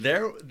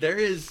There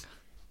is.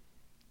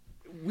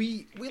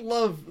 We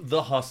love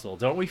the hustle,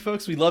 don't we,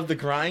 folks? We love the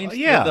grind.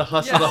 Yeah. The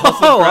hustle. The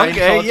hustle grind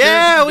okay. culture.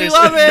 Yeah, we There's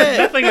love it.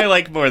 Nothing I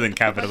like more than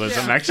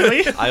capitalism,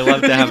 actually. I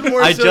love to have. Even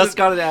more I so just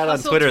got an ad on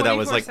Hustle Twitter that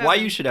was like, 24/7. "Why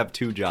you should have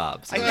 2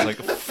 jobs." I was like,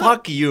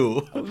 "Fuck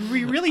you."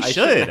 We really I should.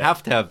 shouldn't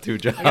have to have 2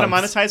 jobs. I gotta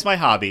monetize my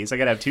hobbies. I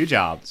gotta have 2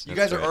 jobs. You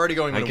guys are right. already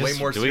going in I a way guess-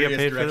 more do we get serious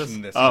paid for direction this?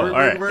 than this. Oh, all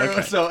right,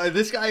 okay. So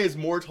this guy is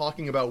more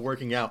talking about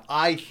working out.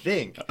 I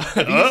think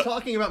if he's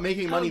talking about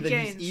making money, then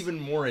gains. he's even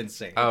more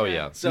insane. Oh Okay.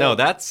 yeah. So- No,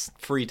 that's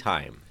free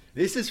time.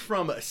 This is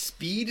from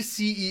Speed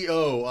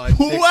CEO on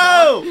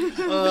Whoa!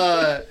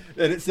 TikTok.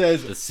 And it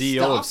says, The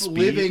CEO "Stop of Speed?"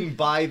 living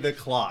by the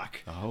clock."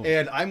 Oh.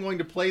 And I'm going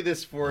to play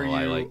this for you.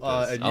 I like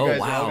this. And you Oh, guys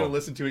are all wow. going to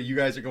listen to it. You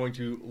guys are going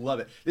to love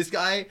it. This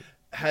guy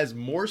has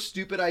more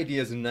stupid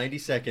ideas in 90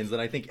 seconds than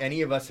I think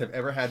any of us have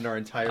ever had in our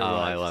entire Oh,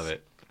 lives. I love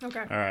it. Okay.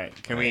 All right.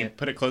 Can we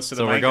put it close to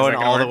the So mic? we're Is going that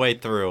gonna all the work? way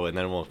through, and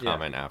then we'll Yeah.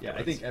 comment afterwards.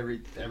 Yeah, I think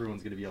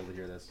everyone's going to be able to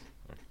hear this.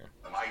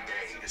 My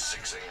day is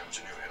 6 a.m.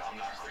 to noon, and I'm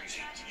not crazy.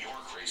 You're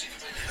crazy for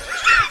thinking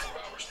that's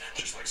 24 hours,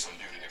 just like some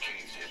dude in a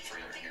cave did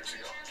 300 years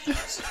ago. The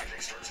second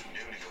day starts at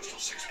noon, it goes till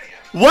 6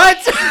 p.m. What?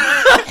 What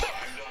I've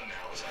done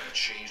now is I've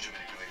changed and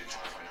manipulated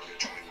time. I now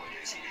get 21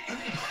 days a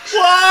week.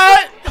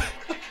 What?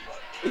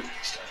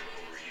 Stack it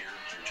over a year,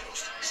 you're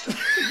toast.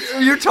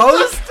 You're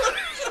toast?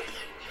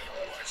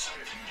 Otherwise,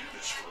 if you do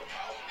this for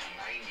about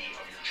 90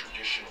 of your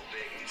traditional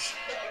days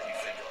that you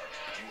think are,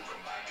 you will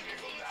come back and you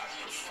go, that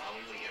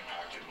profoundly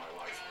impacted my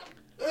life.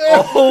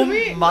 Oh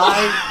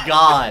my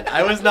god!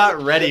 I was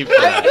not ready for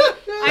that.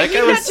 I That need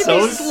guy was that to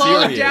so be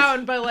slowed serious.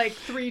 down by like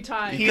 3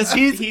 times. Because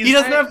he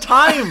doesn't have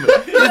time.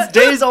 His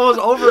day's almost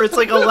over. It's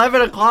like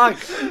 11 o'clock.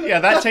 Yeah,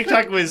 that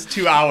TikTok was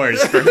 2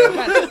 hours for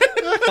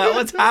That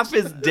was half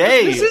his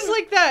day. This is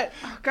like that.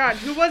 Oh God,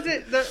 who was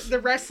it? The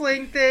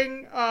wrestling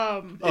thing.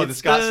 Oh, the It's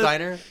Scott the-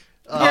 Steiner?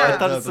 Yeah. I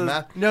thought the it's the-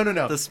 math.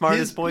 No. the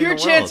smartest boy Your in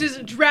the world. chances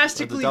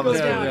drastically Or go the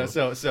No, dumbest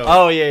down. no, so.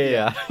 Oh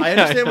yeah. I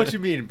understand what you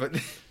mean, but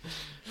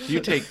You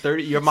take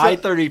 30. You're my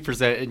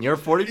 30%, and you're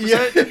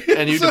 40%,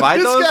 and you So divide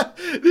those.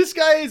 This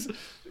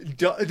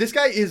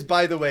guy is,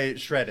 by the way,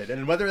 shredded,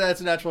 and whether that's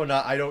natural or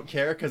not, I don't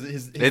care because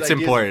his It's ideas-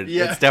 important.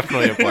 Yeah. It's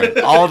definitely important.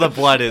 All the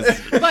blood is.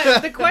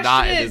 But the Not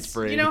question in his is,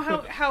 brain. you know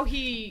how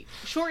he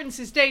shortens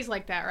his days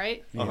like that,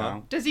 right? Uh-huh.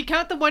 Does he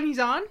count the one he's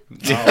on?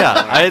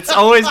 Yeah, it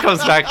always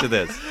comes back to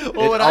this.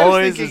 Well, it what I was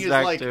always thinking is is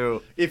back like,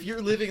 to. if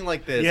you're living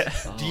like this,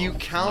 Yeah. do you Oh,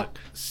 count fuck.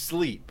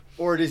 sleep,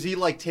 or does he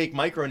like take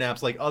micro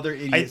naps like other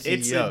idiot it's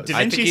a CEOs? Da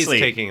I think Vinci he's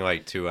sleep. taking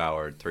like 2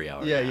 hour, 3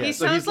 hour. Yeah, naps. yeah. He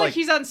So sounds he's like like-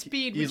 he's on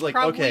speed, which He's like,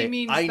 probably okay,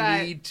 means I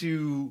that need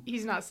to.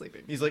 he's not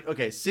sleeping. He's like,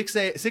 okay, 6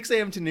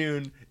 a.m. to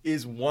noon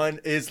is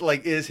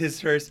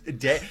his first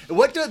day.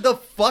 What the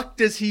fuck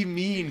does he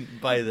mean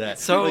by that?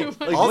 So like,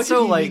 what also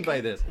did he like mean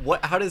by this?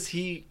 what? How does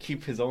he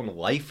keep his own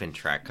life in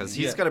track? Because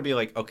he's Yeah. gonna be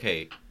like,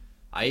 okay,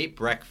 I ate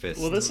breakfast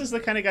Well, this is the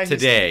kind of guy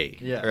today,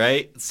 Yeah.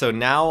 right? So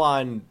now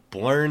on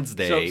Blurns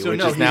Day, So which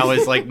no, is now he's-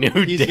 his like new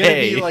He's day.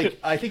 gonna be like,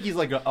 I think he's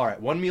like, all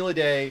right, 1 meal a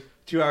day,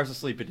 2 hours of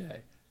sleep a day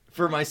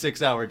for my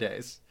 6 hour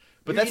days.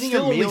 But You're that's eating a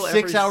still only meal 6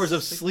 every hours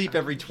of 6 sleep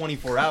every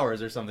 24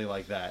 hours or something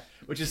like that,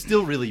 which is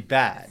still really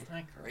bad.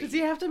 Does he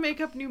have to make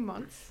up new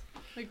months?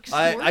 Like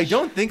I Snorch?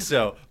 don't think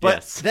so. But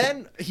Yes.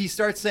 then he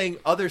starts saying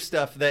other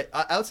stuff that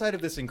outside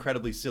of this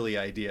incredibly silly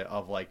idea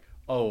of like,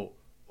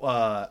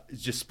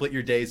 just split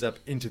your days up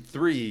into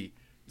 3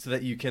 so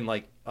that you can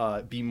like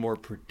be more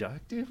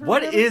productive. Or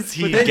What whatever. is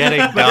he But then- getting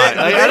done? but then- Like,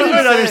 but I then don't he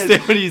even says-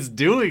 understand what he's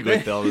doing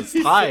with all this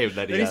time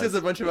that he Then he has. says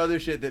a bunch of other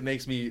shit that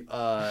makes me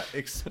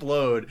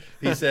explode.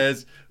 He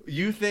says,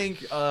 "You think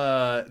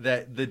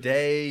that the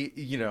day,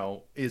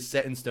 is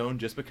set in stone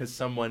just because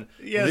someone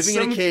Yeah, living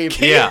in some a cave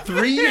kid- Yeah.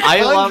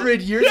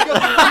 300 years ago?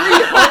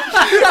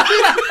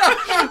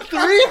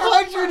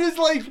 300 is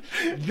like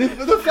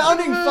the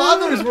founding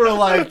fathers were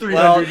alive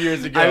 300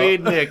 years ago. I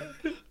mean, Nick,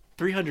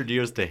 300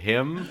 years to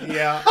him.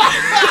 Yeah.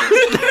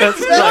 That's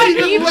that's like,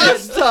 even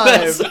less time.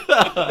 That's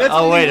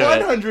oh, wait a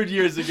minute. 100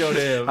 years ago to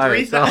him. All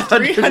right, so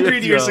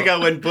 300 years ago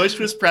when Bush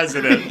was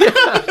president.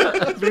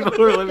 people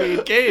were living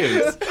in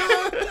caves.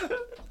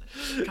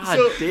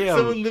 God damn.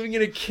 Someone living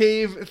in a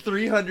cave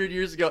 300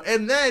 years ago,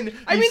 and then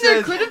I he mean, there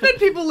says- could have been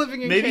people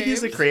living in Maybe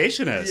caves. he's a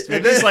creationist. Yeah,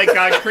 Maybe it's like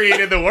God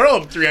created the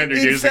world 300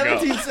 in years ago.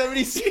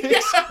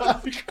 1776.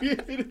 God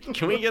created the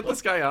Can we get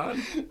this guy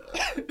on?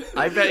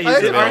 I bet he's I-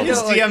 available. Are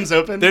his like- DMs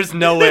open? There's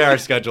no way our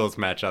schedules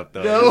match up,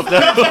 though. No.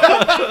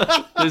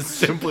 There's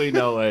simply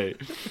no way.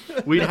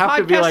 We'd The have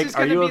to be podcast like, is are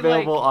gonna you be,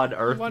 available like, on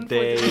Earth 1/4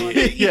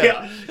 Day?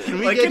 Yeah. Can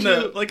we like get in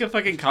you- like a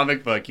fucking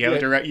comic book. You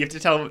have Yeah. to you have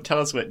to tell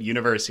us what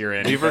universe you're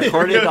in.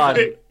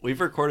 We've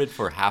recorded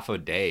for half a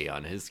day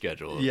on his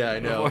schedule. Yeah, I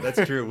know.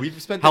 That's true.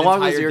 We've spent How an long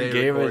was entire your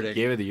day Game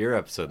recording. of the Year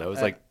episode? That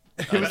was like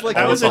It was like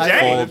That was a almost day.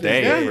 full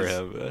day Yes. for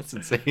him. That's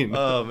insane.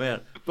 Oh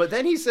man! But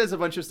then he says a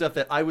bunch of stuff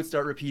that I would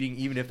start repeating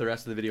even if the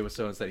rest of the video was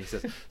so insane. He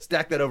says,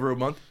 "Stack that over a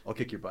month, I'll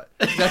kick your butt."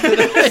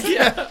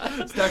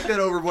 Stack that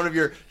over one of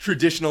your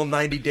traditional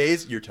 90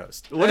 days, you're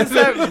toast. What does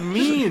that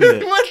mean?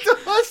 What the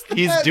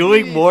He's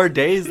doing more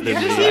days than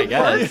me, I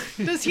guess.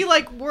 Does he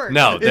like work?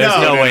 No, there's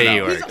No, no way no.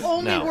 he works. He's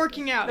only No.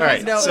 working out. All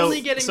right, He's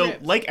only getting so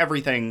ripped. like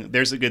everything,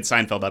 there's a good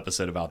Seinfeld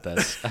episode about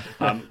this.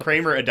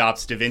 Kramer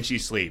adopts Da Vinci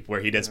sleep,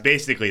 where he does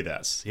basically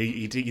this.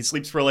 He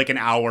sleeps for like an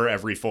hour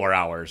every 4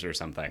 hours or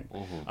something.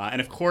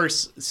 And of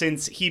course,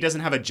 since he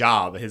doesn't have a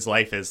job, his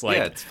life is like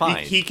it's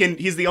fine.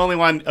 He's the only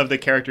one of the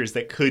characters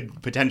that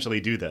could potentially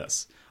do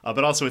this.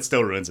 But also, it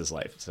still ruins his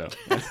life. So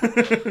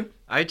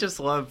I just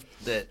love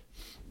that.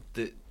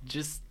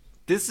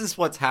 This is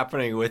what's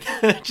happening with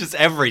just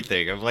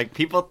everything. Of like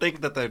people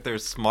think that they're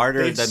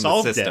smarter They've than the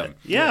solved system. it.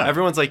 Yeah.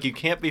 Everyone's like, you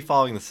can't be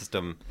following the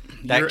system.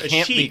 That You're a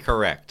can't be sheep.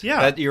 correct.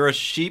 Yeah. That you're a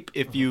sheep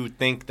if you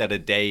think that a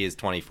day is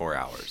 24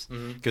 hours.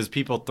 Because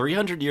people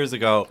 300 years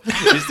ago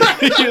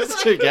used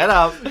to get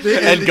up and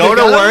they go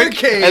to got out of their work,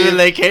 cave. and then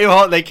they came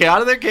home. They came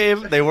out of their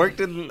cave. They worked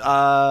in.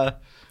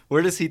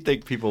 Where does he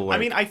think people work? I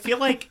mean, I feel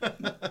like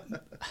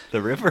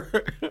the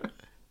river.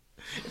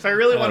 if I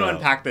really want to don't know.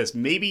 unpack this,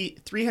 maybe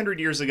 300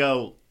 years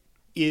ago,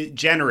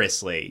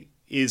 generously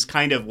is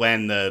kind of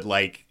when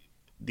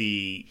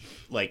the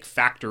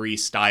factory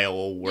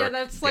style work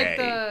that's like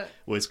day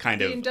was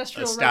kind the of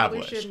Industrial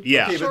established. Revolution.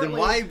 Yeah. Okay, but then Shortly.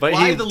 why? But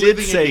why he the did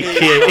living say in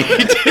cave.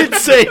 He did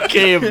say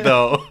cave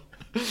though,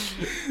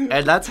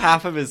 and that's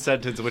half of his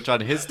sentence, which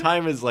on his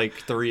time is like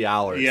 3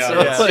 hours. Yeah.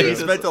 So Yeah. it's like He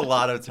just- spent a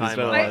lot of he time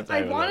spent a on lot it. of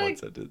time in that wanna- one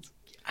sentence.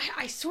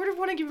 I sort of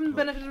want to give him the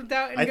benefit of the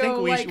doubt and I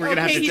go think like, we're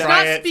gonna have okay, to he's try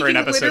not it for speaking an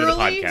episode of the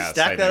literally. podcast.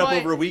 Stack that up But-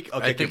 over a week.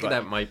 I'll I kick your think butt.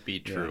 that might be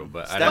true,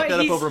 but I Stack don't. that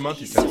up he's- over a month.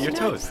 he's- You're You're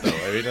toast. toast,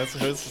 though. I mean, that's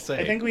what I was to say.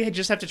 I think we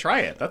just have to try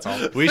it. That's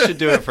all. we should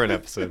do it for an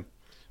episode.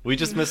 We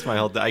just missed my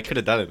whole day. I could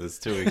have done it this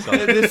 2 weeks.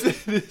 And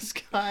this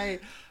guy,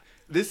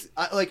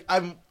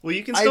 I'm. Well,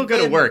 you can still I've go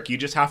to been- work. You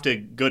just have to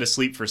go to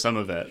sleep for some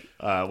of it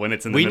when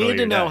it's in the We middle need of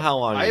to your know day. how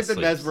long. I he have been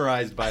sleeps.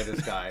 mesmerized by this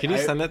guy. Can you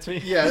send that to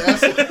me? Yeah,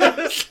 absolutely.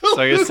 So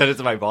I can send it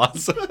to my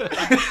boss.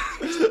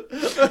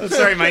 I'm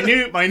sorry, my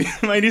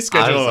new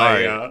schedule.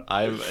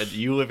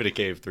 You live in a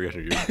cave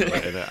 300 years ago.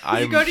 And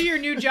I'm, You go to your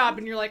new job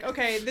and you're like,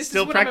 okay, this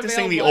Still is what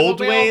practicing I'm the available.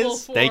 old I'm available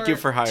ways? Thank you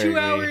for hiring 2 me.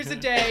 hours a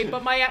day,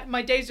 but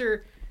my days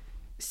are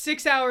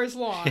 6 hours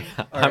long.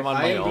 I'm on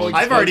I my am own. going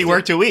I've already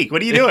worked a week.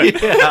 What are you doing?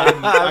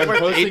 I've worked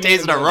posting 8 days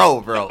it in a in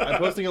row, bro. I'm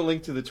posting a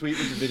link to the tweet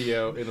with the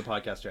video in the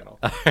podcast channel.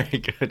 All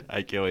right, good.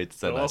 I can't wait to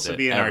send It'll that also to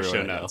be in our everyone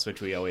show I know. notes,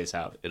 which we always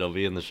have. It'll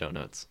be in the show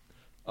notes.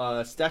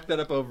 Stack that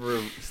up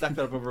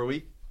over a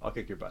week. I'll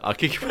kick your butt. I'll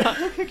kick your butt.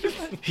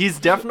 He's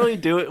definitely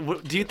doing.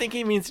 Do you think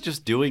he means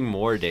just doing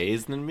more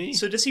days than me?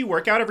 So does he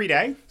work out every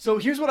day? So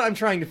here's what I'm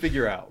trying to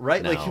figure out,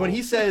 right? Like No. when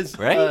he says,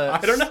 Right? I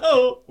don't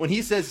know. When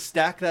he says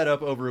stack that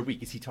up over a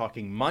week, is he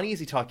talking money? Is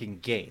he talking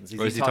gains?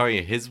 Or is he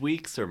talking his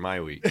weeks or my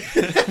weeks?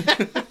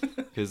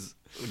 Because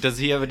does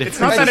he have a different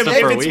not that system if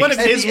for it's weeks? one of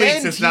At his the weeks,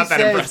 end, it's he not that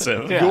says,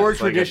 impressive. Yeah, Your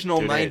it's like a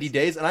traditional 2 90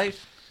 days. days, and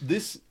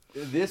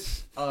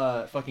this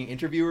fucking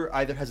interviewer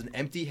either has an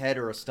empty head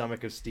or a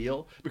stomach of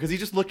steel because he's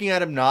just looking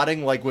at him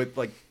nodding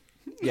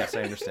yes,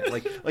 I understand.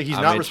 Like he's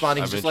I'm not int-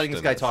 responding. He's I'm just letting this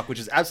interested guy in this. talk, which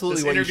is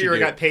absolutely This what you should interviewer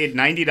do. got paid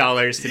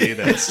 $90 to do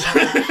this.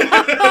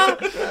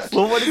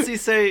 Well, what does he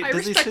say? I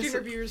Does he respect say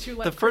interviewers who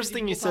let the first crazy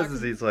thing he people says talk.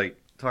 is he's like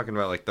talking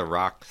about like the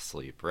rock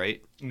sleep,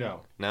 right?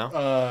 No.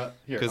 No?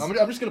 Here, 'Cause- I'm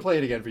just gonna play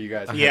it again for you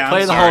guys. Yeah,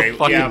 Play I'm the sorry. whole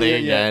fucking Yeah, thing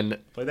yeah. again.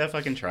 Play that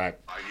fucking track.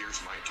 5 years,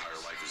 my entire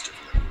life is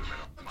different than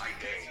movement. My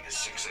day is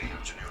 6 a.m.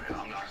 to noon, and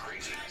I'm not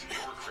crazy. You're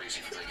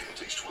crazy for thinking it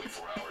takes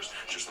 24 hours,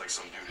 just like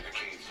some dude in a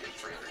cave did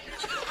 300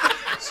 years ago.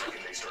 The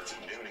second day starts at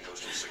noon and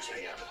goes till 6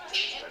 p.m.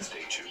 That's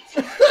day 2.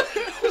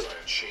 Because I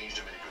have changed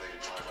and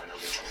manipulated time, I know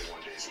there's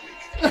 21 days a week.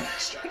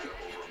 Stack it up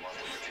over a month,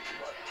 I'm gonna kick your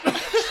butt.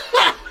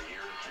 Stack it over a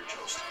year, you're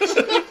toast.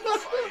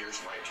 5 years,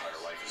 my entire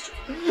life is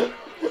different than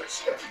otherwise.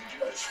 If you do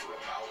this for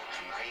about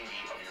 90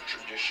 of your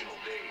traditional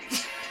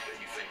days that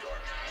you think are,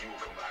 you will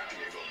come back to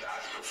me and go,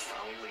 that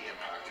profoundly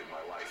impacted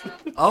my life.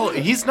 Oh,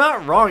 he's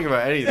not wrong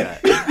about any of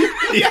that.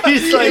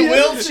 He's like, It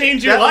will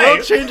change your that will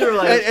life. change your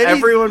life. And he's-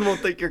 Everyone will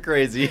think you're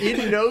crazy.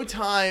 In no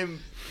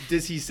time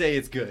does he say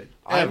it's good.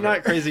 I'm Ever.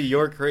 not crazy.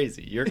 You're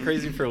crazy. You're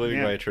crazy for living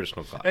Yeah. by a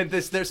traditional clock. And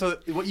so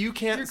what you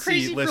can't You're see,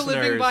 crazy for listeners.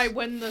 living by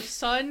when the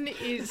sun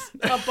is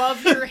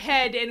above your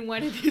head and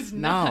when it is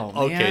not.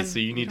 No. Okay, man. so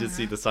you need to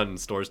see the sun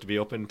stores to be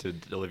open to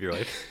live your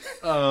life?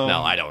 Um,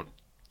 No, I don't.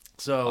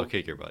 So I'll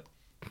kick your butt.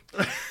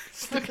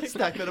 stack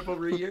that up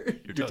over a year.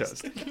 You're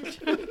toast.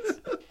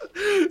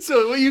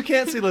 So what you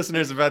can't see,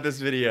 listeners, about this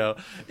video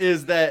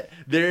is that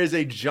there is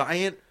a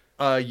giant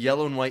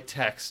yellow and white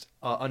text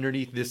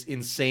underneath this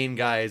insane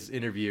guy's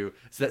interview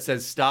that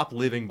says "Stop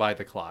living by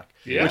the clock."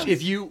 Yeah. Which,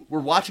 if you were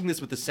watching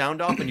this with the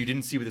sound off and you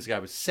didn't see what this guy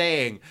was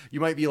saying, you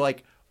might be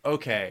like,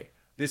 "Okay,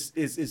 this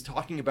is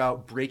talking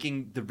about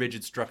breaking the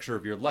rigid structure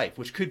of your life,"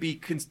 which could be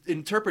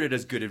interpreted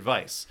as good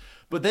advice.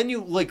 But then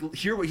you like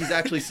hear what he's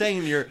actually saying,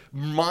 and your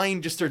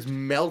mind just starts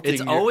melting.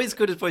 It's always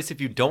good advice if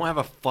you don't have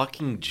a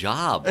fucking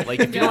job. Like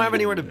if you don't have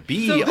anywhere to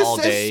be So this all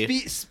says day.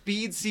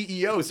 Speed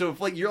CEO. So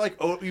if like you're like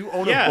you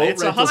own Yeah, a boat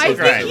it's a rental hustle I business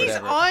grind. or think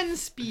he's whatever. on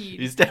speed.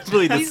 He's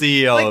definitely the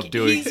CEO like, of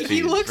doing he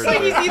speed. looks for like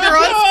sure. he's either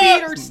on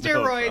speed or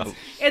No steroids. problem.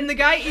 And the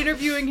guy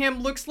interviewing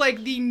him looks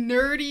like the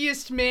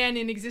nerdiest man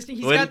in existence.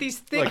 He's When- got these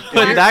thick like,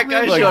 when that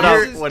guy black showed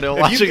glasses. up, when If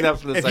watching you- that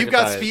for the if second you've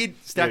got time, speed,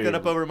 stack that dude.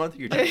 up over a month.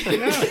 You're done.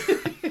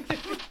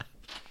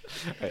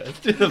 All right, let's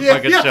do the Yeah,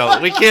 fucking yeah.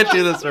 show. We can't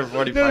do this for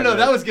 45 No, minutes.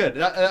 that was good.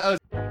 That was.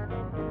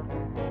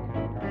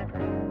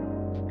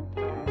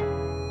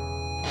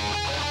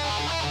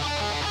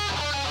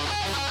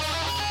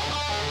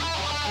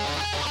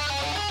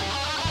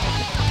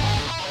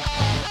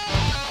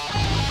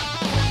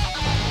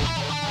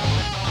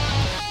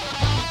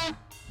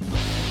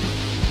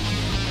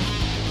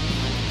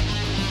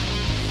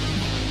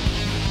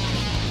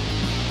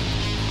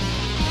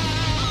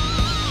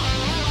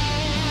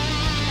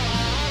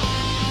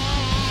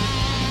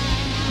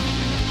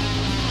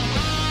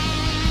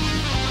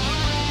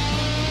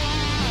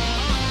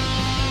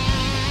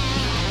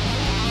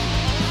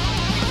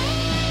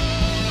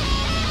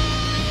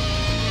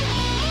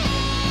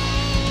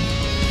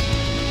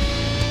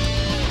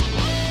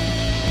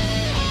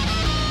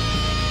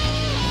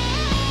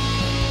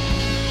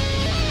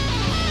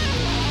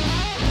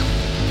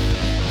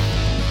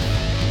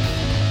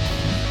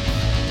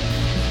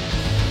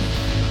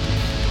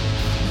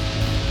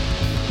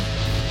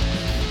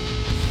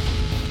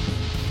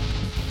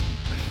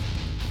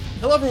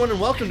 Hello, everyone, and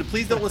welcome to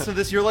Please Don't Listen to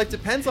This. Your life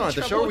depends on it.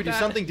 The Trouble show where we with do that.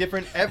 something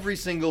different every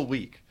single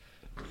week.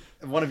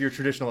 One of your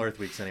traditional Earth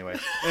weeks, anyway.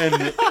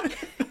 And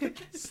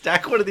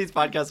Stack one of these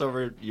podcasts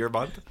over your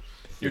month.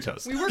 You're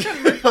toast. We work on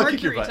I'll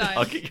kick your Mercury butt. time.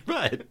 I'll kick your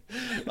butt.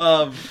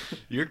 um,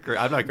 You're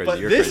I'm not crazy. but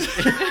You're this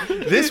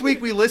crazy. this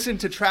week we listened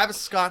to Travis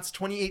Scott's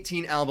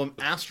 2018 album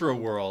Astro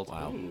World.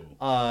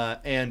 Wow.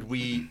 And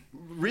we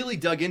really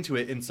dug into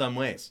it in some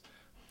ways.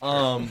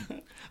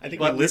 I think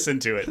But- we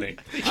listened to it, Nate.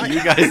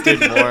 You guys did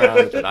more on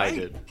it than I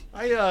did.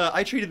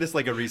 I treated this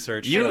like a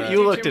research. You uh,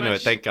 you looked too into it.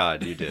 much. Thank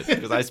God you did,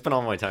 because I spent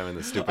all my time in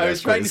this stupid. I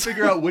was trying to quiz.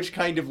 figure out which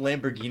kind of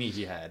Lamborghini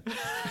he had,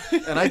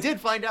 and I did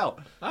find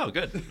out. Oh,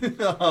 good.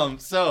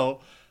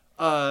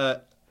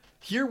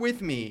 Here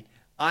with me,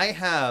 I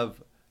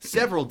have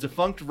several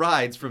defunct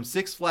rides from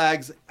Six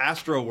Flags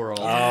Astro World.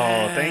 Oh,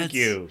 thank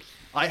you.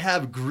 I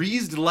have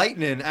Greased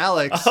Lightning,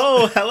 Alex.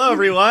 Oh, hello,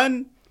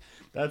 everyone.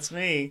 That's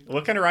me.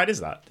 What kind of ride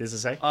is that? Does it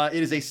say?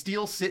 It is a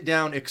steel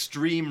sit-down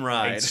extreme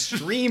ride.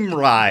 Extreme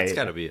ride. It's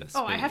got to be a.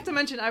 Oh, I have to speed.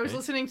 mention, I was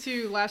listening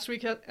to last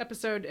week's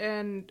episode,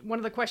 and one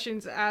of the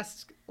questions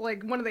asked,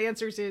 like, one of the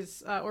answers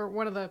is, or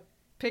one of the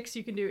picks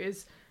you can do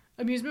is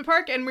amusement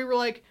park, and we were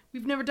like,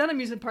 we've never done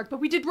amusement park, but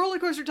we did Roller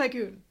Coaster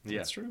Tycoon, Yeah,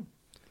 That's true.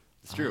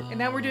 it's true. and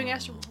now we're doing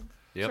Astro World.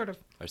 Yep. Sort of.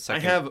 Our I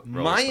second have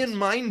roller Mayan coaster.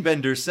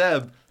 Mindbender,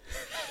 Seb.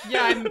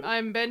 Yeah,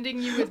 I'm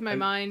bending you with my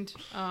mind.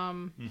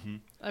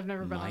 I've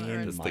never been on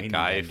Mayan a It's ride. the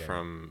guy Mindbender.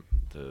 from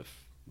the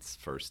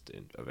first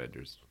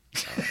Avengers.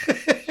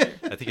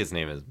 I think his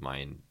name is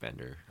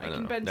Mindbender. I can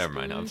don't know. bend Never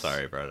mind. I'm spoons.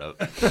 sorry I brought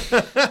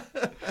it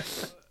up.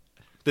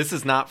 This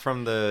is not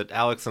from the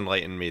Alex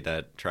enlightened me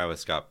that Travis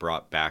Scott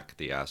brought back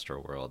the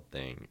Astro World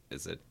thing.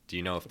 Is it? Do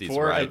you know if these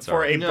For rides a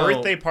are? No.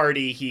 birthday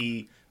party,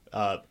 he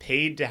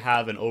paid to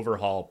have an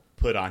overhaul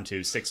put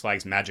onto Six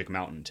Flags Magic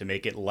Mountain to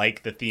make it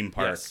like the theme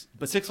park. Yes,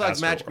 but Six Flags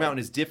Astro Magic World. Mountain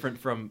is different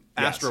from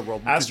Yes. Astro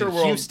World, which Astro is in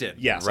World, Houston.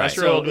 Yes, Right.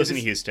 Astro So World it was in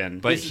is- Houston.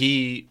 But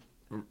he,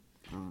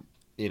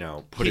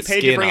 put he his paid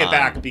skin to bring it on.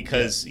 back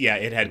because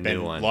it had been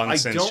New one. long I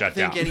since don't shut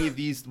think down. any of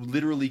these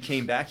literally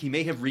came back. He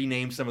may have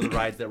renamed some of the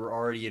rides that were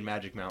already in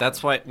Magic Mountain.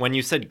 That's why when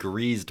you said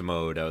greased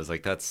mode, I was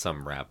like, that's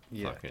some rap.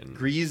 yeah. Fucking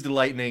Greased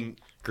Lightning.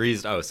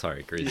 greased. Oh,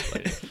 sorry, greased.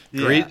 Lady.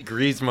 Yeah.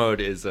 Greased mode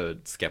is a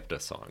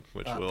Skepta song,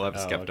 which we'll have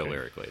a oh, Skepta okay.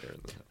 lyric later. In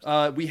the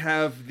episode. We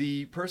have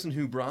the person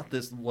who brought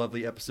this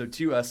lovely episode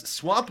to us,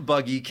 Swamp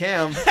Buggy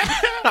Cam.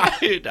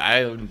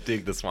 I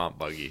dig the swamp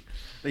buggy.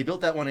 They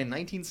built that one in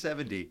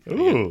 1970.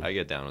 Ooh. I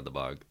get down with the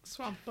bog.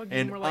 Swamp buggy.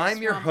 And more like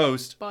I'm your swamp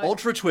host, butt.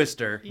 Ultra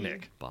Twister, Ew.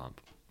 Nick. Bomb.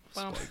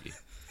 Bomb. Swaggy.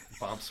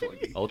 Bomb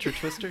Swiggy. Ultra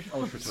Twister?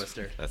 Ultra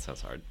Twister. That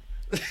sounds hard.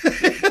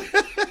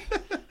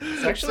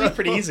 It's actually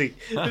pretty easy.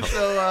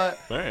 So,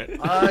 All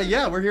right.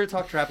 yeah, we're here to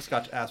talk Travis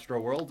Scott's Astro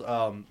World,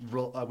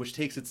 which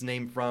takes its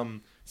name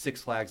from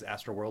Six Flags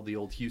Astro World, the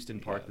old Houston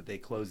park that they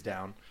closed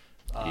down,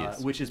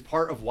 Yes. which is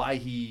part of why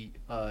he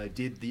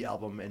did the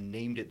album and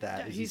named it that.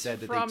 Yeah, is he's he said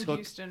that from they took,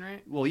 Houston,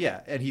 right? well,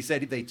 yeah, and he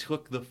said they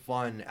took the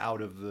fun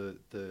out of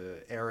the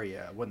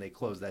area when they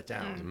closed that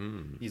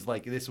down. He's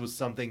like, this was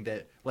something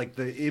that, like,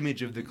 the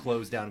image of the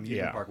closed down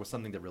amusement Yeah. park was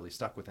something that really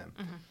stuck with him.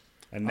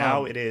 And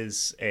now it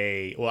is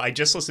I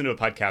just listened to a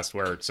podcast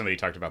where somebody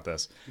talked about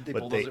this. They but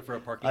bulldoze it for a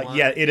parking lot?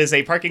 Yeah, it is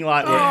a parking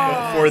lot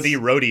for the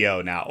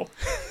rodeo now.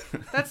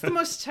 That's the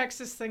most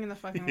Texas thing in the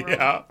fucking world.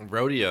 Yeah.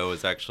 Rodeo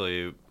is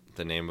actually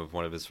the name of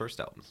one of his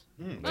first albums.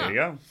 There you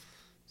go.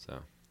 So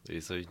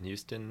He's a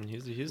Houston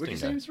Where'd you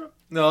say guy. he was from?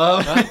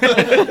 No.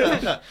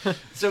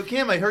 So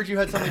Cam, I heard you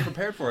had something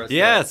prepared for us.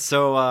 Yeah,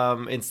 so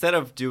instead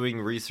of doing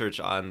research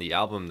on the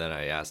album that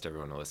I asked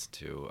everyone to listen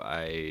to,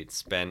 I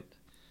spent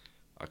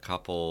a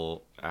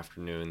couple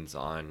afternoons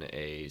on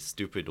a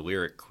stupid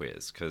lyric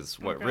quiz, because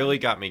what really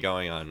got me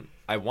going on,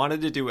 I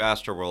wanted to do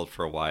Astroworld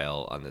for a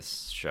while on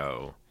this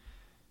show,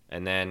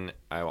 and then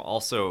I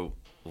also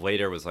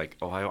later was like,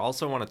 oh, I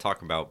also want to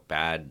talk about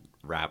bad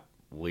rap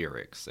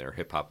lyrics or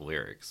hip-hop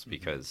lyrics,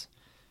 because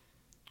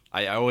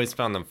I always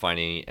found them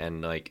funny,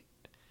 and like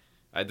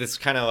this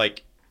kind of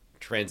like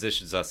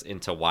transitions us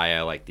into why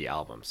I like the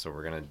album. So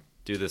we're gonna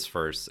do this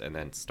first and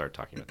then start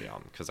talking about the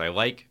album, because I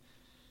like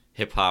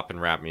hip-hop and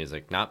rap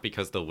music not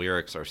because the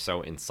lyrics are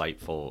so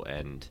insightful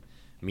and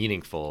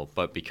meaningful,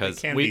 but because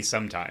It can be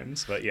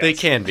sometimes, but yes. they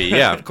can be.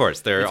 Yeah, of course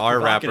there It's are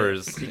provocative.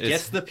 rappers. It It's-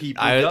 gets the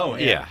people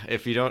going. Yeah,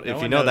 if you don't, No if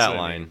you one know knows that what it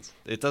line, means.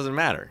 it doesn't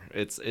matter.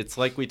 It's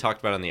like we talked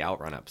about on the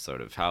Outrun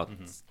episode of how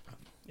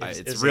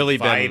it's a really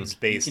been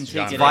vibes-based You can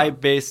take genre. it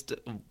vibe-based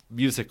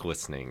music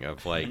listening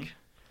of like,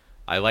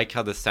 I like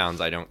how this sounds.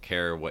 I don't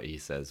care what he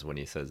says when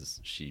he says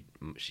she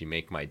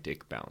make my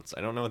dick bounce. I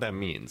don't know what that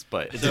means,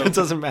 but it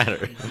doesn't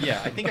matter.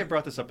 Yeah, I think I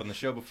brought this up on the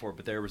show before,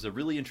 but there was a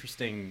really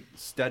interesting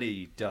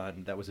study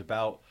done that was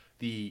about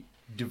the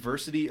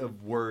diversity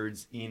of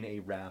words in a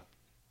rap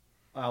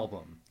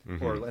album,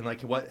 and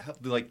like what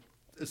like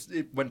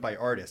it went by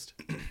artist,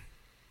 and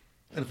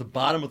at the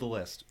bottom of the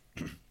list,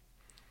 the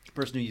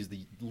person who used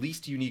the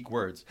least unique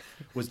words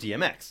was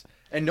DMX.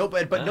 And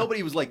but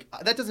nobody was like,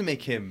 that doesn't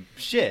make him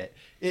shit.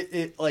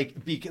 It like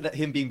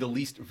him being the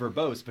least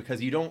verbose,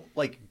 because you don't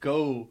like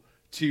go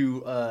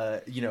to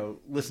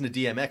listen to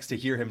DMX to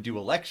hear him do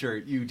a lecture.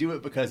 You do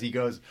it because he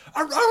goes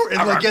and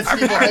like gets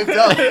people hyped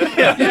up.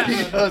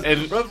 He goes,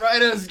 And- Rough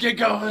Riders, get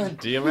going.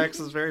 DMX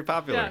is very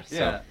popular. Yeah. So.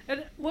 Yeah.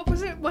 And what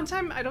was it? One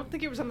time, I don't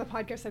think it was on the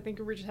podcast. I think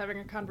we were just having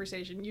a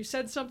conversation. You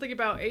said something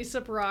about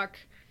A$AP Rock,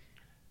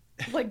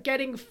 like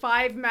getting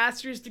 5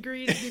 master's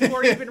degrees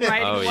before even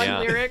writing Oh, one yeah.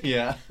 lyric.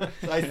 Yeah,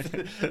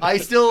 I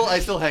still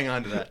hang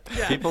on to that.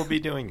 Yeah. People be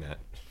doing that.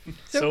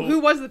 So who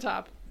was the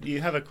top? Do you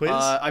have a quiz?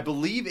 I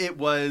believe it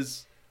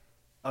was.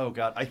 Oh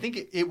God, I think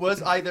it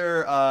was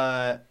either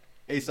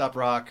A$AP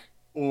Rock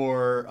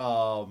or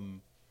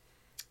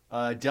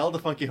Del the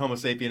Funky Homo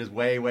Sapien is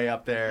way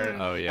up there.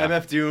 Oh, yeah.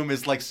 MF Doom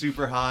is like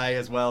super high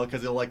as well,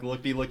 because he'll like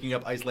be looking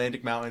up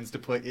Icelandic mountains to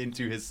put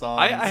into his songs.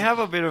 I have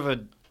a bit of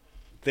a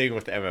thing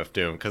with MF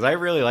Doom, because I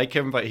really like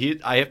him, but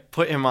I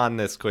put him on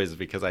this quiz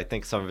because I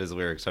think some of his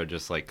lyrics are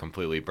just like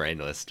completely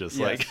brainless, just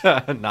Yes.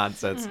 like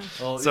nonsense.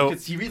 Well, So-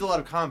 because he reads a lot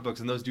of comic books,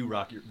 and those do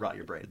rot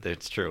your brain.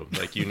 It's true.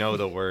 Like,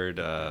 the word,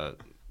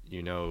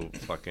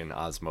 fucking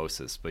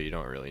osmosis, but you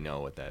don't really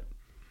know what that.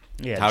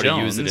 yeah, how to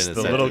Jones, use it in a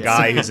the little sentence.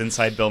 guy who's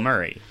inside Bill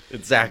Murray.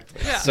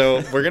 Exactly. Yeah.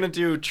 So we're gonna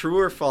do true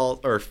or false,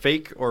 or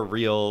fake or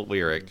real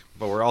lyric,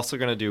 but we're also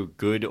gonna do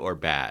good or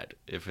bad.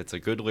 If it's a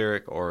good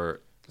lyric,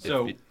 or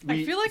So if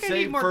we I feel like I say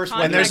need more first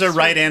context. And there's a Next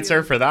right review.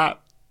 answer for that.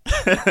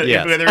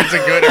 Yes. Whether it's a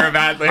good or a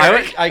bad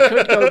lyric. I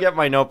could go get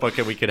my notebook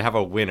and we could have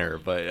a winner,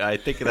 but I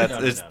think No,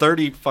 there's no.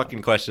 30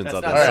 fucking questions That's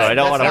on not- this, so Alright, I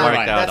don't that's want to not mark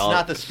right. down That's all.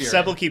 not the spirit.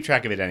 Seb will keep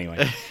track of it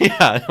anyway.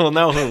 Yeah, we'll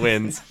know who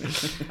wins.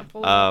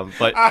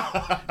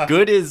 But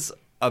good is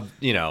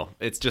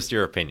it's just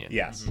your opinion.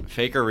 Yes.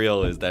 Fake or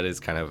real is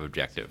kind of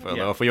objective.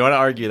 Although if we want to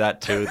argue that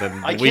too,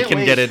 then I we can't can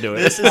wait. get into it.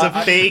 This is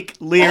a fake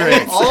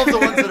lyric. All of the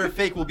ones that are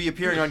fake will be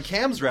appearing on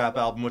Cam's rap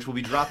album, which will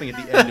be dropping at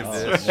the end of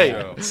this right.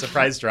 show.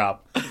 Surprise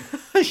drop.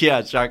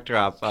 Yeah, shock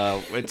drop.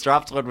 It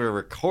dropped when we were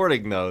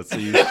recording though, so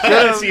you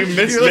So you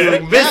missed you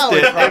it. missed Now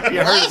it. it dropped If you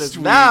heard last this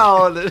week.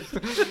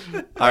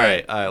 now. All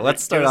right,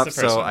 let's start Give us off.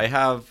 the first So one. I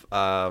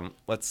have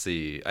let's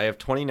see. I have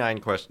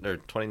 29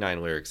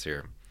 lyrics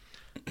here.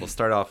 We'll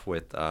start off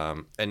with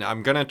and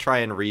I'm gonna try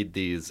and read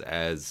these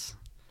as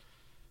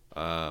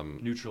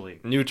Neutrally.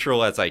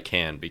 neutral as I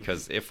can,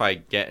 because if I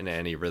get into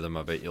any rhythm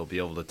of it, you'll be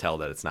able to tell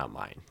that it's not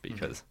mine,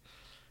 because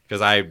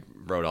I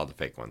wrote all the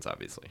fake ones,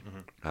 obviously.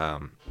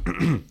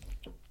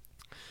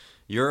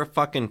 You're a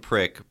fucking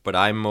prick, but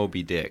I'm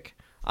Moby Dick.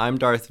 I'm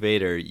Darth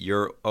Vader,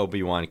 you're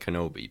Obi-Wan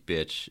Kenobi,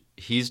 bitch.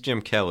 He's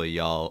Jim Kelly,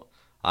 y'all.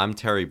 I'm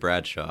Terry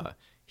Bradshaw.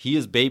 He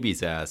is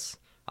baby's ass.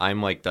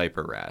 I'm like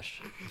diaper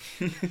rash.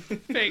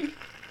 Fake.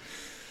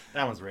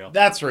 That one's real.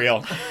 That's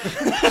real.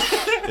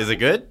 Is it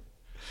good?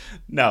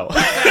 No.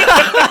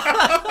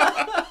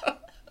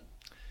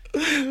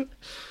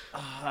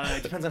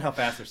 It depends on how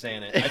fast they're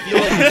saying it. I feel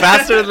like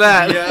Faster than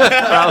that.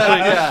 probably,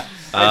 yeah.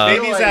 I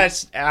feel Baby's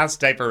like- ass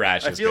diaper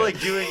rash. I is feel good.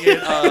 like doing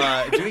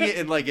it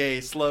in like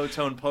a slow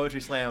tone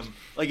poetry slam.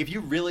 Like if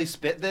you really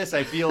spit this,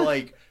 I feel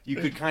like you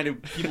could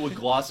people would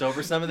gloss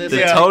over some of this. The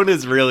Yeah. tone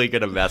is really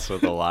going to mess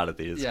with a lot of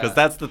these, because Yeah.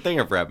 that's the thing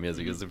of rap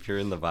music, is if you're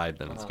in the vibe,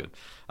 then it's good.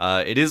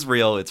 It is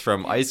real. It's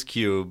from Ice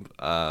Cube,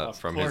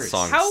 from his course.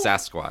 song How-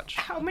 Sasquatch.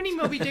 How many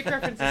Moby Dick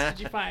references did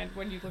you find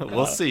when you looked it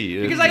We'll up?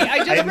 see. Because I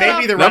just It may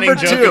be the Number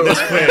running joke two. of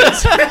this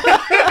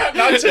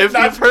quiz. If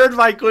you've heard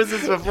my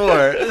quizzes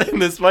before, then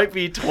this might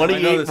be I know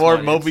 28 this more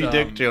one. Moby It's,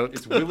 Dick jokes.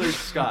 It's Willard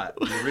Scott,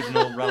 the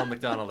original Ronald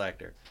McDonald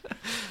actor.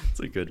 It's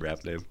a good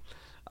rap name.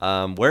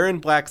 Wearing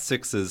black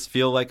sixes,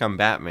 feel like I'm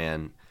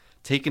Batman.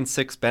 Taking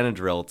 6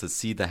 Benadryl to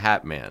see the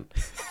Hat Man.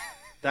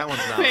 That one's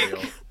not Fake.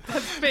 real.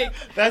 That's fake.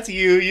 That's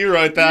you. You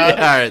wrote that.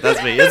 All right,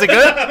 that's me. Is it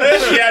good?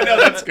 Yeah, no,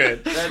 that's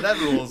good. That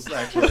rules,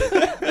 actually.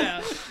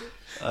 Yeah.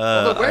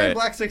 Although wearing all right.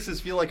 black sixes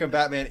feel like I'm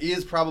Batman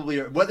is probably,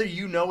 whether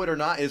you know it or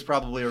not, is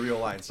probably a real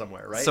line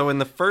somewhere, right? So in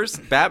the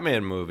first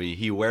Batman movie,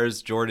 he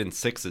wears Jordan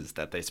 6s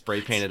that they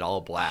spray painted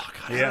all black.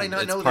 How did I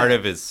not It's know part that?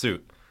 of his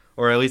suit,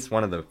 or at least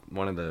one of the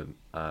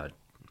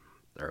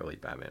early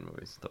Batman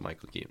movies, the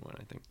Michael Keaton one,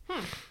 I think.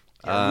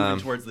 Yeah,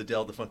 moving towards the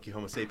Del the Funky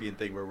Homo Sapien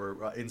thing where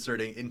we're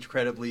inserting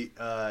incredibly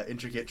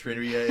intricate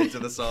trivia into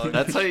the song.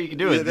 That's how you can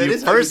do Yeah, it. that You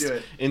is how you first do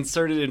it.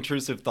 insert an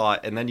intrusive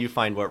thought, and then you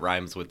find what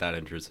rhymes with that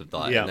intrusive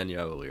thought, Yeah. and then you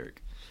have a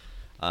lyric.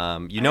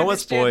 You know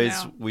us, understand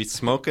boys. now. We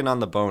smoking on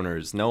the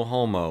boners. No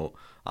homo.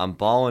 I'm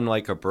balling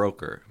like a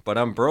broker, but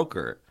I'm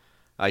broker.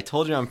 I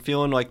told you I'm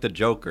feeling like the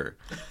Joker.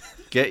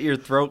 Get your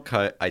throat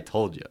cut. I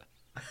told you.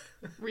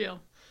 Real.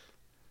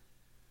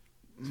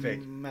 It's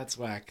fake. That's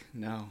whack.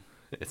 No.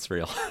 It's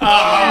real.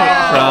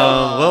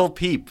 From Lil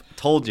Peep.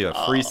 Told you.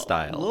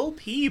 Freestyle. Lil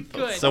Peep.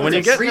 Good. So when you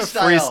It's a get into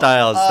freestyle.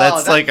 freestyles, Oh,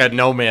 that's that- like a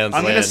no man's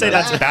I'm land. gonna say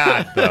that's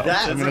bad though.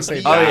 That's I'm gonna say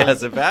a- Oh bad. yeah,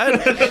 is it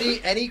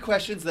bad? any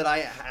questions that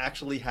I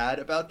actually had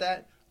about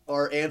that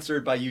are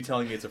answered by you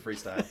telling me it's a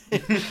freestyle.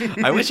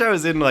 I wish I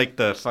was in like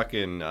the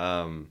fucking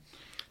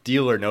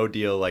Deal or No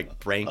Deal like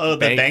Oh, the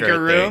banker banker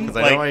room? because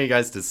I Like- don't want you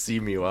guys to see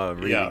me while I'm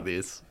reading Yeah.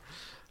 these.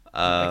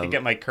 I could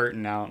get my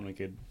curtain out and we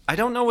could. I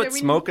don't know what Yeah, we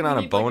smoking on a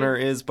need, like, boner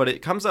is, but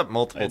it comes up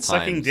multiple It's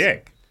times. sucking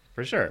dick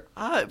for sure.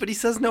 But he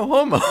says no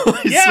homo.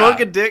 He's Yeah,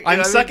 smoking dick. I'm I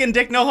mean, sucking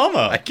dick, no homo.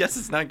 I guess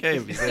it's not gay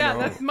if you say Yeah, no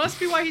that homo. must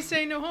be why he's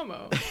saying no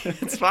homo.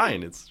 It's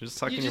fine. It's just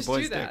sucking You just your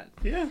boy's do that.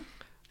 Yeah.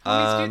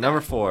 Homies do that.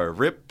 Number 4,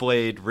 Rip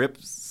Blade, Rip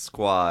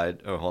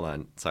Squad. Oh, hold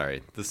on.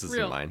 Sorry. This isn't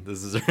Real. mine.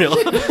 This is real.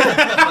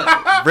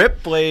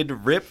 Rip Blade,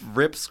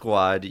 Rip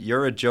Squad.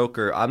 You're a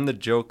joker. I'm the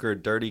Joker.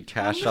 Dirty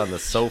cash on the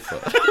sofa.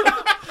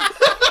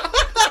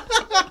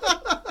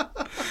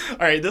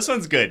 All right, this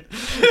one's good.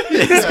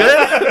 It's good.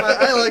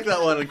 I like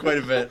that one quite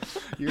a bit.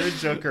 You're a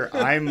joker.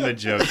 I'm the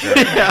joker.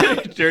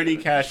 Dirty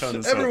cash on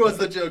the sofa. Everyone's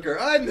the Joker.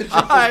 I'm the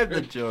Joker. I'm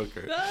the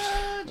Joker.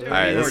 Ah, All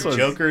right, More this one's-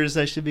 jokers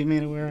I should be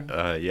made aware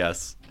of.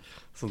 Yes.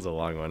 This one's a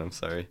long one. I'm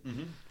sorry.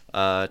 Mm-hmm.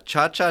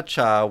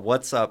 Cha-cha-cha,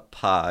 what's up,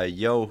 pa?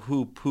 Yo,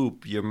 hoop,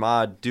 hoop, your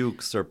ma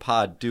dukes or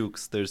pa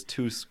dukes. There's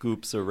 2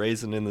 scoops of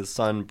raisin in the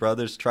sun.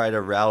 Brothers try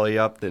to rally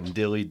up, then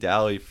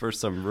dilly-dally for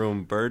some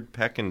room. Bird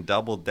pecking,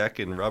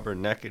 double-decking,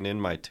 rubber-necking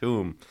in my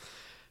tomb.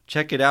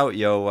 Check it out,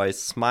 yo. I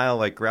smile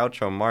like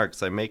Groucho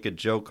Marx. I make a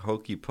joke,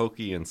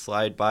 hokey-pokey, and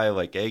slide by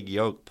like egg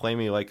yolk. Play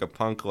me like a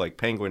punk like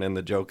Penguin and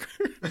the Joker.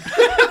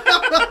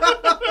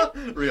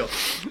 Real.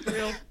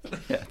 real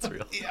Yeah, it's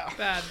real.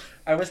 bad.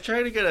 I was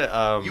trying to get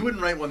a... You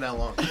wouldn't write one that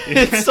long.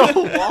 It's so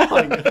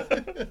long.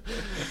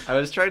 I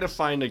was trying to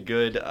find a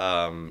good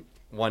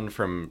one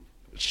from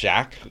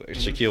Shaq,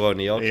 Shaquille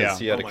O'Neal, because Yeah.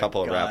 he had Oh a my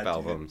couple of rap God,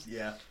 dude. albums,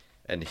 Yeah.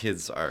 and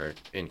his are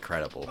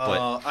incredible.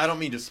 But I don't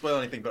mean to spoil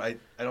anything, but I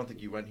don't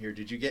think you went here.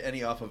 Did you get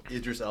any off of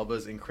Idris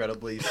Elba's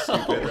incredibly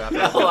stupid rap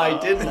album? no, I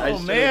didn't. I Oh,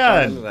 should've man.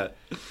 gone into that.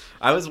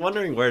 I was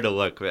wondering where to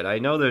look, but I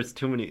know there's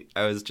too many.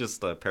 I was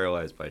just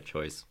paralyzed by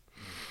choice.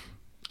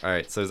 All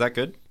right, so is that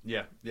good?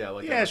 Yeah, I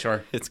like Yeah, that.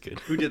 sure. It's good.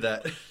 Who did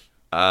that?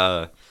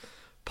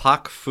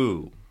 Pak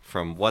Fu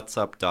from What's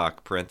Up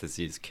Doc,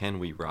 parentheses, Can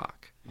We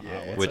Rock?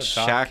 Yeah, Which what's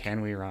up, Doc? Shaq-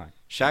 Can we rock?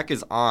 Shaq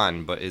is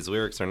on, but his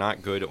lyrics are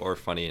not good or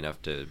funny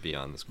enough to be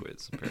on this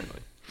quiz, apparently.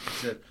 He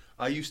said,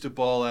 I used to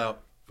ball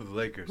out for the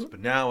Lakers, but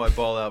now I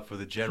ball out for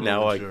the General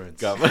Now I Insurance.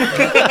 got my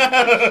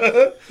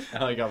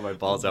now I got my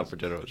balls out for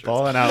General Insurance.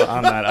 Balling out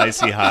on that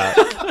icy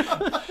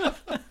hot.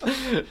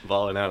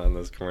 Balling out on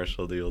those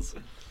commercial deals.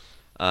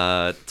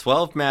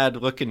 12 mad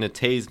looking to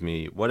tase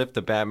me. What if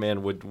the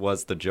Batman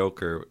was the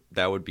Joker?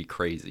 That would be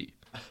crazy.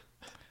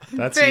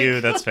 That's Fake. you.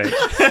 That's fake.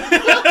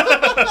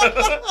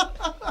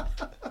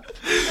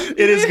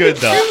 It is good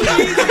though.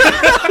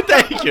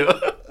 Thank you.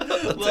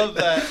 Love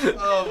that.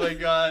 Oh my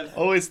god.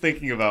 Always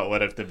thinking about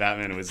what if the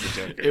Batman was the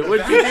Joker. It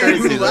would be crazy.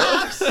 Who though.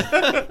 laughs?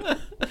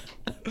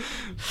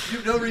 You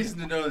have no reason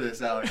to know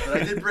this, Alex, but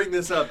I did bring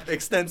this up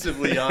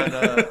extensively on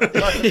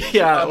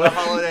Yeah. on the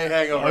Holiday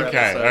Hangover Okay,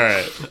 episode. all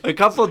right. A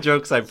couple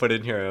jokes I put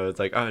in here, I was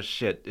like, oh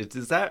shit,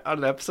 is that on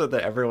an episode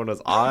that everyone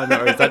was on?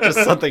 Or is that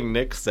just something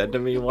Nick said to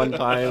me one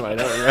time? I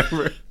don't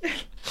remember.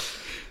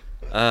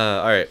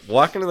 All right.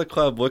 Walking to the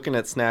club looking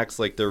at snacks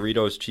like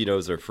Doritos,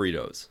 Cheetos, or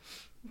Fritos.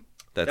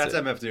 That's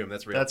it. MF Doom.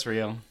 That's real. That's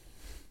real.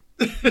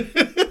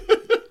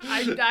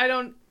 I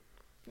don't.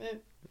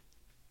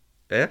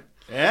 Eh?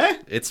 Eh?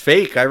 It's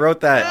fake. I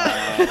wrote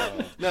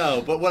that.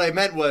 No, but what I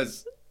meant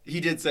was he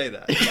did say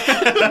that.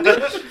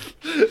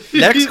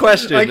 Next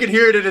question. I can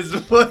hear it in his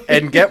voice.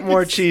 And get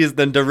more cheese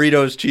than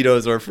Doritos,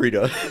 Cheetos, or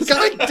Fritos.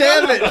 God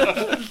damn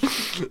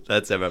it!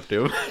 That's MF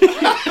Doom.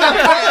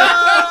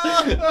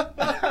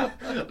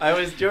 I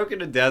was joking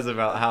to Des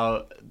about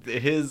how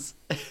his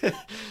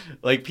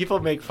like people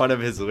make fun of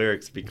his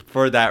lyrics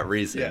for that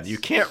reason. Yes. You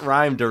can't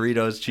rhyme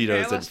Doritos,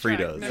 Cheetos, and lost track.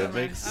 Fritos. Never It mind.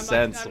 makes I'm not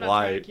sense trying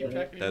why. to keep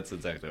track. That's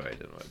exactly why I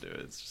didn't want to do it.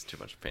 It's just too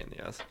much pain in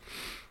the ass.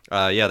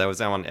 Yeah, that was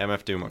that one.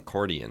 MF Doom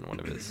accordion, one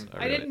of his.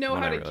 I didn't know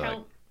how to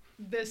count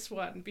this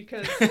one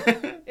because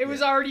it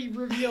was already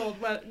revealed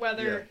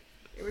whether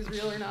it was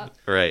real or not.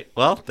 Right.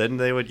 Well, then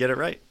they would get it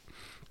right.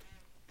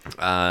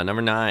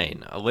 Number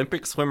 9.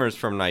 Olympic swimmers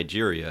from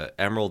Nigeria,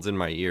 emeralds in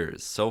my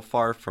ears, so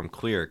far from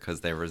clear because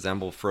they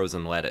resemble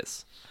frozen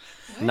lettuce.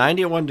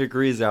 91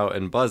 degrees out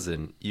and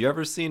buzzing. You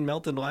ever seen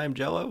melted lime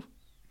jello?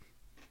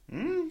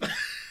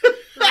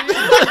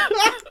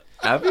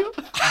 Have you?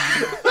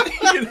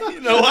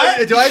 You know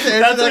what? Do I have to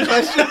answer that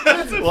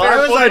question? Well, I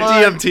was on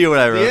DMT when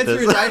I The wrote answer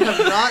this. is I have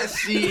not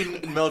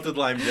seen melted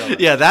lime jello.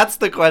 Yeah, that's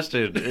the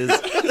question.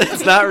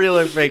 It's not real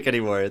or fake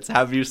anymore. It's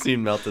have you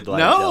seen melted lime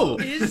jello?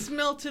 No. Is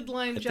melted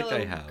lime think jello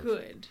I have.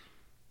 good?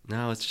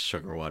 No, it's just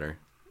sugar water.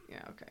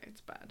 Yeah, okay,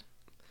 it's bad.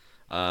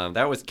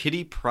 That was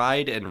Kitty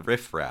Pryde and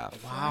Riff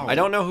Raff. Wow. I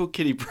don't know who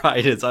Kitty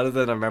Pryde is other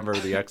than a member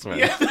of the X-Men.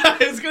 Yeah,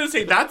 I was gonna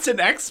say that's an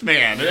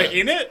X-Man,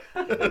 ain't it?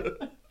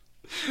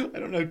 I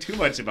don't know too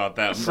much about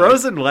that.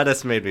 Frozen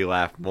lettuce made me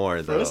laugh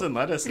more, though. Frozen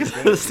lettuce is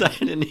good. Because I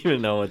didn't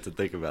even know what to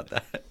think about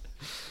that.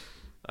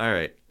 All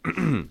right.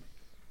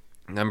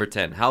 Number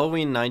 10.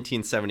 Halloween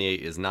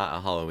 1978 is not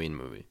a Halloween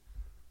movie.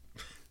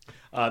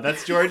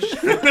 That's George.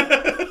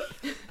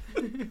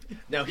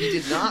 Now, he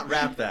did not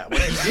rap that. When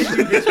he did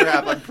do his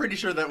rap, I'm pretty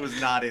sure that was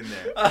not in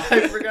there.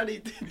 I forgot he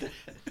did that.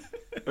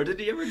 Or did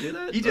he ever do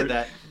that? He did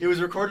that. It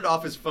was recorded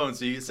off his phone,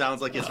 so it sounds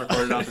like it's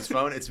recorded off his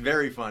phone. It's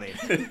very funny.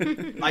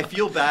 I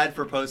feel bad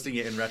for posting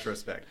it in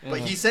retrospect. But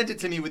he sent it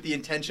to me with the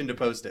intention to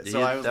post it.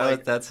 So I was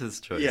like, that's his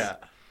choice. yeah.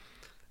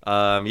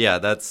 Yeah,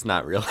 that's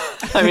not real.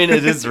 I mean,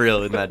 it is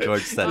real in that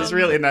George said It's it.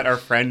 real in that our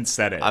friend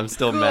said it. I'm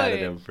still mad at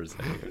Good. him for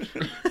saying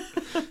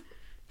it.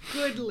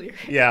 Good lyric.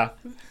 Yeah.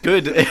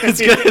 Good. It's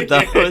good,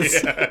 though.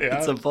 It's, Yeah.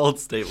 it's a bold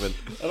statement.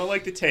 I don't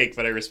like the take,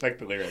 but I respect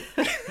the lyric.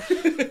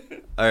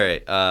 All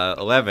right,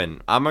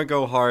 11. I'm gonna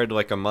go hard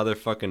like a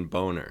motherfucking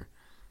boner.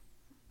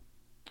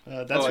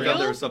 That's I real. thought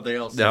there was something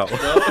else. No.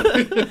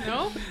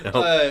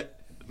 No?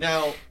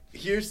 Now,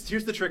 here's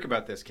the trick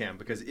about this, Cam,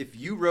 because if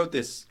you wrote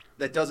this,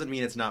 that doesn't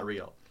mean it's not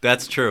real.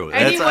 That's true.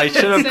 Anyone I can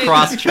should have say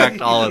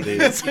cross-checked all of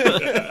these.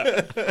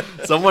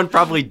 Someone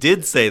probably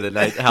did say that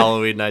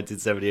Halloween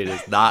 1978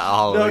 is not a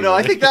Halloween. No, I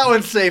movie. think that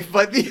one's safe,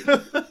 but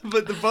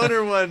the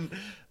boner one,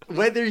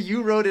 whether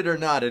you wrote it or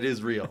not, it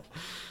is real.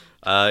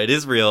 It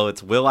is real.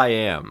 It's Will I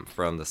Am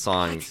from the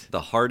song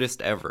 "The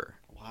Hardest Ever."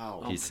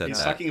 Wow. He said He's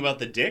that. talking about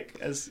the dick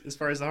as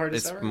far as the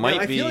hardest It's ever? might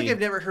I feel be- like I've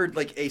never heard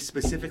like a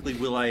specifically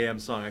Will I Am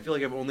song. I feel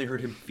like I've only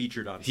heard him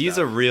featured on He's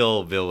a stuff.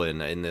 real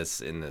villain in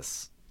this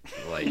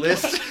like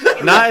list.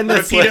 not in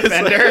this Repeat list.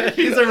 offender?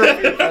 He's a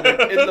repeat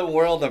offender in the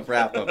world of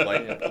rap of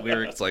like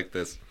lyrics like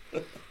this.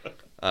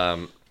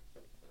 All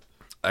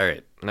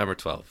right, number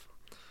 12.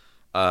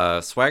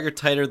 Swagger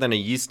tighter than a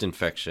yeast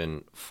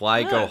infection.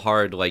 Fly go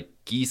hard like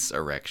geese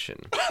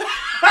erection.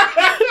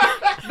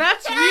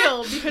 That's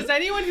real because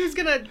anyone who's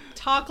gonna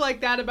talk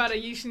like that about a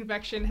yeast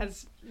infection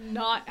has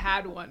not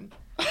had one.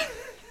 I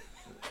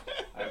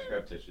have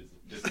scrap tissues.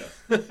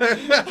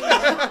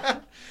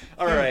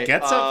 All right.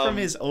 Gets up from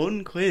his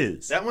own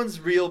quiz. That one's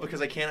real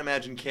because I can't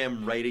imagine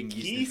Cam writing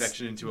yeast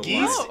infection into a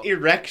geese line.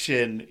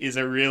 erection is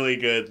a really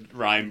good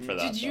rhyme for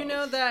that. Did you though.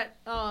 know that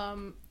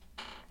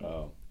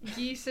Oh.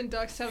 geese and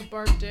ducks have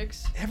barbed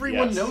dicks?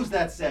 Everyone Yes. knows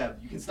that,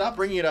 Seb. You can stop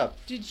bringing it up.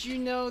 Did you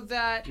know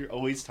that You're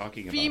always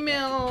talking about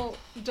female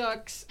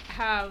ducks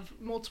have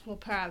multiple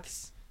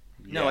paths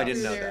that. No, I through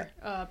didn't know their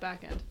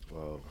back end?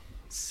 Whoa,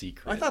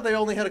 secret. I thought they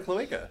only had a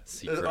cloaca.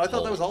 Secret I thought that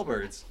hole. was all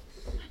birds.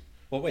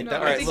 Well, wait, No,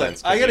 that I makes think-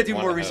 sense. I got to 'cause do you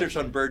more wanna research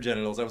on bird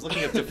genitals. I was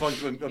looking up defunct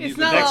amusement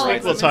not Next all week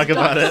of we'll them. talk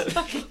about it.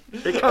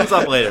 It comes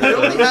up later. I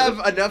only have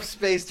enough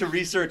space to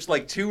research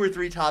like 2 or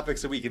 3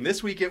 topics a week, and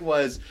this week it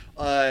was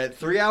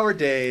 3-hour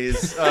days,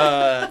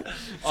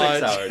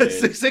 6-hour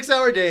days.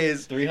 6-hour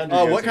days. 300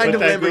 years what kind Put of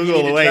that Lamborghini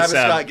Google did away, Travis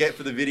Sam. Scott get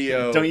for the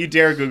video? Don't you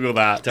dare Google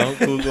that. Don't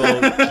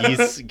Google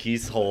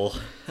geese hole.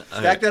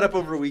 Stack that up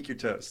over a week. You're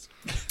toast.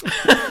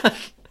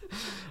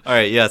 All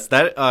right, yes,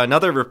 that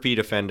another repeat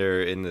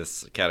offender in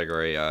this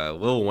category,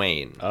 Lil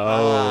Wayne.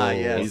 Oh,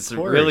 yes. He's of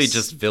course. really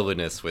just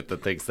villainous with the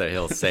things that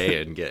he'll say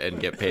and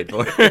get paid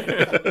for.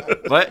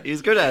 But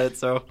he's good at it,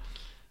 so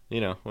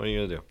what are you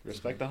gonna do?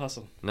 Respect the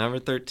hustle. Number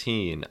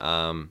 13.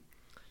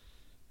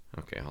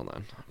 Okay, hold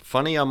on.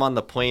 Funny, I'm on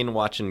the plane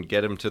watching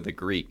Get Him to the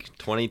Greek.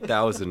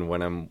 20,000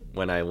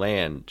 when I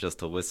land, just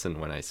to listen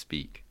when I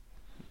speak.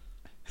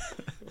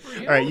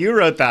 All right, you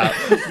wrote that,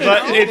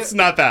 but it's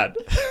not that.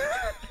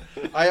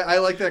 I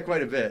like that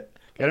quite a bit.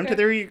 Get him to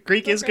the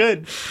Greek is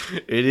good.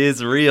 It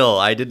is real.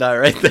 I did not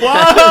write that.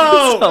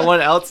 Whoa! Someone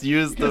else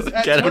used the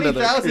At Get Him to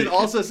the 20,000 Greek.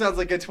 also sounds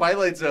like a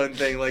Twilight Zone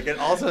thing. Like it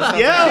also sounds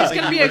Yeah. like It's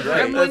gonna something be you a would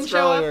write. gremlin. That's show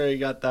probably up? where he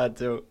got that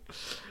too.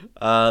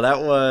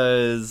 That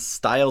was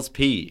Styles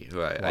P,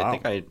 who I Wow.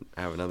 think I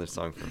have another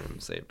song from him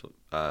saved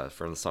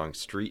from the song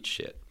Street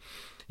Shit.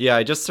 Yeah,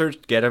 I just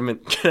searched Get Him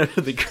to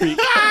the Greek.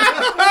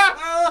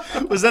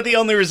 Was that the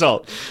only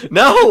result?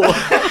 No.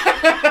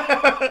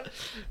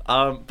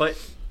 But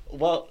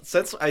well,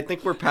 since I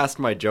think we're past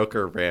my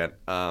Joker rant,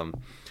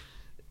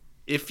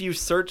 if you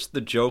search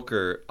the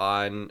Joker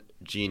on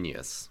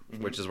Genius,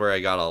 which is where I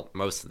got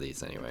most of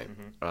these anyway,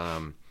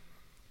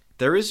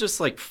 there is just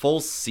like full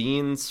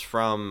scenes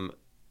from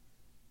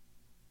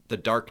The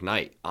Dark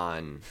Knight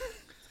on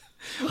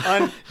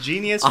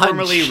Genius, On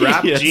formerly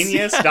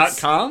Genius,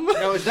 rapgenius.com?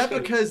 Now, is that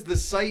because the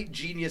site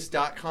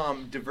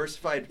genius.com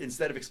diversified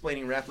instead of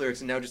explaining rap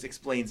lyrics and now just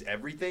explains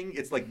everything?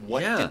 It's like,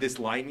 what Yeah. did this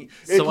line...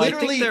 So I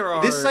literally, think there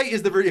are- this site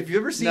is the... If you've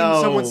ever seen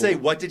No. someone say,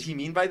 what did he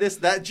mean by this?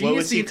 That Genius,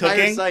 was he the entire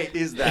cooking? site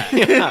is that.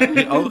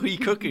 Yeah. Oh, he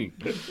cooking.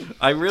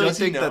 I really Does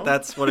he think know? that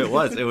that's what it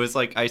was. It was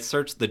like I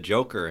searched the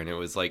Joker, and it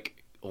was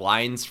like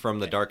lines from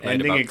The Dark Knight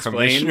Ending about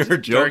explained. Commissioner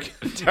Dark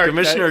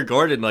Commissioner Knight.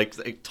 Gordon, like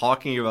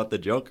talking about the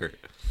Joker.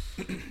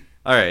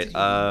 All right.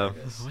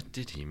 What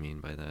did he mean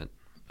by that?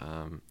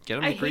 Get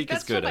him I a hate Greek that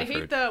is good. stuff. I I've hate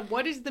heard. the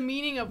what is the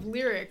meaning of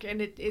lyric,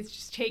 and it's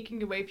just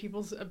taking away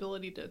people's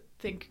ability to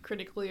think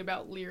critically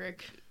about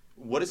lyric.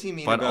 What does he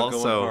mean But about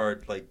also, going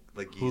hard like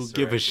Who geese?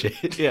 give or a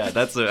shit? Yeah,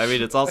 that's. I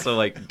mean, it's also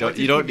like What did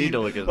you don't he need to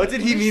mean- look at What that.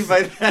 did he mean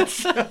by that?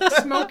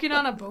 Smoking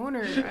on a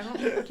boner. I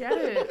don't get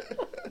it.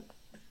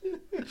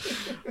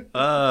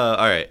 All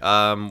right.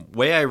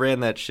 Way I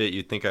ran that shit,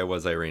 you'd think I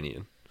was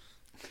Iranian,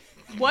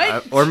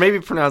 What? or maybe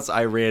pronounced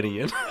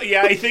Iranian.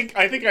 Yeah, I think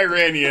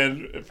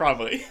Iranian,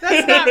 probably.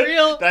 That's not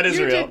real. That is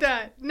you real. did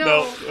that. No,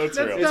 No, that's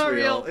real. It's not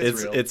real. real.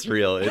 It's It's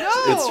real. real. No!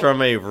 It's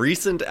from a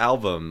recent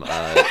album,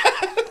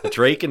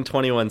 Drake and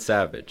 21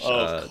 Savage.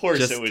 Oh, of course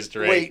just- it was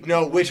Drake. Wait,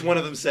 no, which one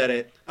of them said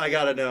it? I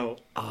gotta know.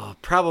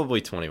 Probably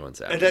 21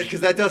 Savage.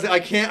 Because that doesn't... I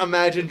can't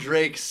imagine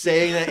Drake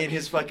saying that in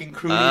his fucking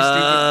croony,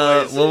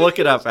 stupid voice. We'll look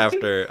it up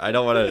after. I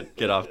don't want to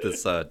get off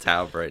this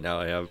tab right now.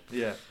 I have,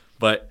 Yeah.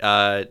 but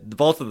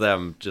both of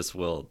them just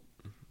will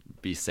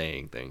be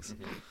saying things.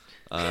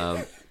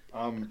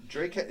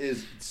 Drake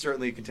is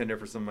certainly a contender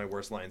for some of my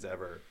worst lines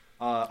ever.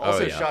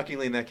 Also, yeah.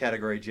 shockingly in that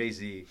category,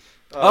 Jay-Z.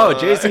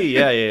 Jay-Z,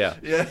 yeah.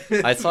 Yeah.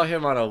 I saw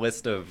him on a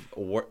list of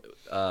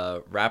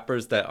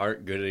rappers that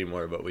aren't good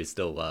anymore, but we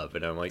still love,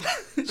 and I'm like,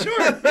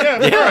 Sure. Yeah.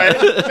 All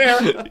right. Fair.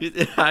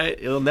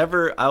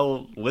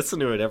 I'll listen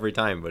to it every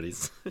time, but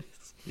he's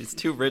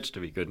too rich to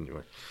be good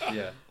anymore.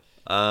 Yeah.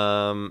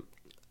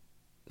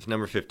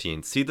 Number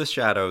 15. See the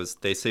shadows.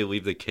 They say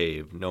leave the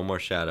cave. No more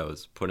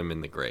shadows. Put him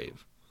in the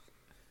grave.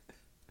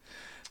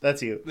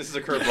 That's you. This is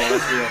a curveball.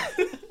 That's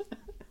real.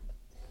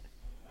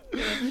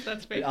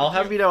 That's fake. I'll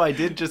have you know, I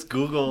did just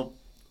Google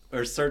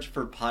or search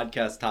for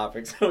podcast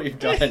topics that we've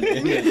done.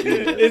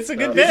 It's a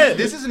good This bit. is,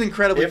 this is an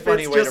incredibly If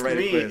funny it's way to just write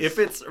me, a quiz. if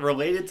it's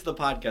related to the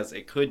podcast,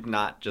 it could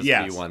not just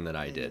Yes. be one that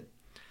I did.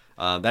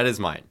 That is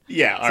mine.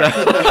 Yeah. All right.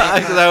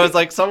 Because I was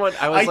like,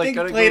 I think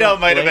gonna Plato Google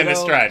might have been a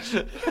Plato.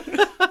 stretch.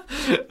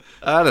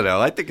 I don't know.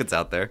 I think it's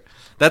out there.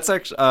 That's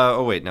actually.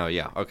 Oh wait, no.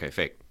 Yeah. Okay.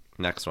 Fake.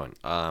 Next one.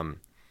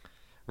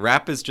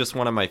 Rap is just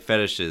one of my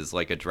fetishes,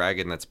 like a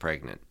dragon that's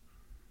pregnant.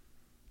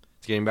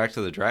 It's getting back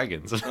to the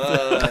dragons.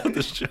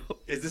 The show.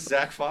 Is this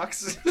Zach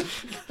Fox?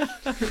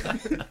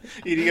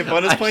 You get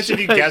bonus points if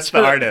you I guess the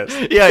should-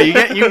 artist. Yeah,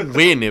 you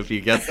win if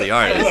you guess the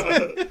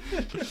artist.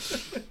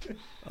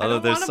 Although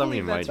don't there's wanna some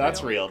believe you might that's know.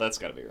 That's real. That's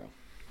gotta be real.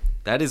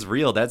 That is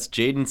real. That's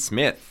Jaden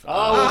Smith.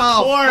 Oh, fuck,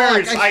 of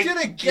course. I should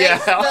have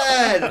guessed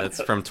that.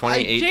 That's from Jaden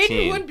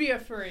 2018. would be a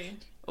furry.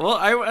 Well,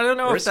 I don't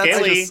know Or if that's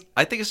scaly. just.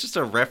 I think it's just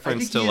a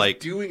reference think to he is like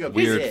doing a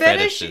weird His bit.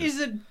 fetish fetishes.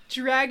 is a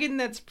dragon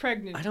that's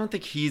pregnant. I don't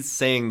think he's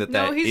saying that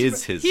No, that he's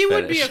is his. he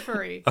would fetish. be a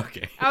furry.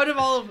 Okay. Out of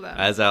all of them,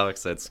 As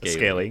Alex said, scaly.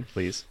 Scaly,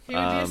 please. he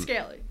would be a um,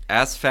 scaly.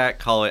 Ass fat,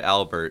 call it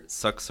Albert.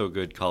 Suck so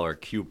good, call her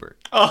Cubert.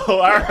 Oh, all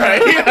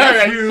right. All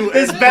right.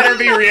 This better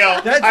be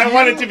real. That's I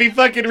want you. it to be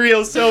fucking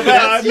real so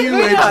That's bad. you,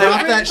 and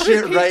drop that Repeat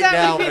shit right that,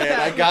 now, repeat man. that.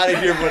 I gotta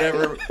hear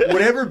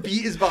whatever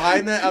beat is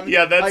behind that.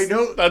 Yeah, that's- I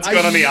know, that's I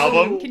going on the know-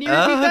 album. Can you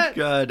repeat that?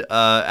 God.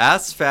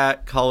 Ass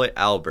fat, call it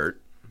Albert.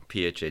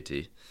 Phat.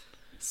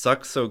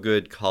 Suck so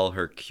good, call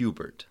her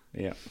Cubert.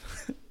 Yeah.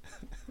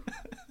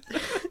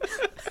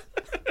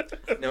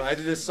 No,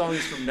 either this song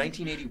is from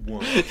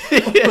 1981.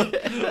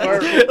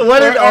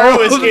 What or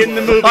was in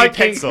the movie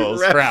fucking Pixels,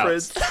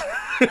 reference.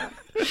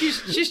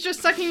 She's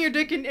just sucking your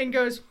dick and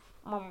goes.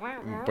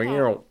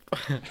 I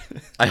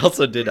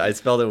also did. I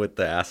spelled it with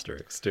the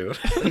asterisk too.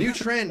 The new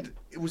trend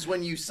was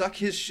when you suck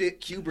his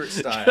shit Cubert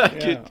style.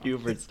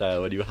 Cubert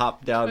style when you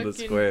hop down the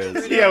Fucking squares.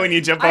 pretty. Yeah, when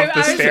you jump I off the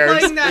was stairs.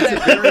 playing that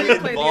It's a at very Play the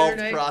other involved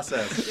night.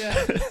 process.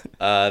 Yeah.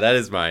 That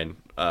is mine.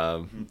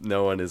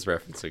 No one is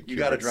referencing. You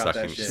gotta Cubert drop that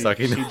sucking, shit.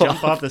 Sucking You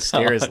jump off the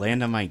stairs,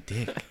 land on my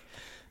dick.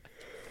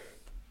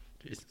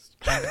 Jesus.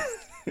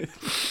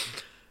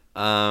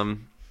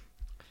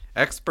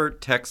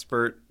 Expert,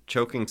 texpert,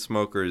 choking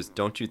smokers.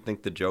 Don't you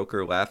think the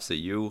Joker laughs at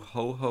you?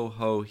 Ho ho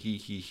ho,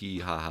 he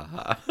ha ha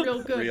ha.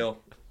 Real good. Real.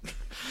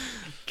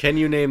 Can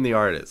you name the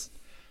artist?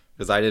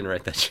 Because I didn't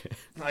write that shit.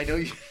 I know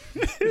you.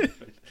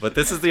 But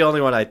this is the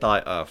only one I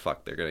thought, oh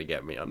fuck, they're gonna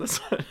get me on this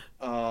one.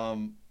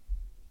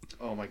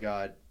 Oh my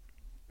god.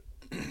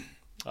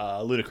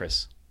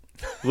 Ludicrous.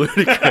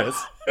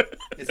 Ludicrous.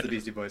 It's the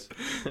Beastie Boys.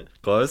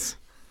 Close.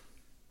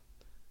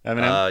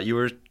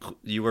 Eminem?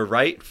 You were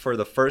right for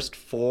the first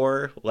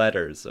 4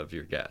 letters of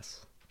your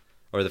guess,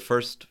 or the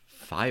first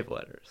 5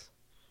 letters,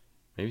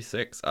 maybe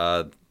 6.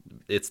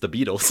 It's the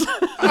Beatles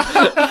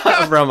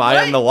from I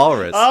Am the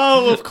Walrus.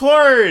 Oh, of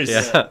course.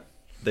 Yeah,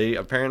 they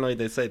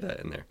say that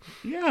in there.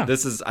 Yeah.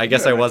 This is, I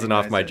guess I wasn't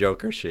off recognize my it.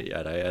 Joker shit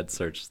yet. I had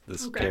searched.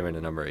 This Okay. came in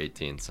at number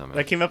 18 somehow.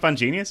 That came up on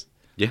Genius?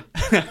 Yeah,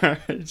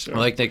 Sure.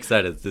 like Nick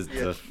said, it's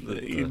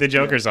The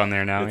Joker's on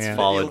there now, It's yeah.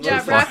 fallen. Yeah,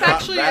 too rap far.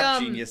 actually,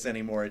 rap genius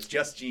anymore. It's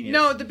just genius.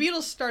 No, the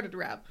Beatles started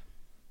rap.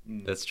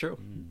 That's true.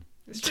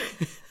 It's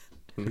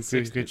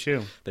true. Good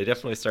shoe. They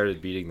definitely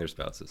started beating their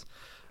spouses.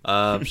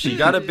 She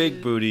got a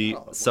big booty,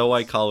 so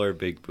I call her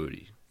Big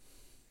Booty.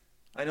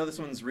 I know this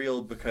one's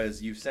real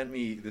because you've sent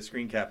me the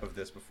screen cap of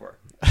this before.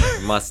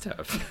 Must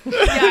have. Yeah,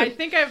 I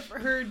think I've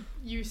heard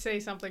you say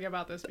something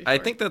about this before. I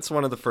think that's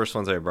one of the first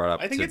ones I brought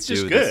up. I think to it's do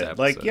just this good.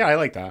 Like, episode. yeah, I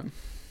like that.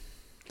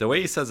 The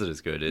way he says it is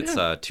good. It's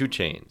Yeah. 2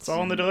 Chainz. It's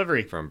all in the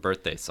delivery. From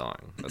Birthday Song.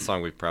 A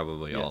song we've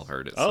probably all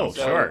heard at Oh,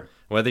 some point. sure.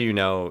 Whether you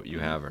know you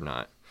have or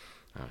not.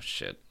 Oh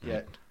shit.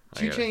 Yeah. I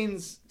Two gotta-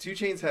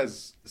 Chainz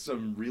has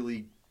some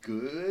really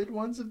good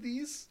ones of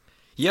these.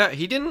 Yeah, I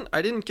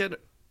didn't get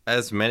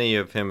as many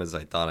of him as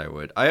I thought I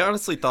would. I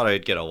honestly thought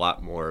I'd get a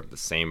lot more of the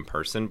same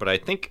person, but I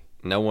think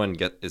no one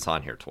is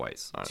on here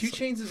twice, honestly.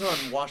 2 Chainz is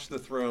on Watch the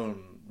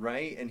Throne,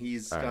 right? And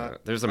he's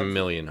got There's a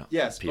million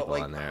Yes, but, people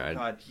like, on oh there.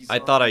 God, he's I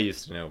on- thought I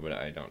used to know, but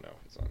I don't know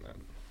who's on that.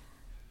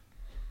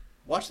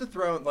 Watch the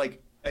Throne.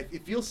 Like,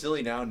 it feels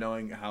silly now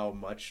knowing how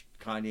much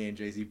Kanye and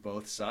Jay-Z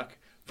both suck.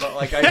 But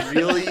like, I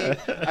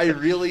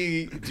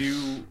really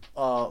do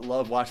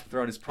love Watch the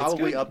Throne. It's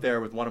probably good. up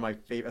there with one of my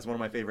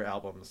favorite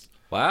albums.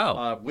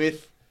 Wow.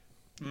 With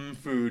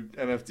Food,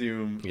 MF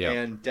Doom, Yeah.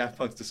 and Daft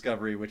Punk's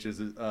Discovery, which is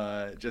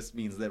just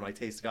means that my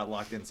taste got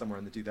locked in somewhere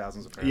in the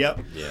 2000s. Apparently. Yep.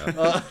 Yeah.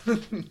 Uh,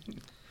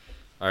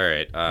 All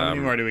right. How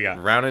many more do we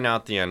got? Rounding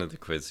out the end of the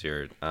quiz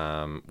here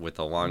with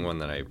a long one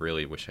that I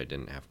really wish I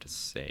didn't have to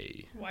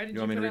say. Why did You you,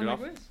 want me put to it read on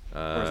it the off? quiz?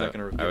 Or is that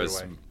gonna give I it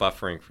was away?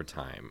 buffering for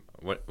time.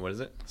 What is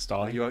it?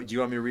 Stalling. do you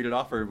want me to read it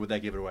off, or would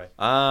that give it away?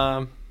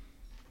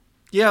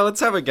 Yeah, let's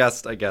have a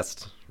guest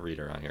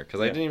reader on here because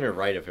I Yeah. didn't even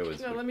write if it was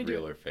No, let me do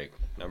real it. or fake.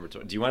 Number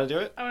 20. Do you want to do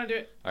it? I want to do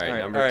it. All right, All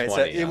number right,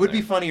 20. Seb, it on would be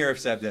there. funnier if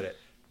Seb did it.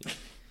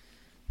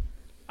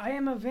 I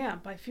am a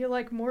vamp. I feel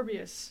like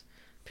Morbius.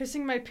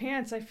 Pissing my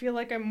pants. I feel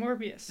like I'm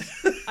Morbius.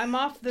 I'm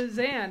off the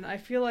Xan. I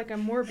feel like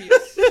I'm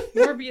Morbius.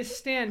 Morbius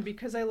stand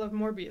because I love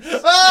Morbius.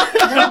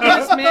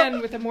 Morbius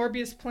man with a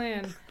Morbius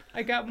plan.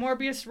 I got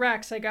Morbius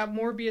racks. I got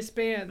Morbius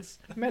bands.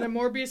 Met a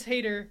Morbius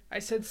hater. I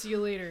said see you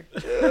later.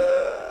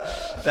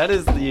 That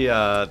is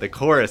the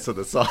chorus of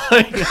the song.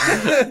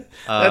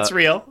 That's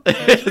real.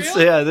 It's,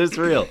 real? yeah, that's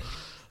real.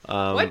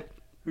 What?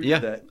 Who did Yeah,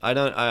 that?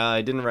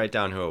 I didn't write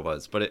down who it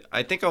was, but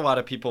I think a lot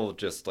of people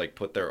just like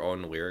put their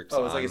own lyrics.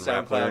 Oh, it's like a on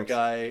rap SoundCloud lyrics.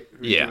 guy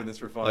who's Yeah, doing this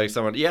for fun. like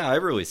someone. Yeah, I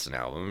released an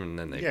album, and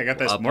then they. Yeah, I got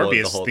this upload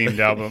Morbius the whole themed thing.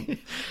 album.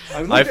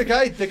 I mean, I've-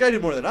 the guy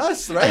did more than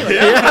us, right? Like,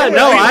 Yeah,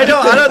 no, I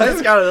don't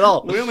discount it at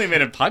all. We only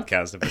made a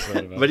podcast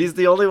episode about But it. he's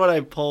the only one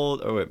I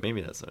pulled. Oh wait, maybe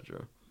that's not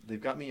true.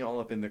 They've got me all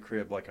up in the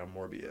crib like I'm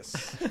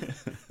Morbius.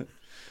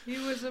 He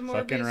was a Morbius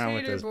Fucking around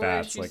with hater those boy.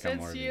 bats She like said,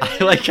 I'm "See you Morbius." I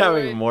later, like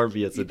having boy."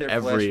 Morbius Eat in their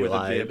every flesh with a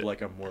line. bib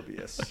like I'm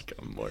Morbius. Like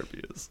a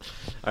Morbius.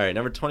 All right,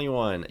 number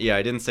 21. Yeah,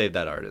 I didn't save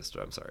that artist.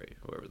 I'm sorry,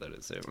 whoever that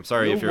is. I'm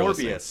sorry Lil if you're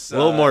Morbius, listening.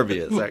 Lil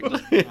Morbius,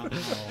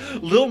 actually.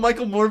 Little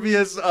Michael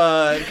Morbius,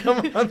 come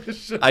on the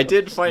show. I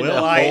did find Will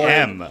a I whole...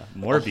 am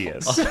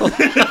Morbius.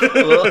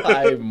 Lil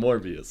I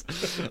Morbius.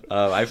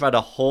 I found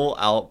a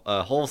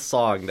whole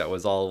song that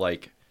was all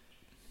like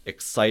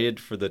excited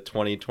for the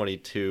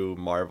 2022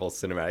 Marvel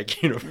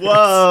Cinematic Universe.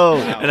 Whoa.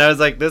 And I was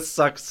like, this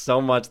sucks so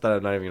much that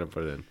I'm not even gonna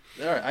put it in.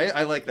 All right,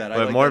 I like that.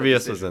 But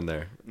Morbius was in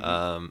there.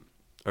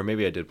 Or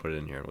maybe I did put it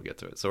in here and we'll get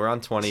to it. So we're on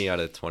 20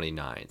 out of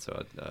 29.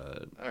 So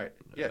All right,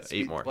 yeah, 8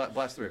 speed- more.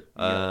 Blast through.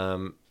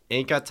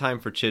 Ain't got time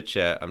for chit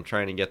chat. I'm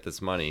trying to get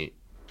this money.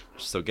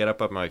 So get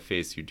up on my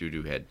face, you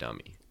doo-doo head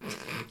dummy.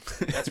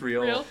 That's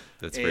real. Real?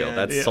 That's real. And-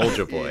 That's Yeah.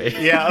 Soldier Boy.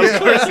 Yeah, of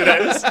course it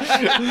is.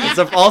 It's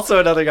also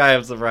another guy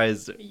I'm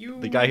surprised. You-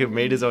 The guy who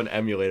made his own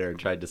emulator and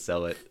tried to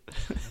sell it.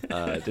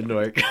 Didn't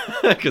work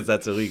because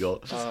that's illegal.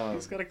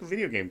 He's got a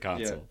video game Yeah,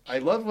 console. I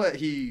love what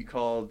he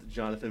called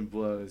Jonathan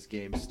Blow's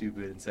game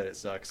stupid and said it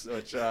sucks.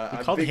 Which He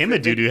called him a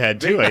doo-doo head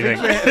too, I think.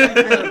 Big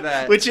fan of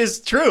that. Which is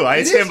true. I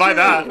It is stand by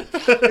true.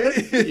 that.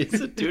 He's a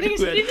The thing doo-doo is,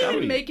 he head didn't dummy.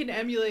 even make an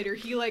emulator.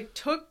 He like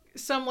took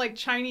some like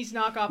Chinese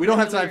knockoff. We don't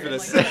have time emulator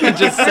for and, this. like-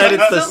 He just said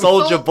it's the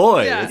Soldier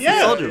Boy. Yeah. It's Yeah.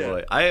 the Soldier Yeah.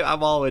 Boy.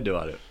 I'm all into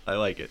on it. I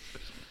like it.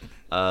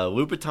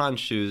 Louboutin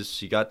shoes.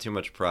 She got too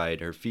much pride.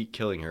 Her feet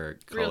killing her.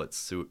 Call Real. it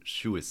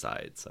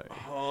suicide. Sorry.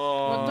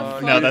 Oh, What the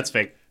fuck? No, that's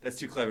fake. that's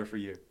too clever for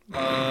you.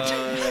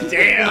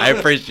 Damn. I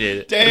appreciate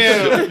it.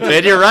 Damn.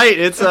 And you're right.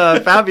 It's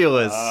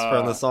fabulous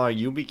from the song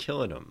 "You Be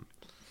Killing 'Em."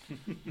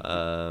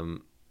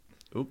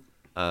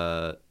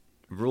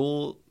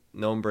 Rule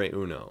nombre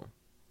uno.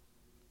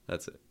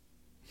 That's it.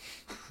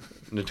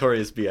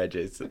 Notorious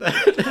B.I.J. said that.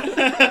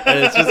 And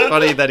it's just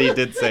funny that he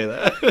did say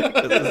that.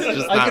 'Cause it's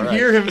just I not can right.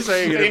 hear him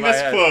saying it in my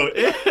Famous head. quote.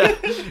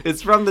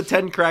 It's from the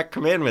 10 Crack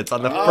Commandments.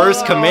 On the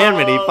first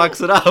commandment, he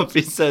fucks it up.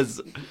 He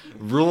says,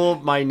 rule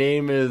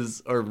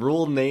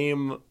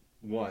name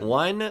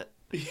one.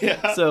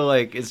 Yeah. So,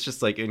 like, it's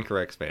just, like,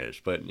 incorrect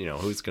Spanish. But, you know,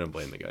 who's going to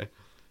blame the guy?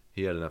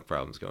 He had enough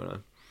problems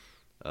going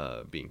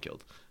on. Being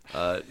killed.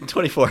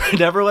 24.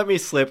 Never let me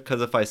slip,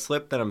 because if I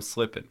slip, then I'm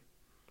slipping.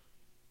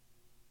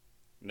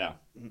 No.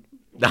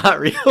 Not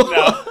real.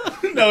 No.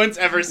 No one's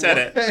ever said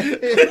it.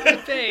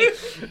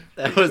 Fake.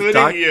 That was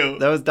Including you.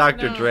 That was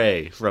Dr. No.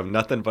 Dre from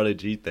Nothing But a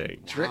G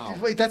Thing.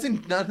 Wait, that's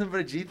in Nothing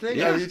But a G Thing?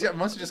 Yeah. Or you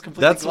must have just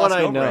completely That's what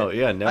glossed I over know. it.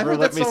 Yeah, I've never heard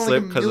let that me song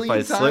slip, like a because if I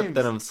million slip, times.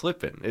 then I'm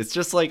slipping. It's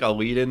just like a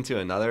lead into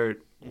another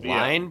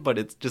line, but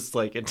it's just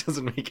like it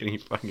doesn't make any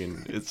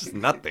fucking. It's just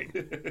nothing,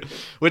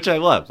 which I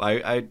love.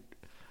 I'm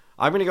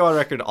gonna go on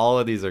record. All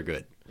of these are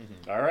good.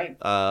 All right.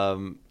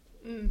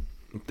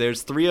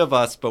 There's 3 of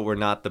us, but we're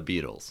not the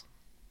Beatles.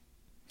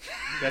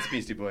 That's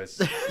Beastie Boys.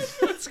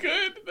 That's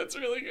good. That's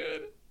really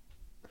good.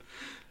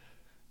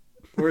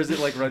 Or is it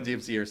like Run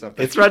DMC or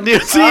something? It's Run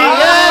DMC.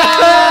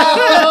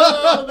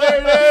 Oh,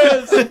 there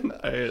it is.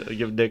 I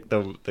give Nick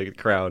the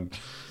crown.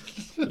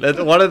 That's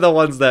one of the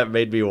ones that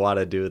made me want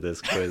to do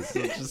this quiz.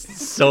 It's just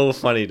so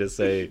funny to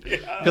say.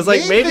 Because, like,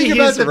 Main maybe thing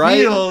about he's the right.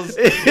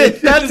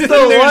 Beatles That's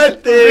the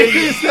one thing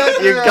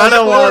you're going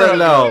to want to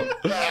know.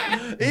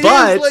 It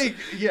But, is like,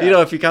 yeah. you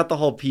know, if you got the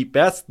whole Pete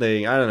Best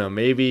thing, I don't know.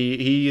 Maybe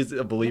he's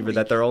a believer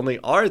that there only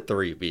are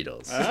 3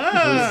 Beatles. Who's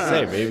to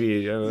say?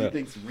 Maybe, I don't he know.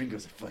 thinks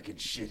Ringo's a fucking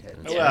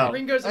shithead. Well,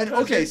 Ringo's a And,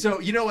 cousin. okay, so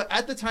you know what?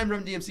 At the time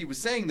Run DMC was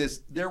saying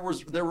this, there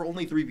were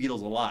only 3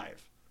 Beatles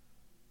alive.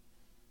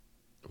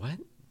 What?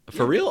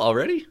 For real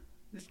already?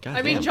 God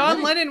I mean, damn.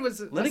 John Lennon was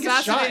Lennon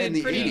got shot assassinated in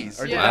the pretty- 80s.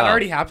 Or did Yeah. that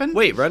already happen?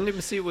 Wait, Run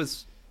DMC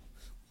was...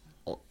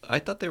 I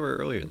thought they were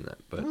earlier than that,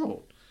 but...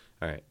 No.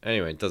 All right.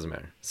 Anyway, it doesn't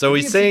matter. So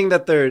he's saying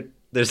that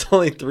there's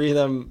only 3 of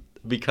them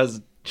because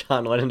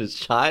John Lennon is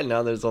shot, and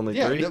now there's only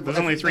 3? There's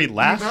only 3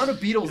 left? The amount of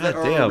Beatles that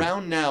God are damn.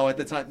 around now at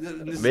the time.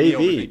 This is Maybe.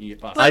 me overthinking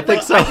it possibly. I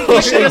think so.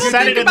 You should have When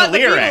said they it think in the about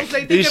lyric. Beatles, they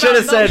think You should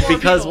have about said no more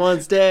because Beatles.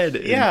 one's dead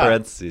in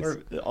parentheses.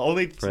 Or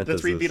only the 3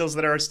 Parentheses. Beatles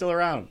that are still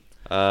around.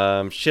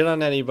 Shit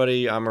on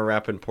anybody. I'm a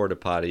rapping porta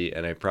potty,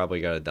 and I probably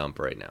got a dump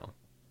right now.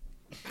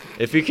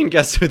 If you can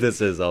guess who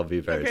this is, I'll be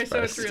very Okay,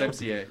 so it's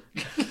surprised. real.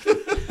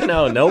 It's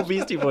MCA. No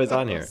Beastie Boys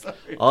on here.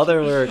 All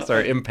their lyrics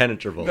are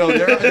impenetrable. No,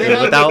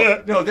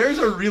 Without- no, theirs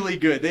are really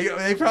good.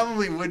 They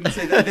probably wouldn't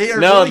say that. They are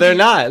No, really they're good.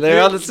 not.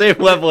 They're on the same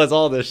level as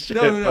all this shit.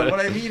 No. but-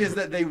 What I mean is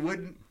that they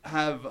wouldn't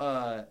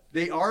have.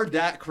 They are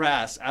that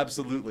crass,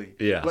 absolutely.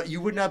 Yeah. But you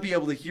would not be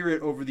able to hear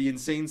it over the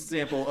insane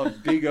sample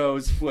of Big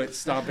O's foot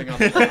stomping on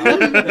the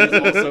ground. That's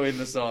also in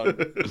the song.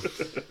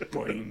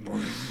 Boing, boing,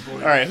 boing. All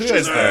right, who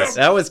is this?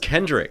 That was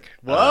Kendrick.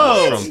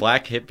 Whoa. From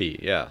Black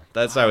Hippie. Yeah,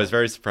 I was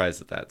very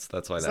surprised at that. So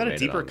that's why Is that that a made it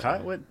deeper on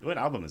cut? there. What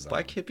album is that?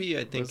 Black Hippie,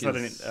 I think, Was that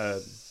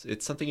is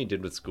it's something he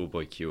did with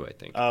Schoolboy Q. I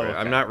think. Oh, Right? okay.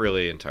 I'm not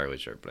really entirely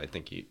sure, but I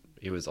think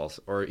he was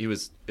also, or he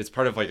was. It's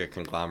part of like a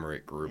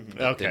conglomerate group.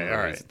 that Okay, didn't all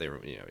release- right. They were,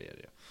 yeah.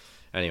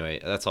 Anyway,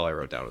 that's all I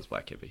wrote down was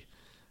Black Hippie.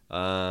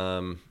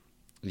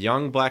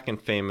 Young, black,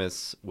 and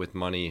famous with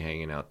money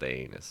hanging out the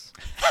anus.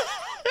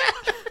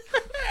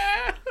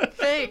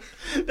 Fake.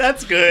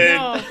 That's good.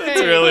 No, That's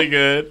hey. really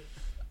good.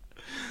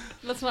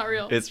 That's not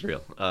real. It's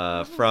real.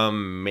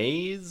 From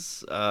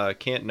Maze,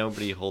 Can't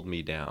Nobody Hold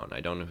Me Down. I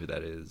don't know who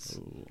that is.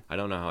 I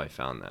don't know how I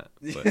found that.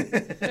 But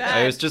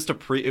it was just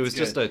it was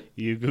just a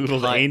You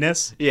Googled Like-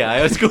 anus? yeah.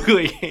 I was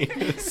googling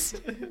anus,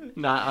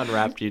 not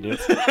Unwrapped Genius.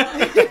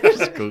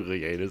 Just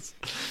googling anus.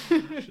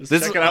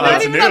 This checking out not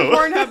what's even new. on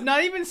Pornhub,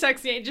 not even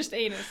sexy, just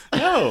anus.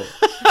 No.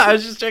 I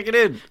was just checking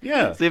in.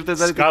 Yeah. See if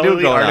there's anything new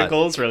Scholarly going on.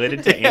 articles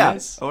related to Yeah,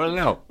 anus. I want to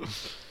know.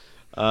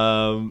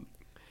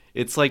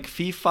 It's like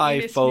fee fi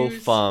Anus fo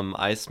news. fum.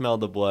 I smell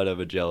the blood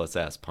of a jealous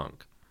ass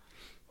punk.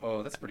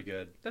 Oh, that's pretty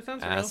good. That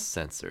sounds real. Ass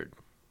censored.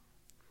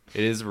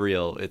 It is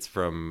real. It's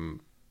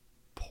from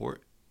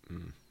Port.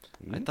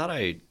 I thought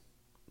I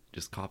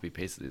just copy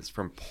pasted this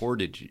from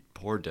Portage,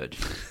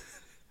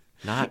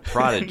 not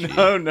Prodigy.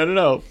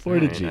 No.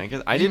 Fortitude. I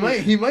guess I He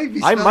didn't. might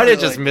be. I spelling might have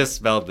it just like-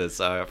 misspelled this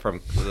from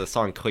the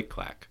song Click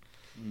Clack.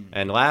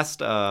 And last,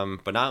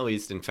 but not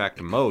least, in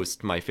fact,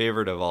 most, my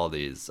favorite of all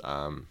these,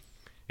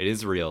 it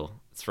is real.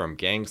 It's from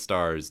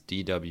Gangstar's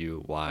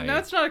DWY. No,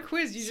 it's not a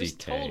quiz. You just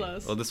told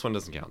us. Well, this one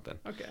doesn't count then.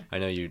 Okay. I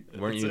know you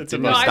weren't. It's- You it's a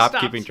didn't you bonus. stop No,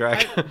 I keeping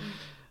stopped.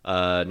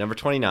 track. Number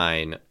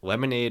 29.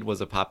 Lemonade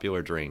was a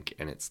popular drink,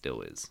 and it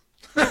still is.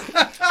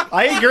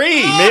 I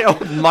agree.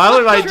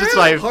 Milo, just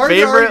my Hard to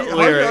favorite argue- hard to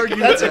lyric. argue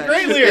That's a with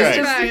great that.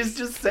 lyric. He's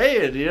just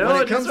saying, you know. When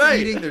it it's comes right.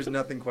 to eating, there's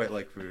nothing quite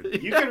like food.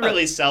 You can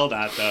really sell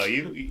that though.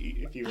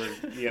 If you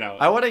were,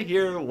 I want to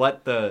hear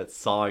what the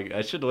song.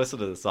 I should listen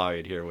to the song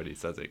and hear what he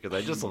says it because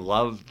I just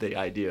love the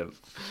idea of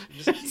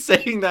just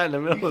saying that in the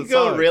middle you of the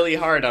go song. really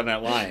hard on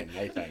that line.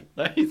 I think.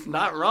 He's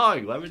not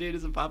wrong. Lemonade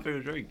is a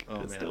popular drink. Oh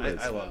It man, still is.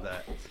 I love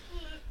that.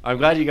 I'm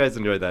glad you guys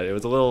enjoyed that. It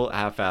was a little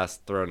half-assed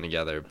thrown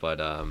together, but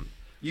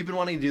You've been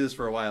wanting to do this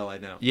for a while, I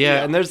know.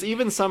 Yeah, and there's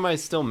even some I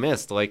still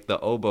missed, like the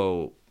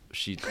oboe.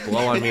 She'd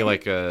blow on me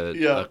like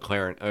a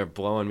clarinet, or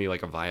blow on me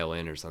like a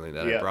violin or something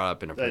that I brought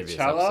up in a previous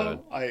episode.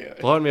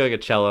 Blow on me like a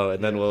cello,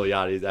 and then Lil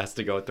Yachty has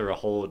to go through a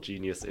whole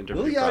genius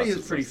interview Lil Yachty process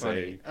is pretty of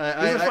funny.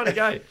 saying- He's a funny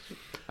guy.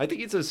 I think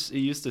he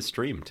used to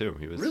stream too.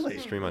 He was Really?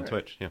 stream on Alright.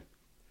 Twitch, yeah.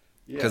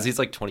 Because he's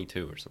like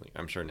 22 or something.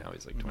 I'm sure now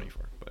he's like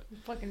 24, but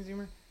Fucking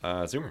Zoomer.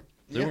 Zoomer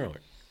Yeah.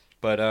 alert.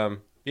 But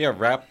yeah,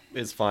 rap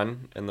is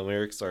fun, and the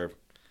lyrics are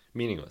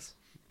meaningless,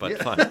 but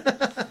Yeah.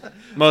 fun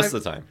most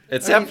of the time.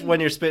 Except when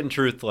you're spitting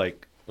truth,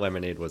 like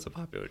lemonade was a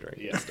popular drink.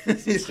 Yeah.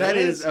 That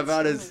is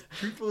about as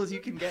truthful as you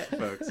can get,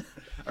 folks. All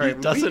right, when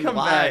we doesn't come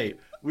lie. back,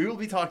 we will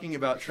be talking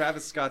about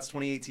Travis Scott's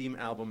 2018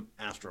 album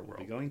Astroworld.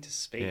 We're going to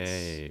space.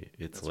 Yay,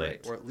 it's That's lit.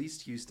 right, or at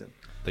least Houston.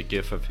 The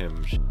gif of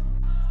him.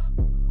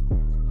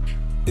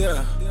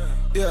 Yeah,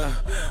 yeah.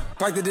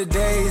 Parked the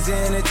days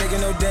in and taking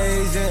no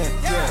days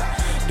in.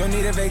 Yeah, don't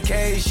need a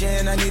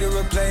vacation, I need a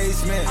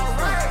replacement.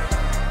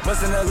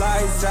 Busting the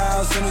lights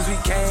out soon as we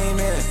came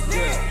in.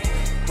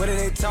 Yeah, what are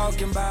they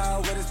talking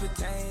about? What is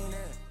pertaining?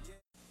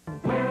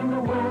 Where in the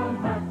world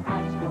but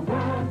Astro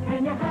World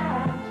can you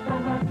have so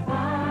much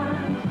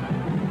fun?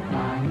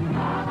 Flying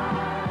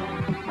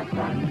high,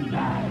 flying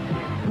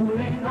light,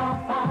 cooling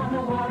off on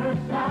the water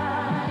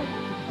slide.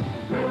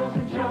 Thrills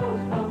and shows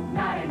both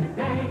night and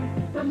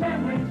day, the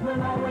memories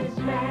will always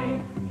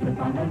stay. Trip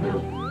on the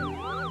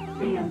loop,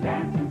 see 'em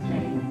dance and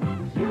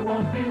sing. You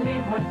won't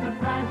believe what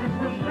surprises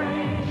will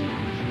bring.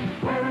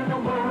 Where in the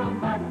world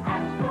but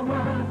Astro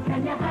World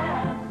can you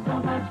have so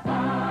much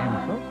fun?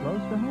 And so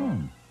close to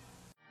home.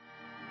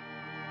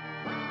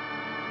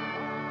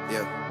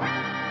 Yeah.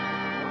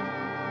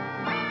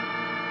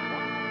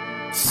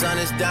 Sun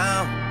is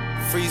down,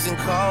 freezing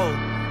cold.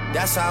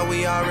 That's how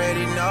we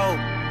already know.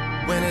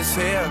 Winter's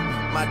here.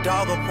 My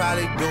dog will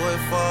probably do it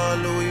for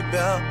Louis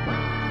Bell.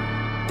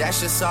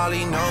 That's just all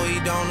he know. He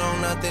don't know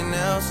nothing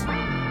else.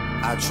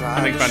 I try.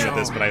 I'm making to fun show of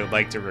this, him. but I would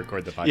like to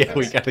record the podcast. Yeah,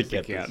 we gotta if we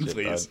get this can, shit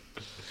please.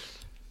 done.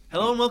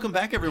 Hello and welcome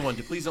back, everyone,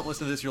 to Please Don't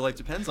Listen to This, Your Life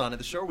Depends On It,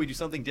 the show where we do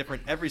something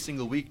different every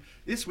single week.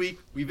 This week,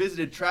 we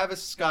visited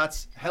Travis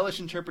Scott's hellish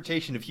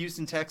interpretation of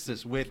Houston,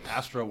 Texas with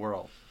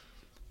Astroworld.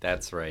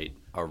 That's right,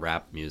 a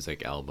rap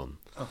music album.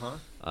 Uh-huh.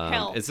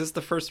 Hell. Is this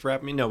the first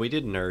rap? No, we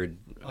did Nerd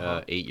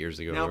 8 years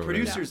ago. Now, or whatever.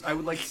 producers, I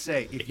would like to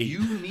say, if you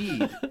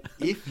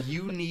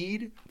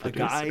need a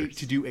guy Producers.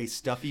 to do a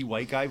stuffy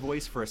white guy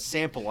voice for a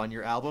sample on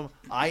your album,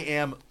 I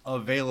am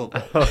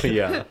available. Oh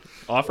yeah.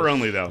 Offer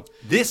only, though.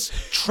 This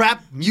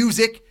trap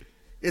music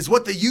is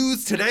what the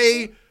youths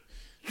today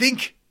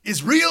think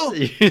is real.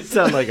 You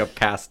sound like a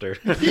pastor.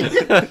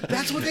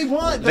 That's what they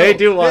want. They though.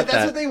 do want That's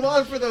that. what they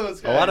want for those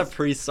guys. A lot of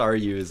priests are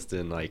used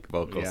in like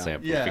vocal Yeah.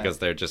 samples Yeah. because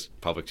they're just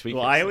public speakers.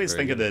 Well, I always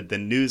Very think good. of the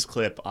news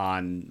clip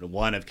on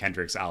one of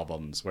Kendrick's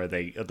albums where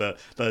the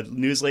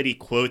news lady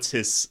quotes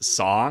his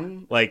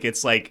song, like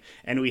it's like,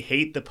 and we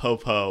hate the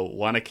popo,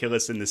 want to kill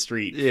us in the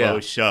street, Yeah.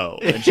 faux show,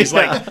 and she's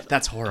like,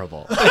 that's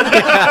horrible,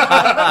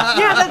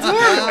 Yeah, that's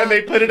horrible. and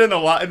they put it in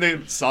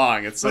the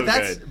song. It's so But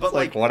that's good. but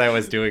like what I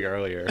was doing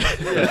earlier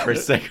for a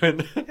second.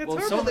 It's well,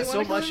 horrible. They so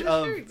wanna much kill in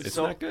of the streets. It's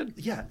so not good.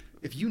 Yeah,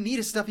 if you need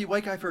a stuffy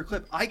white guy for a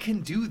clip, I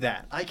can do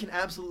that. I can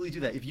absolutely do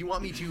that. If you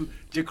want me to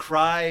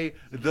decry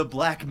the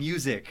black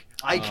music,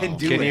 I can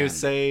do Can it. you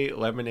say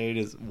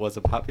lemonade was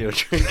a popular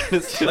drink?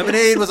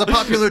 Lemonade was a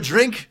popular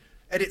drink,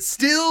 and it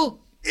still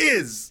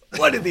is.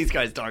 What are these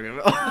guys talking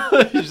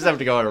about? You just have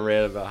to go on a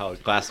rant about how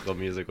classical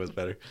music was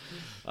better.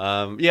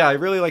 Yeah, I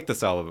really like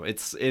this album.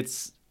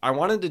 It's. I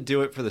wanted to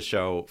do it for the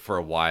show for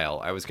a while.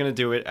 I was gonna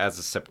do it as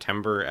a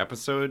September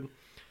episode,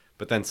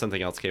 but then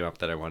something else came up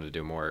that I wanted to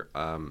do more.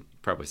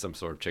 Probably some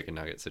sort of chicken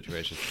nugget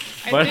situation.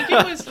 I think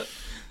it was.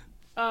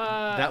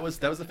 That was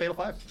the Fatal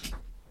Five.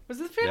 Was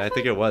it the Fatal Yeah, I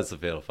think Five? it was the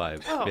Fatal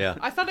Five. Oh, Yeah.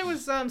 I thought it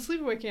was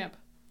Sleepaway Camp.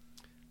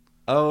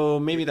 Oh,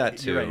 maybe that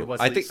too. You're right, it was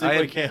I think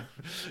Sleepaway Camp.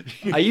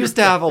 I used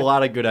to have a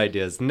lot of good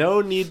ideas.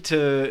 No need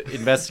to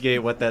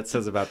investigate what that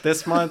says about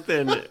this month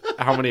and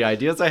how many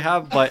ideas I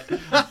have, but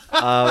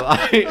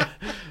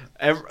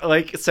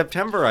like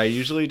September, I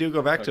usually do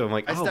go back to. I'm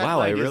like, I oh stacked wow,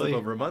 my I ideas really. up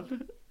over a month.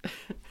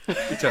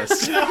 It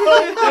does.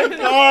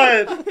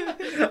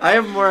 I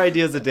have more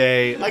ideas a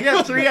day. I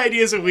got 3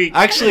 ideas a week.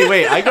 Actually,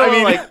 wait, I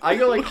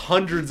go like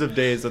hundreds of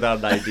days without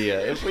an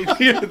idea. If we do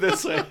it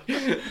this way.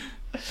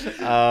 You're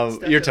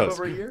it up toast.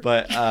 over a year?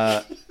 But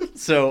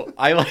so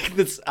I like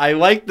this. I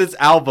like this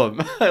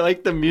album. I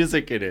like the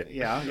music in it.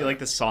 Yeah, you like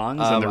the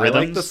songs and the I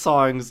rhythms. like the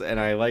songs and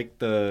I like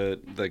the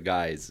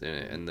guys in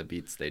it and the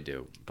beats they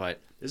do. But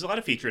There's a lot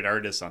of featured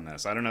artists on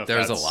this. I don't know if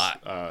There's a that's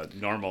lot.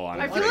 Normal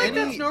on I it. feel like any-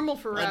 that's normal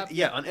for rap.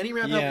 On any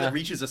rap album Yeah. that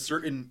reaches a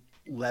certain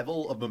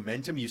level of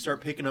momentum, you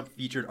start picking up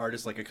featured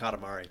artists like a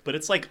Katamari. But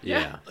it's like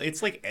Yeah.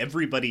 it's like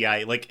everybody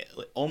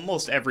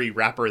almost every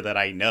rapper that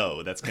I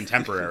know that's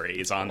contemporary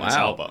is on this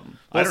Wow. album.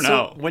 I don't so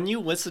know. when you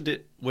listened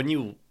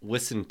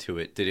to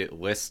it, did it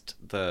list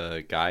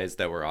the guys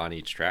that were on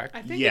each track?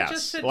 I think Yes. it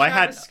just said Well, I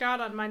had- Travis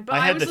Scott on mine, but I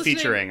had was the listening-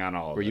 featuring on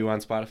all of Were it. you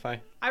on Spotify?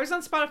 I was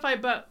on Spotify,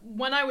 but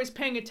when I was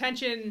paying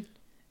attention,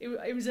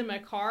 it was in my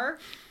car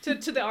to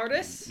the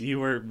artist. You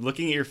were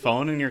looking at your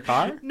phone in your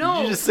car? No.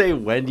 Did you just say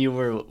when you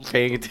were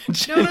paying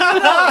attention?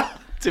 No.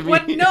 To me?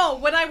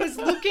 When I was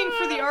looking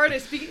for the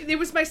artist, it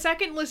was my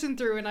second listen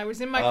through, and I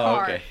was in my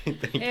car, okay.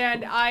 Thank you.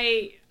 and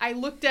I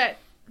looked at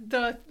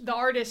the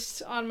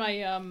artist on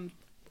my on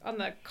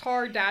the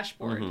car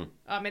dashboard,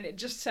 and it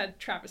just said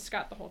Travis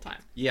Scott the whole time.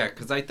 Yeah,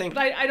 because I think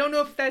But I don't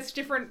know if that's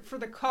different for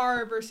the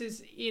car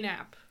versus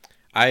in-app.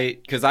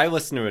 because I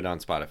listen to it on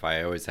Spotify.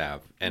 I always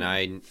have, and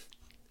I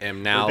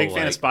am now We're a big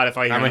fan of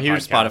Spotify here I'm on a the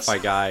huge podcast.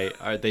 Spotify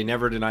guy. They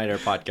never denied our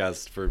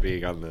podcast for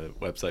being on the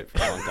website for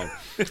a long time.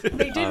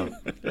 They didn't.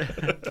 They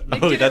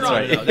Oh, did it that's wrong.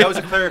 right. No, that was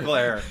a clerical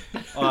error.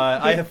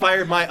 I have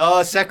fired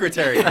my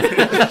secretary.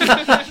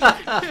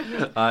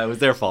 It was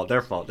their fault.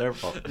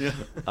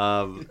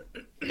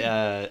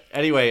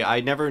 Anyway,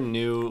 I never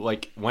knew,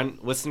 like, when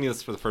listening to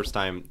this for the first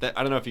time, I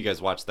don't know if you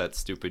guys watched that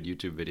stupid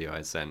YouTube video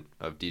I sent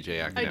of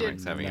DJ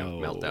Academics having a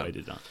meltdown. I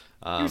did not.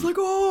 He was like,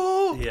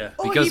 oh! Yeah.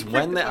 Oh, Because he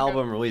when freaked the fuck out.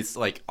 album released,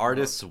 like,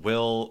 artists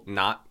will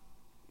not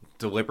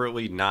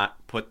deliberately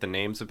not put the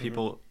names of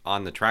people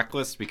on the track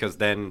list because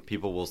then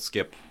people will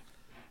skip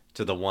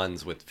to the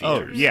ones with Oh,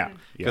 features. yeah.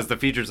 Because the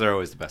features are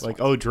always the best Like,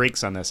 ones. oh,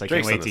 Drake's on this. I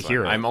Drake's can't on wait to this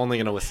hear one. it. I'm only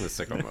going to listen to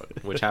Sicko Mode,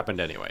 which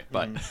happened anyway.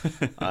 But,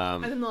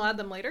 And then they'll add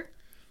them later?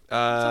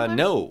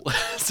 no.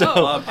 So,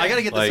 I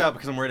gotta get this like- out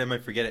because I'm worried I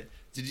might forget it.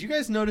 Did you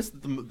guys notice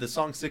that the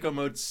song Sicko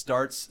Mode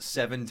starts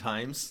 7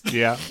 times?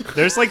 Yeah.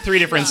 There's like 3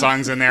 different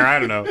songs in there. I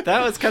don't know.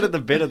 that was kind of the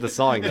bit of the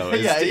song, though.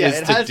 Is, It is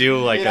to has,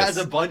 do like it has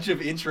a bunch of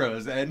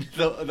intros and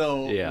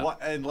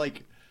and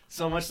like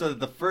so much so that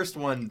the first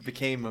one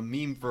became a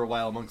meme for a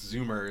while amongst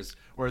Zoomers,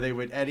 where they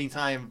would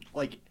anytime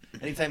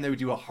they would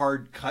do a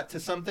hard cut to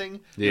something,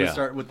 they would Yeah.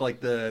 start with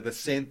like the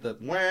synth, the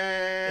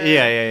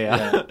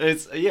Yeah.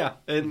 It's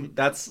and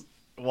that's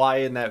why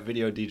in that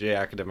video DJ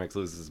Academics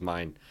loses his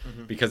mind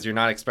because you're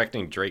not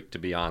expecting Drake to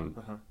be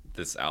on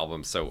this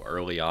album so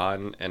early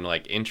on and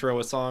like intro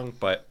a song,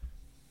 but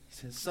He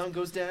says, "Sun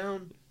goes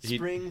down, He-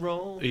 spring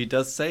roll." he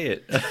does say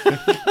it.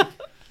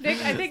 Nick,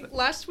 I think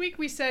last week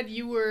we said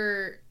you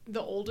were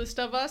the oldest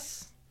of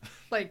us,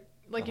 like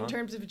in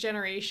terms of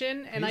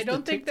generation, and He's I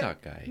don't the think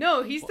TikTok that. guy.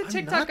 No, he's the I'm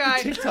TikTok not the guy.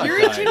 TikTok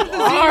You're guy. eating the You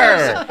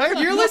Zoomers. are.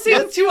 You're listening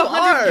Yes, to you 100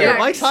 are. gex.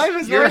 My time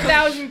is You're not-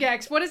 1,000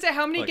 gex. What is it?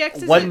 How many Like, gex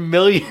is 1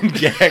 million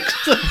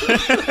gex.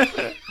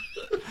 it?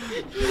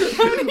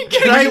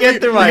 Can I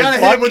get through my gotta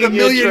hit him with a fucking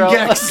million intro?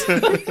 gex.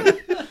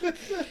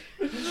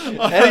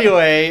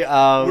 Anyway,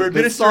 We're the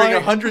administering song-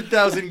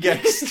 100,000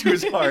 gex to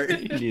his heart.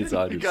 He needs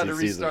 100 gotta cc's of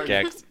restart.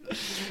 gex.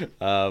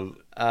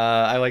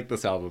 I like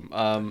this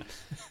album.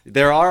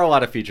 There are a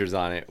lot of features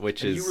on it,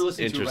 which And is you were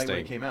listening to it interesting. right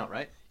when it came out,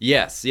 right?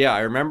 Yes, yeah, I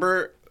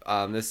remember.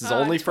 This is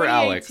only for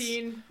Alex.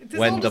 2018. It's as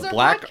When old the as our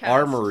Black podcast.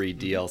 Armory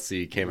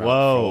DLC came out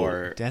Whoa.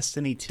 for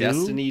Destiny 2?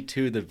 Destiny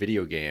 2, the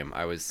video game,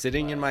 I was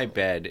sitting in my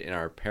bed in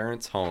our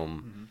parents'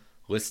 home,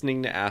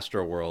 listening to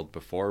Astroworld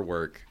before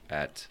work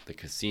at the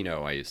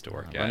casino I used to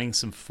work at. Running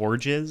some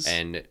forges?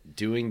 And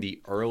doing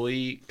the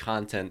early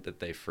content that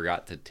they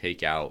forgot to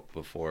take out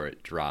before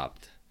it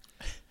dropped.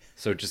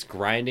 So just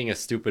grinding a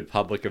stupid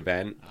public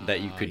event that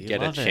you could you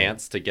get a love it.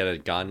 chance to get a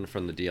gun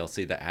from the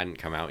DLC that hadn't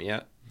come out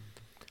yet.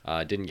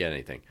 Didn't get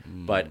anything.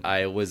 But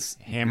I was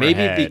maybe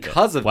Hammerhead,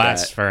 because of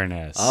Blast that.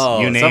 Furnace.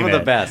 Oh, you name some of it.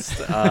 the best.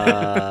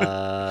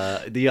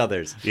 The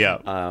others.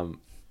 Yeah.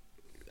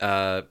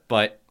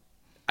 But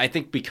I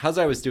think because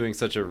I was doing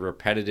such a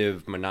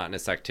repetitive,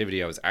 monotonous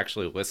activity, I was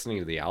actually listening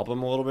to the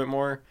album a little bit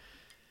more.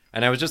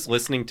 And I was just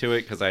listening to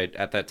it because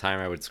at that time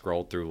I would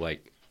scroll through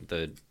like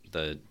the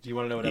Do you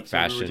want to know what episode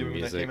fashion we were doing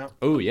music. when that came out?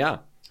 Oh yeah.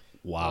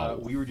 Wow.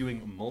 We were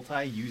doing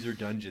multi-user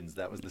dungeons.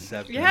 That was the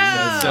 7th.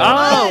 Yeah. So,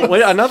 Oh,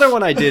 wait, another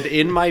one I did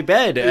in my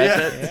bed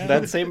at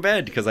that same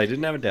bed because I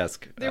didn't have a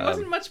desk. There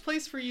wasn't much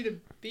place for you to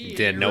be.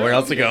 Did You nowhere were-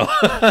 else to go.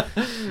 right, I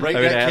mean,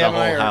 I Cam had a and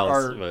I whole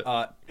house, are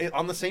but-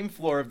 on the same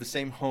floor of the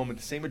same home at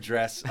the same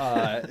address.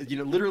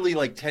 Literally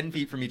like 10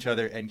 feet from each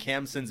other. And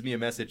Cam sends me a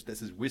message that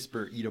says,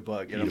 "Whisper, eat a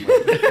bug," and I'm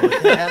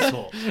like,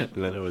 asshole. And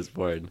then I was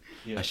bored.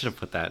 Yeah. I should have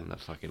put that in the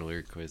fucking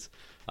lyric quiz.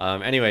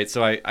 Anyway,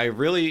 so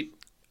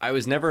I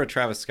was never a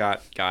Travis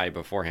Scott guy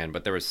beforehand,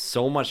 but there was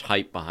so much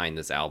hype behind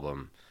this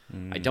album.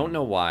 I don't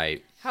know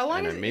why. How long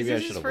And is, maybe is I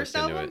this should his have first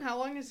looked into album? it. How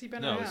long has he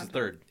been No, around? this is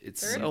third.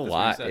 It's Third? a That's what he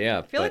lot, said. yeah.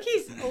 I feel like but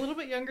he's a little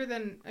bit younger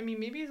than. I mean,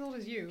 maybe as old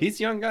as you. he's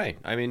a young guy.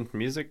 I mean,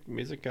 music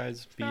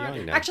guys be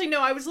young now. Actually,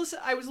 no. I was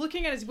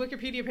looking at his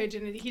Wikipedia page,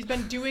 and he's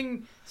been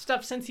doing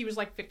stuff since he was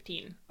like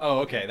 15. Oh,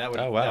 okay. That would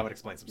Oh, wow. that would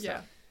explain some Yeah.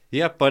 stuff.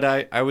 Yeah, but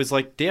I was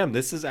like, damn,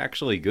 this is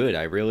actually good.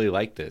 I really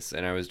like this.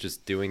 And I was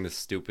just doing this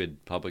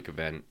stupid public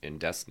event in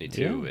Destiny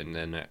 2, Yeah. and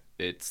then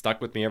it stuck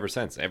with me ever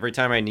since. Every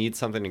time I need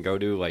something to go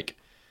to, like,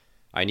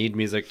 I need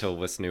music to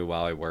listen to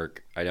while I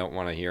work. I don't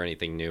want to hear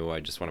anything new. I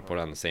just want to put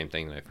on the same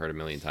thing that I've heard a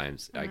million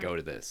times. I go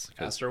to this.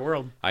 'Cause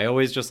Astroworld. I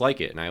always just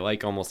like it, and I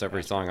like almost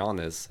every song on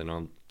this, and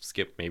I'll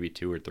skip maybe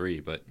 2 or 3,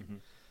 but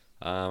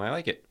I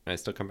like it, and I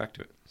still come back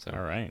to it. So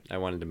All right. I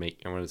wanted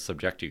to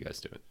subject you guys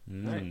to it.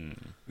 Right. Who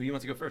do you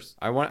want to go first?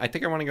 I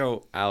think I want to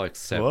go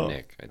Alex Whoa.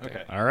 Sepnick. I think.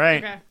 Okay. All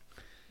right. Okay.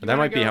 But that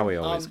wanna might be go? how we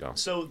always go.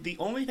 So the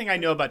only thing I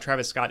know about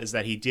Travis Scott is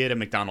that he did a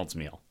McDonald's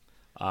meal.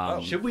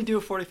 Should we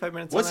do 45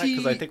 minutes Was on that? he?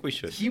 Because I think we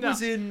should. He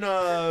was in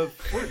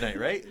Fortnite,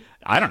 right?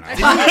 I don't know.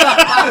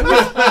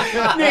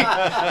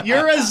 Nick,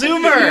 you're a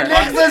Zoomer.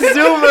 the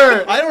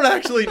Zoomer! I don't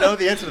actually know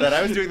the answer to that.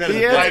 I was doing that as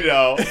a I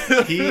know.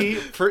 he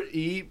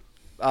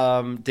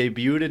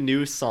debuted a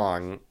new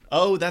song.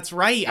 Oh, that's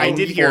right. I in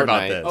did hear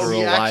about Fortnite this. Oh, for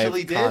he a live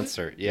actually did?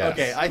 concert. Yes.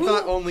 Okay, I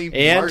thought only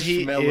And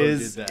he Marshmello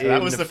is did that.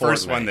 That was in the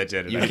first Fortnite. one that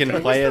did it, You I can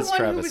think. play Who's as the one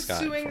Travis who was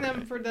Scott. in suing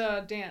them Fortnite. for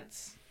the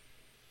dance?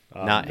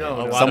 Not no, him. a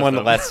lot of Someone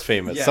them. less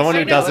famous. Yes. Someone I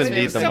who know, doesn't it's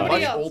need the somebody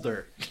money. much else.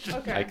 older.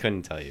 Okay. I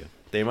couldn't tell you.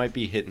 They might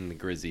be hitting the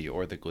Grizzy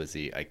or the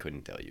Glizzy. I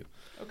couldn't tell you.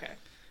 Okay.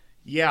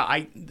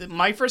 Yeah,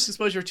 my first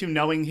exposure to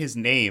knowing his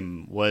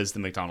name was the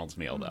McDonald's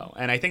meal, though.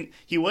 And I think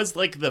he was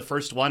like the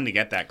first one to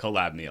get that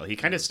collab meal. He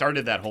kind of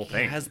started that whole He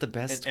thing. has the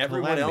best And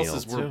everyone collab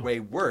else's meal, were too. way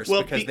worse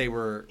Well, because they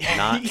were.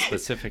 Not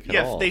specific at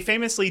Yeah, all. they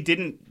famously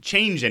didn't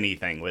change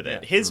anything with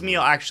it. Yeah. His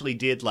meal actually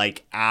did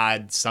like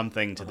add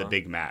something to the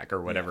Big Mac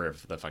or whatever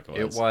the fuck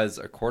it was. It was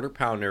a quarter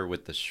pounder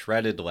with the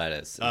shredded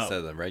lettuce Oh, instead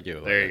of the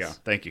regular There you go. lettuce.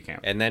 Thank you, Cam.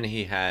 And then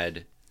he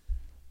had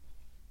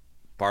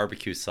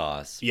barbecue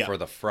sauce Yeah. for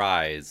the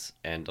fries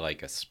and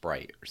like a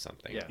Sprite or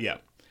something. Yeah. Yeah.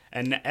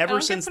 And I ever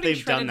don't since get putting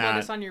they've done shredded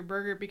lettuce that, on your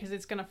burger because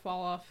it's gonna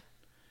fall off.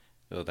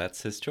 So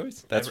that's his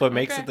choice. That's what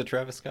makes Okay. it the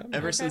Travis Scott. meal.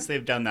 ever since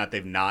they've done that,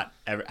 they've not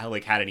ever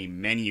like had any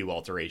menu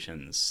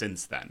alterations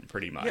since then.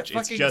 Pretty Yeah, much, it's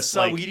fucking just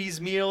like Saweetie's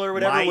meal or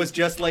whatever my- was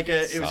just like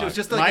a. It was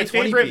just like my a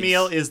 20 favorite piece.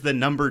 meal is the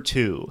number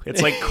 2.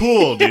 It's like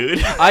cool,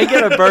 dude. I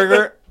get a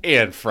burger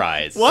and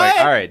fries. It's What?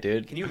 Like, all right,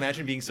 dude. Can you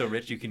imagine being so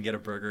rich you can get a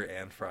burger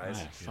and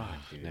fries?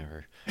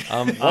 Never.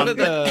 One of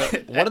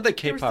the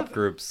K-pop the-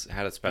 groups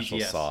had a special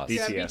BTS. sauce.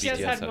 BTS. Yeah, BTS BTS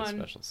had had a one.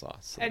 special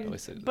sauce. So I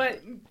always say And that.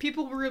 but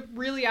people were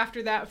really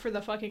after that for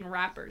the fucking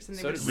rappers, and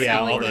they So were did Yeah,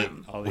 selling all the,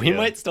 them. all the we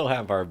might still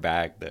have our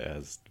bag that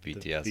has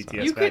BTS on BTS it.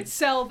 You bag. could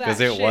sell that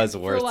Because it shit was for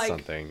worth like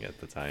something at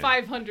the time.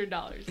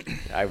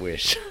 $500. I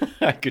wish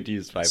I could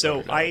use $500.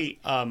 So I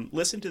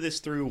listened to this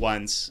through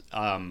once,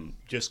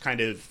 just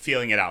kind of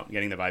feeling it out,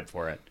 getting the vibe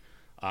for it.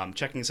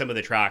 Checking some of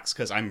the tracks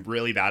because I'm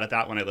really bad at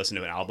that. When I listen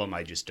to an album,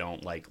 I just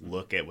don't like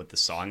look at what the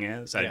song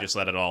is. I Yeah. just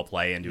let it all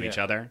play into each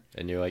Yeah. other.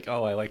 And you're like,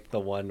 oh, I like the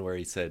one where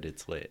he said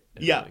it's lit.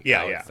 And Yeah, I'm like, yeah,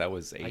 that yeah. Was, that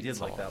was 8 I did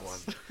like that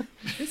songs. one.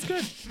 It's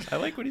good. I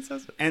like when he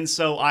says it. And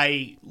so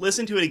I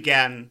listened to it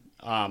again,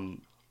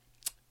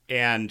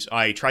 and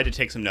I tried to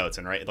take some notes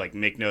and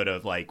make note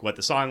of like what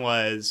the song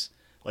was.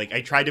 Like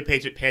I tried to pay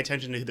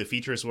attention to who the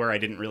features were. I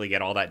didn't really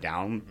get all that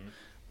down,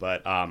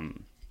 but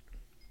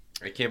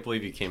I can't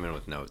believe you came in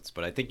with notes,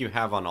 but I think you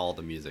have on all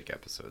the music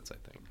episodes, I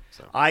think.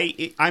 So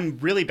I'm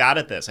really bad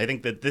at this. I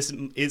think that this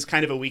is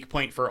kind of a weak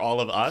point for all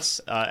of us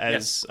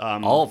as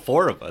all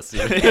 4 of us.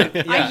 I used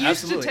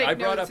absolutely. to take I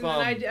brought notes, up,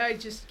 and then I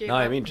just gave No,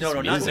 I up. mean, No, just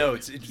not music.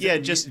 notes.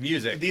 It's just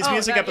music. These Oh,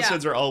 music that, yeah.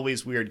 episodes are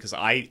always weird because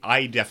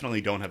I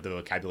definitely don't have the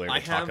vocabulary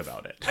to talk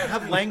about it. I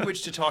have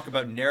language to talk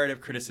about narrative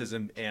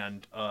criticism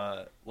and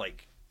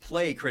like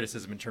play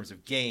criticism in terms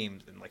of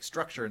games and like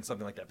structure and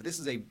something like that. But this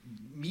is a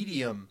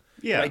medium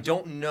Yeah. that I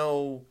don't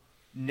know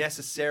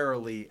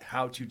necessarily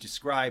how to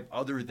describe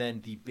other than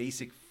the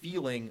basic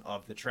feeling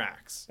of the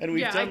tracks. And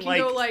we've Yeah, I done can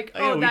like, go like,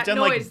 you know, oh, we've that done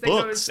noise like that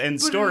books goes and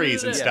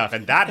stories and Yeah. stuff,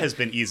 and that has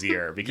been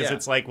easier because Yeah.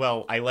 it's like,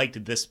 well, I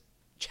liked this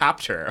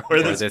chapter or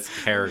Or this.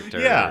 this character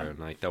Yeah. and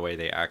like the way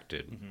they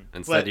acted.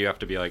 Instead, But- you have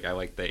to be like, I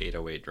like the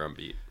 808 drum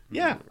beat.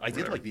 Yeah. I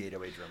did like the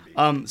 808 drum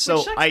beat. So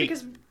Which sucks I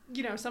because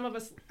some of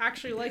us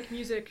actually like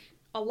music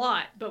a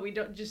lot, but we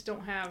just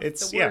don't have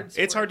it's the yeah, words.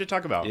 it's for hard to it.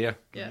 talk about. Yeah.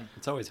 Yeah.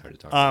 It's always hard to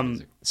talk about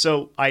music.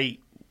 So I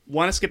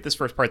want to skip this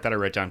first part that I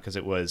wrote down because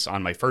it was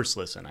on my first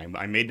listen.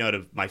 I made note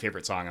of my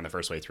favorite song on the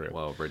first way through.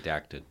 Well,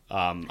 redacted.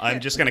 I'm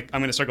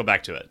gonna circle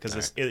back to it because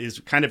this is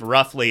kind of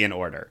roughly in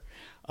order.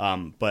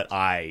 But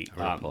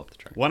gonna pull up the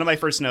track. one of my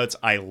first notes,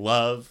 I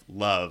love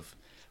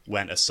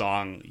when a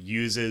song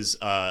uses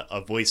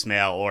a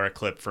voicemail or a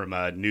clip from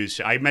a news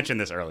show. I mentioned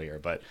this earlier,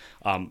 but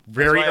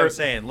very That's why I was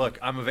saying, look,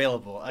 I'm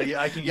available.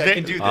 I can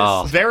do this.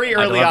 Oh. very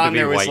I'd early love to on be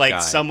there was white like guy.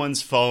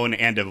 someone's phone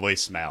and a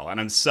voicemail, and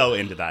I'm so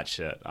into that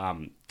shit.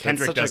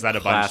 Kendrick such does a that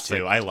a bunch classic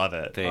too. I love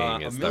it. thing.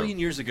 A is the million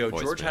years ago,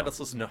 George had voicemail. us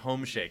listen to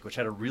Home Shake, which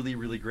had a really,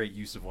 really great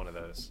use of one of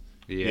those.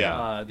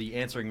 Yeah. The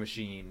answering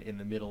machine in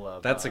the middle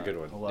of. That's a good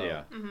one. Hello.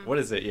 Yeah. Mm-hmm. What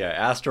is it?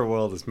 Yeah.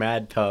 Astroworld is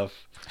mad tough.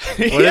 What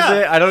is Yeah.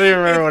 it? I don't even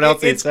remember what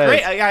else he It's says.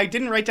 great. I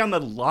didn't write down the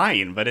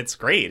line, but it's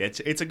great.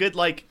 It's a good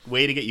like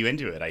way to get you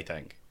into it, I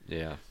think.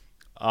 Yeah.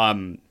 All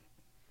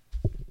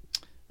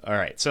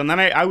right. So then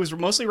I was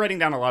mostly writing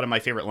down a lot of my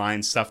favorite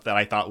lines, stuff that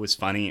I thought was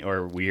funny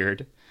or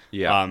weird.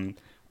 Yeah.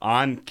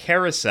 On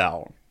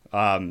Carousel,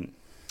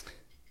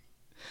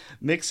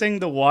 mixing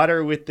the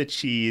water with the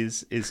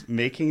cheese is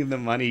making the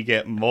money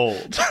get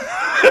mold.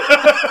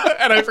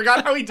 And I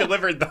forgot how he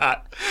delivered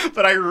that,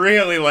 but I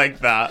really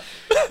liked that.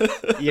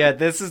 Yeah,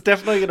 this is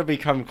definitely going to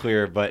become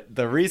clear, but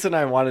the reason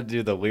I want to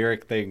do the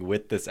lyric thing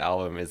with this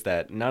album is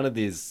that none of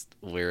these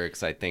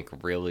lyrics, I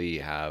think, really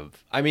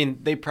have... I mean,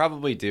 they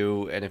probably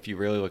do, and if you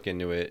really look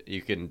into it,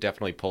 you can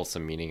definitely pull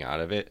some meaning out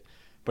of it,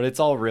 but it's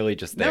all really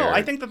just there. No,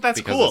 I think that's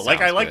because cool. it Like,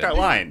 I sounds like good. that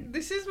line.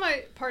 This is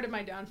my part of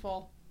my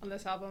downfall on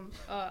this album.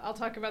 I'll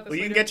talk about this Well,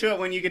 you later. can get to it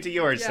when you get to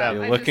yours, Yeah. Seb.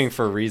 You're I looking just-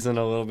 for reason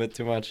a little bit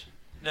too much.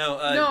 No,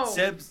 No.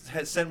 Seb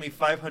has sent me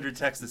 500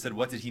 texts that said,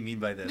 "What did he mean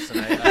by this?"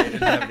 And I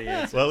didn't have any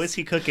answers. What was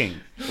he cooking?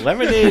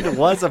 Lemonade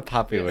was a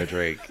popular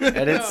drink, and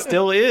it No.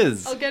 still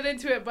is. I'll get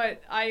into it,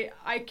 but I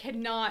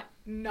cannot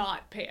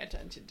not pay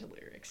attention to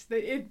lyrics.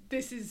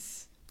 This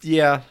is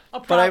Yeah, a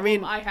but problem I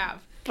mean, I have.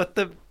 but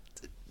the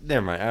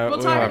never mind. We'll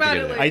we talk don't have to about get it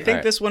into later. I think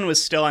Alright. this one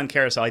was still on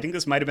Carousel. I think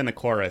this might have been the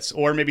chorus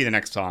or maybe the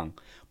next song.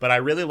 But I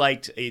really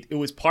liked it. It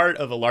was part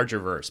of a larger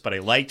verse, but I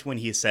liked when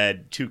he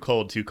said, too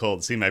cold,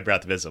 see my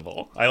breath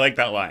visible. I like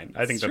that line.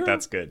 I think True.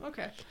 that's good.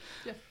 Okay.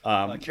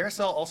 Yeah.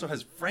 Carousel also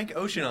has Frank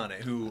Ocean on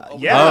it. Who?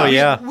 yeah. Oh,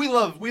 yeah. We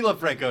love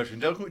Frank Ocean,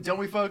 don't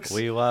we, folks?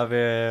 We love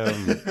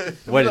him.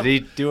 What did he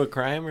do? A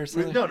crime or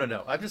something?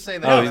 No. I'm just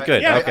saying that. Oh, he's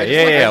good. Yeah, Okay,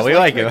 I yeah, just we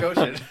like him. Frank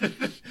Ocean.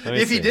 Let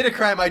me If he see. did a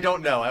crime, I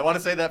don't know. I want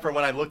to say that for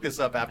when I look this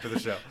up after the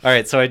show. All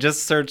right, so I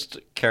just searched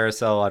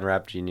Carousel on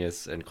Rap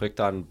Genius and clicked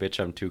on "Bitch,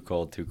 I'm too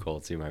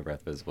cold, see my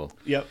breath visible."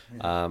 Yep.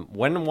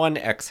 When one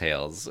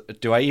exhales,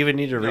 do I even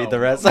need to read No. the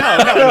rest? No.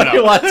 If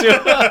you want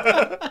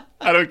to.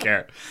 I don't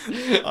care.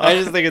 I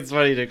just think it's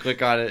funny to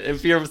click on it.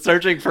 If you're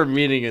searching for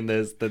meaning in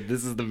this, then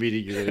this is the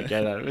meaning you're gonna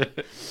get out of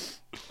it.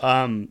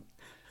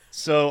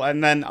 So,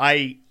 and then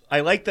I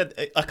like that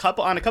a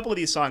couple of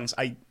these songs,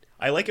 I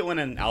like it when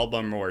an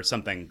album or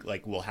something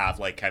like will have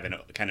like kind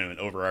of an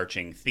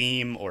overarching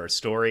theme or a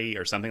story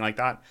or something like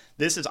that.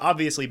 This is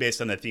obviously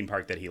based on the theme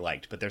park that he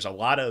liked, but there's a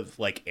lot of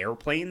like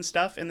airplane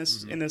stuff in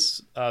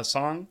this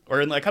song,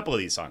 or in a couple of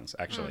these songs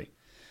actually.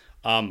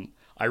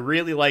 I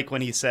really like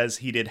when he says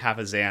he did half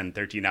a Xan,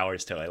 13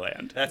 hours till I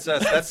land. That's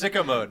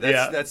sicko mode.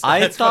 Yeah.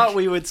 I thought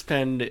we would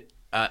spend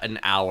an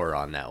hour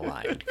on that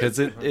line because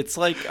it's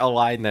like a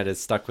line that has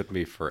stuck with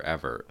me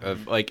forever.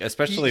 Of, like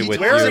especially with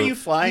Where you. are you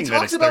flying He that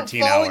talks it's about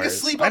 13 falling hours?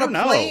 asleep I on a don't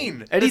know.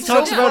 plane. And he That's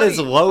talks so about his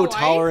funny. low Hawaii?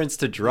 tolerance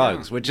to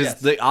drugs, which is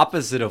Yes. the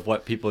opposite of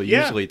what people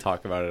Yeah. usually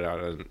talk about it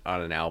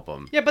on an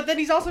album. Yeah, but then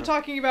he's also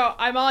talking about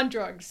I'm on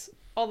drugs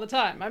all the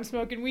time. I'm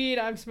smoking weed.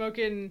 I'm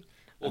smoking.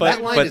 that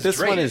But line but is this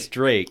Drake. one is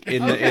Drake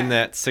in in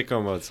that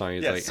sicko mode song.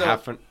 He's Yeah, like so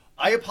half an.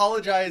 I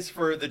apologize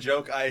for the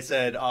joke I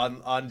said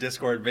on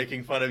Discord,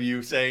 making fun of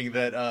you saying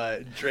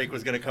that Drake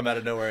was going to come out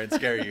of nowhere and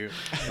scare you.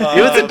 It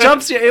was a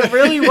jump scare. It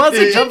really was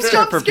a It jump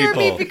scare Jump for scared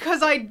people. me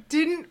because I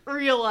didn't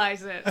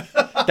realize it.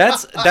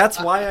 That's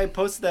why I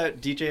posted that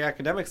DJ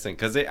Academics thing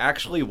because it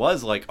actually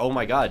was like, oh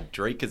my god,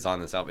 Drake is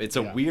on this album. It's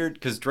a weird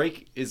because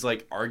Drake is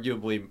like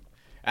arguably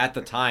at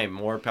the time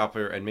more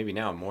popular and maybe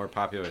now more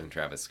popular than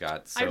Travis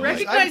Scott. So I like,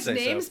 recognize say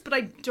so. names, but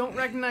I don't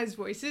recognize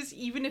voices,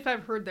 even if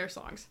I've heard their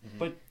songs.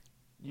 but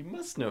you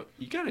must know.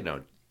 You gotta know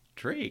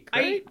Drake, I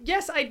right?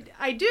 yes,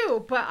 I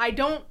do, but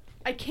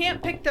I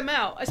can't pick them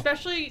out,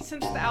 especially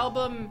since the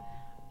album,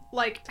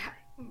 like,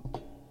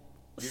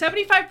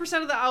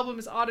 75% of the album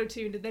is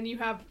auto-tuned, and then you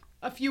have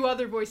a few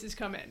other voices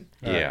come in.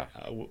 Yeah.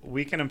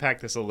 We can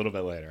unpack this a little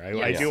bit later. I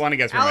Yes. do want to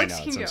get through Alex my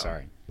can notes. I'm go.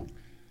 sorry.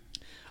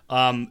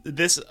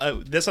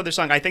 This other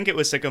song, I think it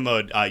was Sicko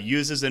Mode,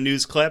 uses a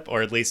news clip,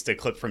 or at least a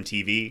clip from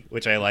TV,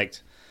 which I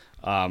liked.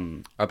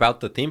 About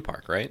the theme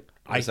park, right?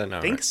 Or I is that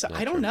not think right? so. Not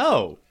I don't true?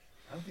 know.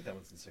 I don't think that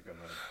one's in sicko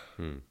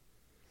mode.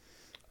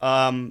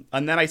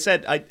 And then I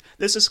said,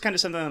 this is kind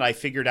of something that I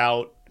figured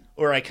out,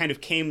 or I kind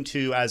of came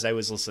to as I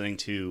was listening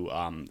to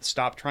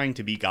 "Stop Trying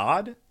to Be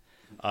God."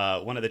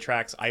 One of the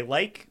tracks. I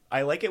like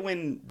it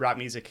when rap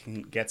music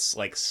gets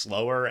like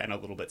slower and a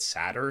little bit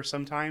sadder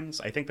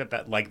sometimes. I think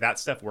that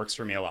stuff works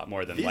for me a lot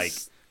more than This like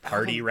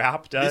party album-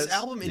 rap does. This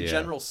album in Yeah.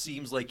 general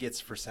seems like it's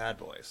for sad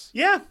boys.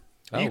 Yeah.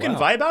 Oh, You can wow.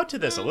 vibe out to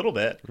this a little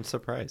bit. I'm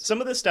surprised.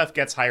 Some of this stuff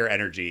gets higher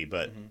energy,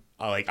 but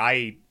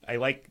I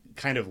like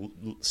kind of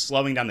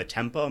slowing down the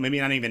tempo. Maybe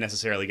not even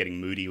necessarily getting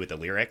moody with the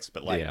lyrics,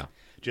 but like Yeah.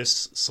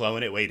 just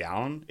slowing it way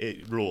down.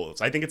 It rules.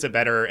 I think it's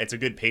a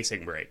good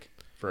pacing break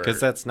for Because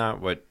that's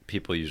not what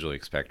people usually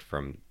expect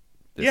from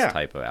this Yeah.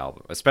 type of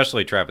album,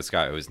 especially Travis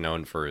Scott, who is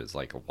known for his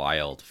like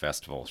wild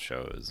festival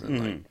shows,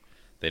 and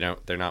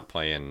like they're not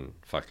playing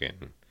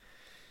fucking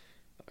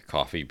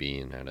Coffee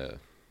Bean at a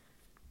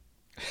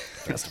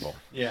festival.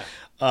 Yeah.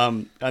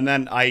 And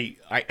then I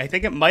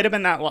think it might have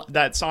been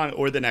that song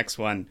or the next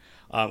one.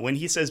 When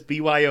he says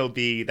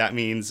BYOB, that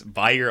means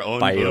buy your own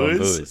Buy your own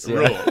booze. booze, yeah.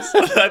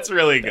 Rules. That's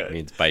really That good.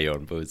 means buy your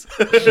own booze.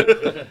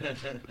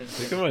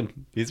 It's a good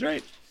one. He's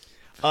right.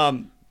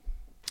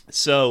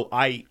 So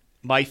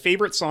my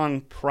favorite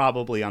song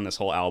probably on this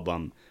whole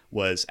album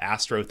was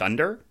Astro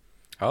Thunder.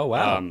 Oh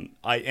wow.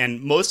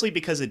 And mostly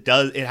because it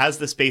has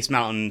the Space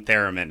Mountain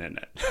theremin in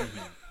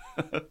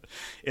it.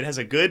 It has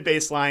a good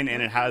bass line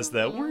and it has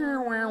the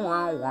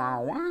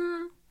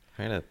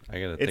I gotta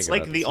think it's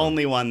like about the this one.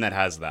 only one that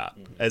has that,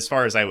 as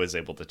far as I was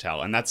able to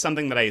tell. And that's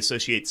something that I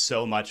associate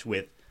so much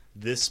with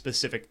this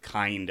specific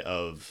kind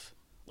of.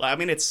 I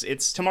mean, it's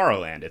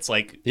Tomorrowland. It's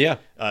like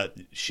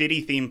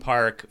shitty theme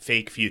park,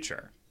 fake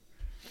future.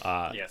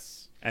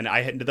 Yes. And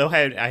I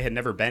had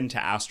never been to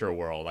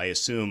Astroworld, I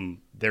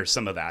assume there's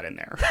some of that in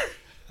there.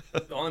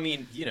 Well, I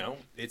mean,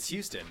 it's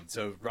Houston,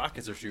 so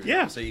rockets are shooting.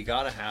 Yeah. So you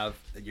gotta have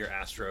your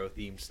Astro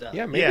themed stuff.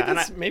 Yeah, maybe Yeah,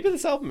 and maybe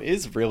this album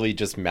is really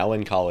just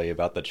melancholy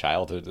about the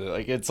childhood.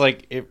 Like it's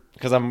like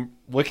because I'm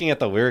looking at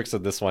the lyrics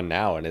of this one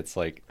now, and it's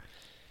like,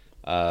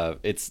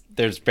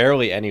 there's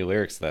barely any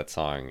lyrics to that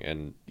song,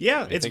 and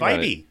Yeah, when you it's think about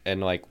vibey. it,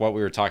 and like what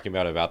we were talking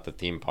about the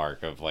theme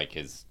park of like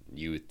his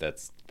youth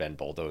that's been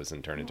bulldozed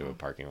and turned into a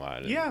parking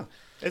lot. And Yeah,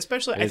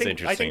 especially It I is think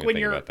interesting to when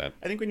think you're about that.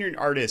 I think when you're an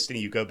artist and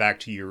you go back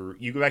to your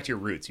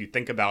roots, you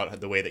think about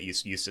the way that you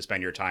used to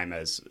spend your time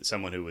as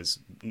someone who was,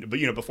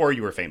 before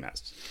you were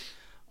famous.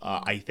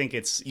 I think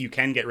you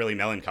can get really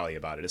melancholy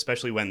about it,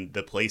 especially when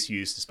the place you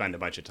used to spend a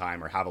bunch of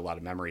time or have a lot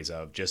of memories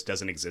of just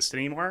doesn't exist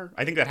anymore.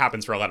 I think that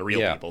happens for a lot of real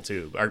Yeah. people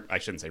too. Or I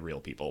shouldn't say real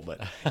people,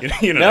 but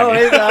you know No,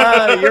 what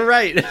I mean? you're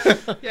right.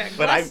 Yeah,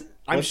 But Glass-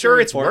 I'm What's sure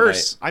your it's Fortnite?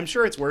 worse. I'm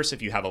sure it's worse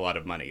if you have a lot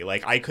of money.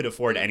 Like I could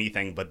afford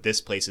anything, but this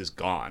place is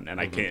gone, and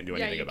I can't do yeah,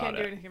 anything you about can't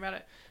it. do anything about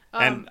it.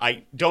 And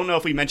I don't know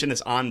if we mentioned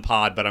this on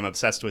pod, but I'm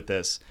obsessed with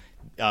this.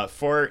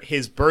 For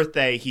his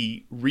birthday,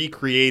 he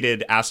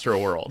recreated Astro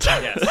World.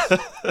 Yes.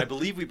 I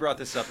believe we brought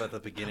this up at the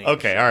beginning.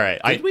 Okay, all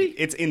right. Did we?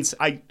 It's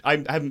I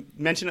have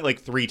mentioned it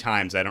like 3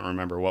 times. I don't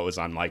remember what was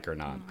on mic or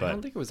not, I don't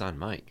but think it was on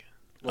mic.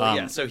 Well,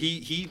 yeah. So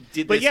he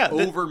did but this yeah,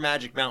 over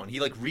Magic Mountain. He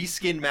like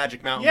reskinned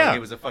Magic Mountain Yeah. like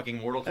it was a fucking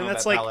Mortal Kombat and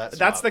that's palette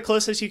that's swap. the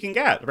closest you can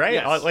get, right?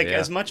 Yes. Like Yeah.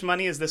 as much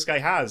money as this guy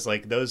has,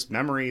 like those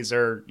memories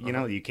are,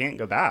 you can't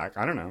go back.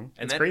 I don't know.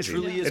 And It's that crazy.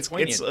 truly is it's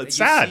poignant. it's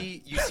sad.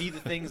 You see the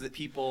things that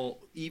people,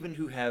 even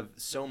who have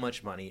so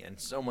much money and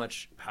so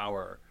much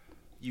power,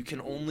 you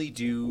can only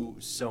do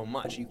so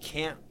much. You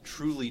can't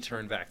truly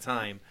turn back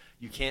time.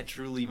 You can't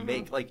truly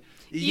make like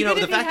Even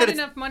the if he fact had that it's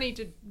enough money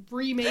to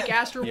remake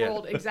Astro Yeah.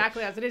 World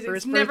exactly as it is, For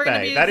it's his never going to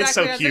birthday. be That is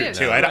exactly so as cute it is.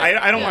 too. Right.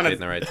 I don't Yeah. want Did it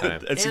in the right time.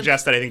 to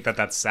suggest that I think that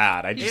that's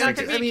sad. I He's just not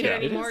think going to be a kid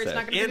it is anymore. It's sad.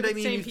 not going to be and the I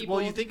mean, same people.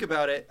 well, you think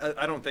about it.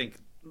 I don't think,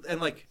 and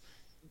like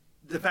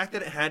the fact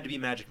that it had to be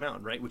Magic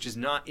Mountain, right, which is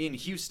not in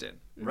Houston,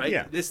 right?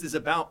 Yeah. This is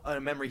about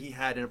a memory he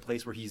had in a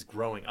place where he's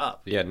growing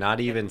up. Yeah, not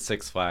even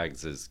Six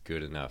Flags is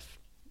good enough.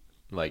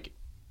 Like,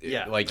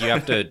 Yeah. like you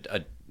have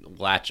to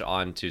latch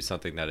on to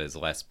something that is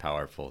less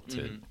powerful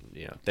to,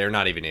 they're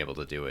not even able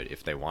to do it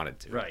if they wanted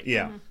to. Right.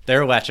 yeah.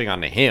 They're latching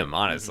on to him,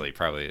 honestly,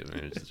 probably. I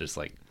mean, it's just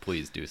like,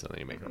 please do something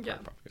to make it Yeah.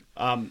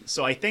 profit.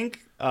 So I think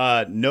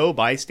No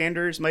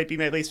Bystanders might be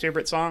my least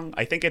favorite song.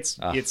 I think it's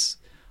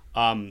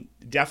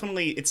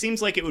definitely, it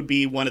seems like it would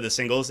be one of the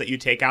singles that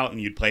you'd take out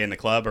and you'd play in the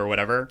club or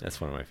whatever. That's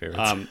one of my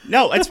favorites.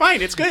 No, it's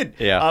fine. It's good.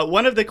 Yeah.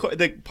 One of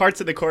the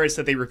parts of the chorus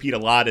that they repeat a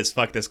lot is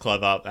 "fuck this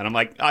club up," and I'm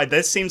like,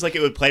 this seems like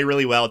it would play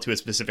really well to a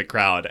specific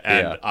crowd,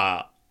 and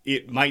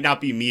it might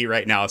not be me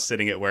right now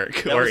sitting at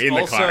work That or was in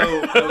the also,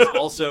 car. That was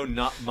also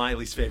not my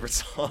least favorite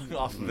song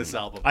off of this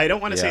album. I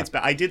don't want to say Yeah. it's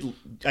bad.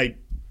 I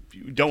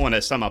don't want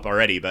to sum up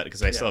already, but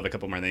because I still have a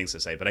couple more things to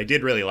say. But I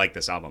did really like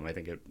this album. I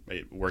think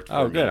it worked for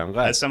Oh, me. good. I'm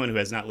glad. As someone who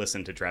has not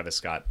listened to Travis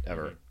Scott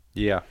ever.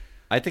 Yeah.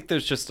 I think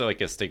there's just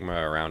like a stigma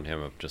around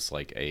him of just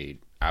like a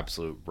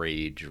absolute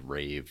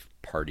rave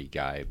party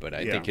guy, but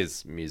I Yeah. think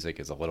his music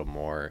is a little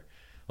more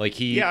like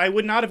Yeah, I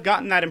would not have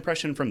gotten that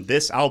impression from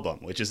this album,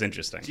 which is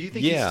interesting. Do you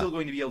think he's Yeah. still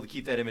going to be able to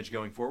keep that image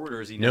going forward, or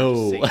is he now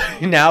No, just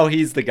singing? now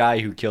he's the guy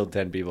who killed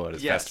 10 people at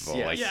his Yes, festival.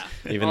 yes. Like,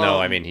 Yeah. even though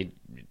I mean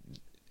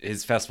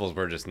his festivals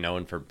were just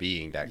known for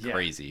being that Yeah.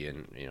 crazy,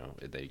 and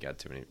they got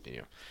too many.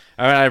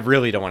 I mean, I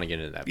really don't want to get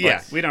into that. But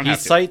Yeah, we don't He have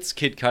to. cites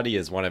Kid Cudi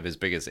as one of his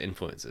biggest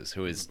influences,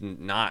 who is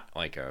not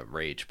like a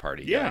rage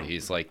party Yeah. guy.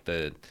 He's like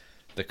the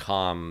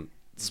calm,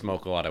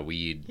 smoke a lot of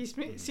weed. He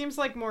seems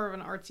like more of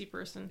an artsy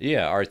person.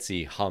 Yeah,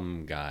 artsy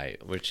hum guy,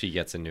 which he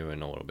gets into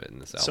in a little bit in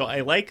this album. So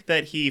I like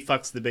that he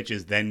fucks the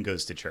bitches, then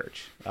goes to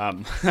church.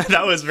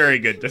 That was very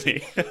good to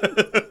me.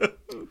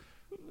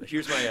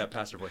 Here's my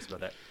pastor voice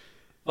about that.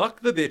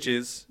 Fuck the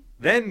bitches,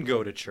 then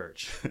go to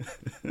church.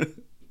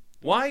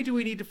 Why do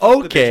we need to fuck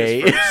the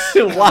okay, bitches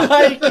first?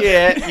 why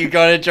can't you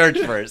go to church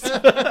first?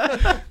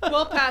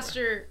 Well,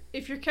 Pastor,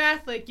 if you're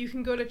Catholic, you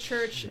can go to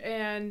church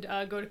and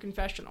go to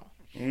confessional.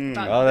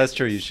 Oh, that's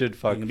true. You should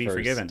fuck You can be first.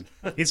 forgiven.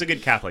 He's a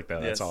good Catholic, though.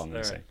 That's Yes, all I'm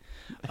going to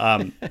all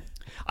say.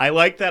 I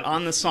like that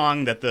on the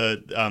song that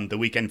the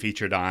Weeknd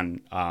featured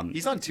on.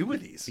 He's on 2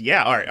 of these.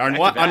 Yeah, all right. On Back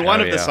one, to back. on one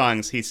Oh, of the yeah.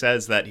 songs, he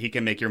says that he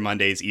can make your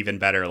Mondays even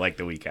better like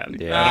the Weeknd.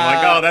 Yeah. And I'm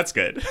like, oh, that's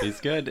good. He's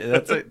good.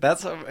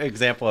 That's an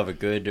example of a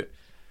good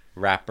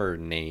rapper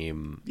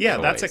name. Yeah,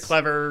 that's a choice.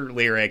 clever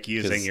lyric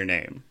using 'Cause your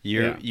name.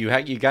 You Yeah.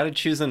 you got to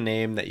choose a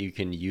name that you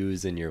can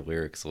use in your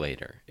lyrics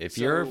later. If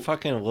you're So-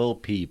 fucking Lil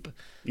Peep,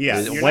 Yeah,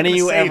 you're not when are gonna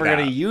you say ever that.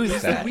 gonna use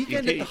Is the that? Weeknd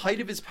at the height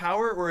of his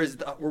power, or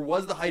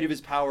was the height of his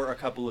power a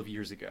couple of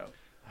years ago?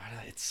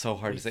 It's so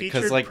hard to say featured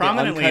because like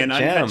prominently the in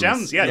Uncut Uncut Gems,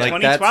 Gems, yeah, like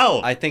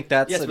 2012. I think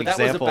that's Yes, an but that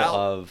example was about,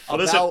 of. Oh,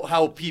 those about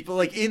how people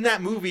like in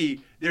that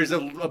movie. There's a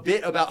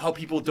bit about how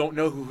people don't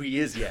know who he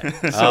is yet.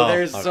 So Oh,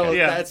 there's so okay.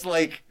 Yeah. that's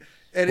like,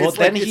 and Well, it's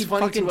then like, he it's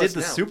funny fucking to did us the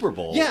now. Super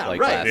Bowl, Yeah, like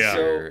right. last Yeah.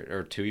 year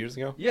or 2 years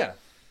ago. Yeah.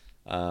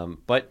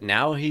 But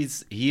now he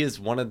is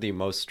one of the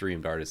most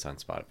streamed artists on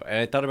Spotify. And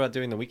I thought about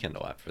doing the Weeknd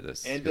a lot for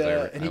this And,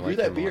 'cause and he grew like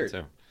that him a lot, beard.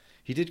 too.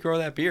 He did grow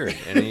that beard,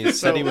 and he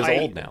said he was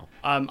old now.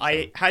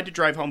 I had to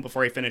drive home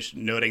before I finished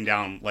noting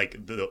down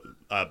like the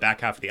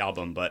back half of the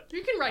album, but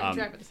You can write and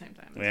drive at the same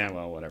time. yeah,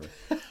 well, whatever.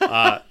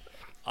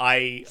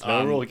 I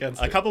no rule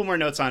against a it. couple more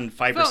notes on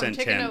 5% Phone,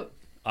 take a Tim. note.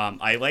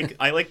 I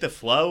like the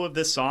flow of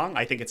this song.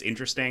 I think it's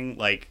interesting.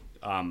 Like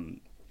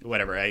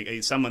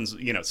whatever.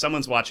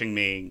 Someone's watching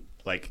me.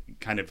 Like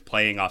kind of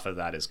playing off of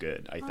that is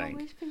good. I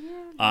think.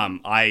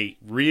 I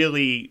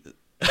really.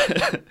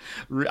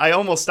 I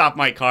almost stopped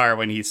my car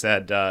when he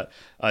said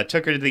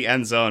took her to the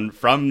end zone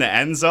from the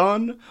end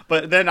zone,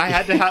 but then I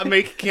had to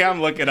make Cam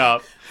look it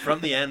up.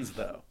 From the ends,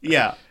 though.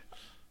 Yeah,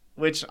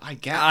 which I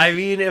guess. I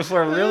mean, if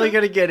we're really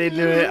gonna get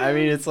into it, I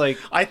mean, it's like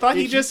I thought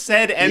he just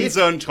said end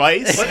zone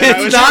twice. and I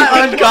it's was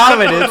not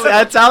uncommon.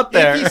 That's out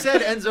there. If he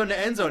said end zone to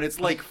end zone,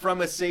 it's like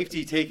from a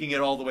safety taking it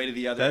all the way to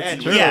the other That's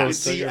end. true. Which Yeah. you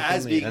So see you're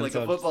as from the being end like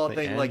zone a to football the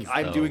thing. Like ends,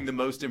 I'm though. doing the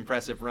most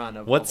impressive run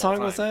of What of all song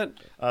was time.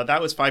 that?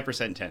 that was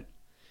 5% 10.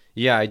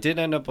 Yeah, I did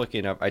end up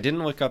looking up. I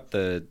didn't look up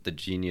the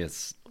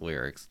Genius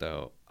lyrics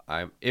though.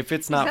 If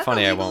it's not Is that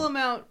funny, the I legal won't.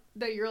 amount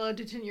that you're allowed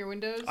to tint your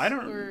windows? I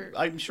don't. Or...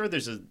 I'm sure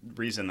there's a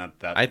reason that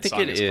I think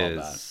song it is called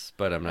that. is,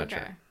 but I'm not Okay.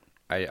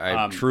 sure.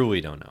 I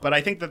truly don't know. But I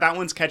think that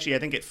one's catchy. I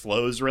think it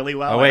flows really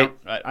well. Oh, wait.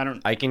 I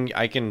don't.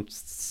 I can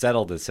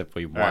settle this if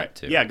we all want right.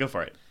 to. Yeah, go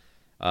for it.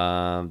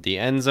 The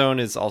end zone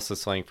is also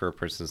slang for a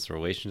person's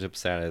relationship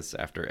status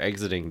after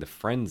exiting the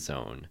friend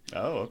zone.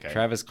 Oh, okay.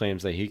 Travis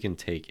claims that he can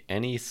take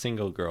any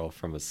single girl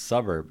from a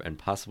suburb and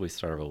possibly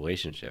start a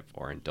relationship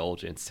or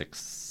indulge in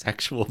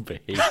sexual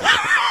behavior.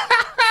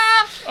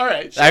 All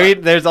right. I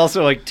mean, there's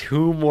also like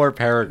 2 more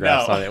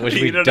paragraphs No, on it, which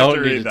you we don't don't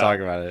have to need read to that. talk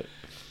about it.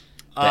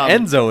 The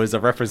Enzo is a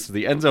reference to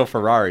the Enzo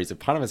Ferraris,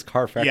 eponymous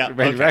car Yeah.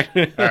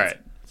 factory. Okay. All right.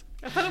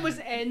 I thought it was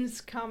ends,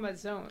 comma,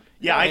 zone.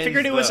 Yeah, I Ends,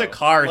 figured it was a though.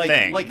 car like,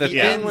 thing. Like The the thing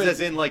ends with- as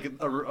in like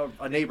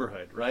a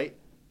neighborhood, right?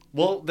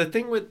 Well, the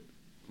thing with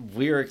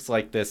lyrics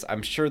like this,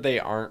 I'm sure they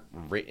aren't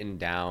written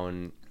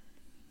down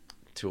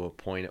to a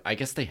point. I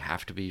guess they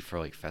have to be for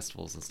like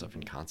festivals and stuff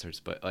and concerts,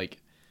 but like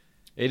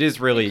it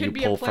is really It could you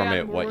be a pull play from on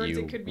it what words, you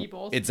it could be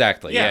both.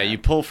 Exactly. Yeah. Yeah, you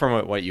pull from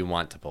it what you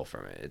want to pull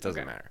from it. It doesn't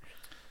Okay. matter.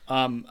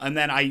 And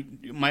then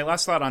my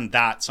last thought on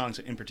that song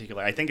in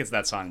particular, I think it's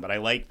that song, but I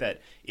like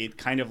that it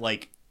kind of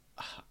like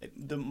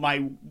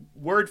my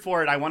word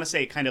for it. I want to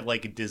say it kind of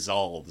like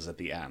dissolves at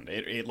the end.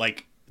 It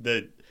like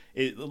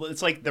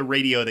it's like the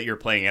radio that you're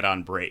playing it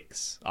on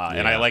breaks,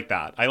 and I Yeah. like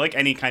that. I like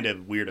any kind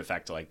of weird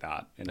effect like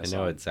that in a I song.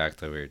 know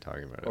exactly what you're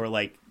talking about. Or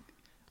like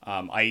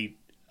I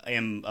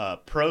am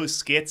pro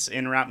skits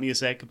in rap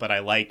music, but I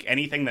like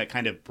anything that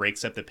kind of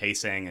breaks up the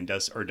pacing and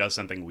does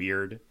something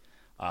weird.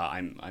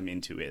 I'm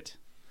into it.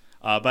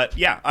 But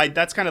yeah,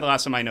 that's kind of the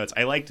last of my notes.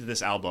 I liked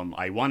this album.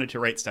 I wanted to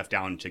write stuff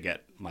down to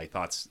get my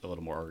thoughts a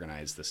little more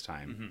organized this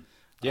time.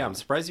 Yeah, I'm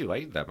surprised you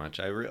liked it that much.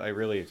 I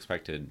really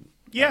expected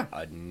Yeah.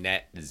 a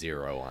net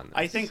 0 on this.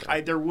 I think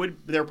so.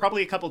 there are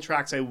probably a couple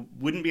tracks I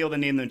wouldn't be able to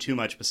name them too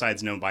much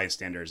besides Known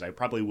Bystanders. I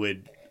probably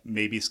would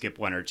maybe skip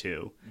 1 or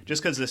 2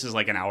 just because this is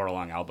like an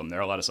hour-long album. There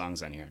are a lot of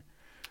songs on here.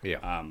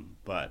 Yeah.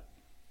 But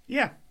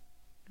yeah,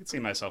 I could see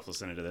myself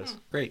listening to this.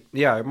 Great.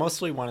 Yeah, I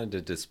mostly wanted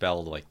to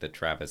dispel like the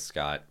Travis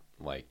Scott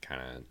like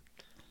kind of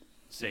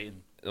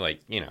Satan. like,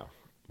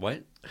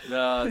 what?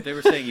 They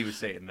were saying he was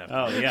Satan.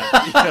 Oh yeah.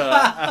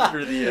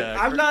 After the.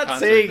 I'm not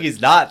concert. saying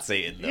he's not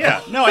saying though.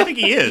 Yeah, no, I think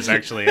he is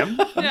actually. Yeah,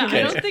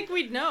 I don't think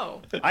we'd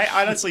know. I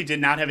honestly did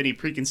not have any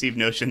preconceived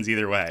notions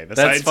either way. That's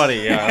Besides,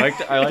 funny. Yeah,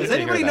 I like Does to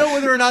anybody hear know that.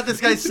 whether or not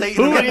this guy's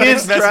Satan? Who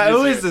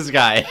is this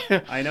guy?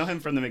 I know him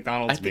from the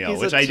McDonald's think meal,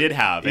 he's which a- I did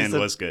have he's and a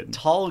was good.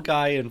 Tall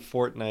guy in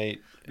Fortnite.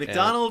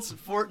 McDonald's,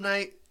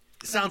 Fortnite,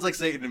 sounds like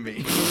Satan to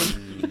me.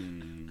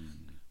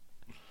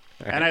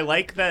 And I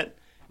like that.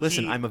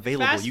 Listen, he- I'm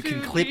available. Fast You can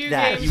food, clip video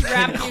that. games, You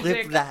rap can clip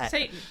music, that.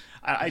 Satan.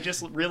 I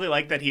just really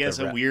like that he has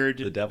The a rap- weird,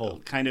 the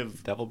devil- kind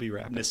of Devil be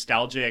rapping.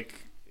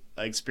 nostalgic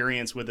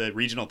experience with a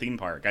regional theme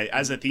park.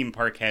 As a theme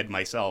park head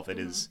myself, it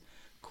is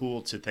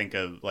cool to think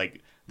of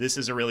like this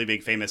is a really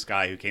big famous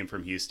guy who came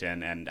from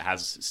Houston and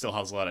still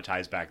has a lot of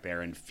ties back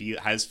there and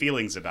has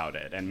feelings about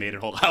it and made a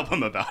whole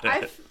album about it.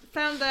 I've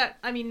found that,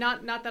 I mean,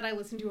 not that I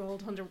listen to a whole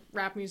ton of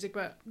rap music,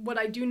 but what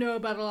I do know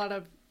about a lot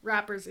of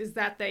rappers is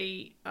that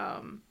they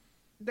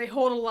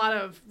hold a lot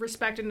of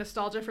respect and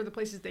nostalgia for the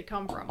places they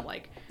come from.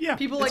 Like, Yeah,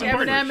 people it's like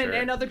important, Eminem sure.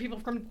 and other people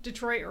from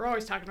Detroit are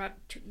always talking about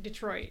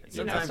Detroit.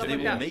 Sometimes stuff they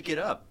like will that. make it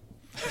up.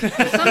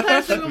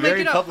 Sometimes they will make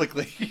Very it up.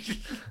 publicly.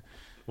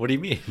 What do you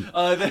mean?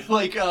 They're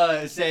like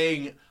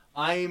saying,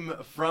 I'm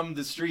from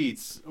the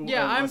streets.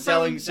 Yeah, I'm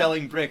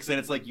selling bricks. And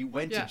it's like, you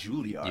went Yeah. to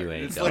Juilliard. You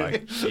ain't It's dog.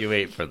 like- You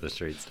ain't for the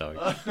streets, dog.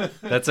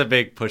 That's a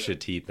big Pusha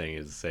T thing.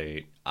 Is to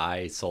say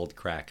I sold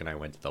crack and I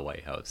went to the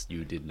White House.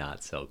 You did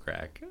not sell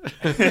crack.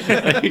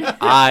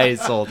 I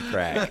sold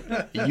crack.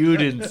 You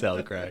didn't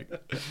sell crack.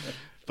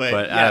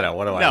 But I don't know.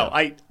 What do I No,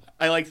 know?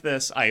 I like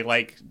this. I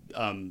like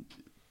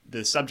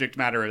the subject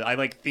matter. I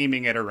like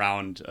theming it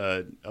around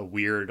a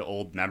weird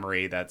old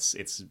memory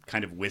it's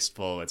kind of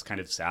wistful. It's kind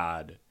of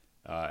sad.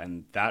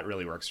 And that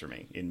really works for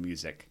me in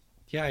music.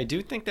 Yeah, I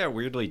do think that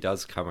weirdly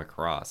does come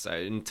across.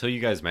 Until you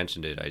guys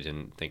mentioned it, I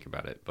didn't think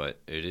about it, but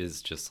it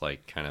is just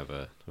like kind of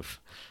a.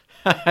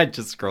 I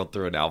just scrolled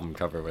through an album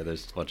cover where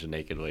there's a bunch of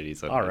naked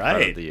ladies in front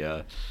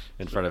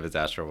of his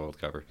Astroworld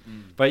cover.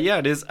 But yeah,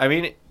 it is. I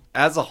mean,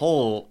 as a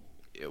whole,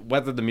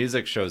 whether the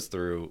music shows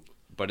through,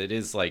 but it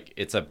is like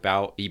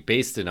he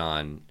based it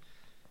on,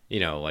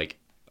 like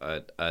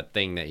a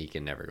thing that he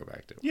can never go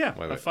back to. Yeah,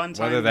 whether, a fun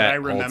whether time that that I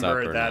holds up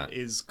remember or that not.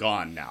 is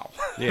gone now.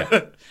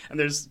 Yeah. And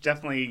there's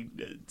definitely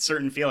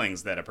certain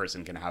feelings that a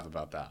person can have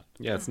about that.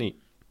 Yeah, it's neat.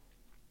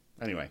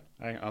 Anyway,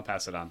 I'll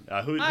pass it on.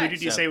 Who right,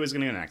 did you Seb. say was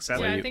going to go next? Seb?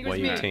 Yeah, I you- think it what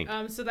was do you me.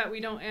 think? So that we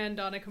don't end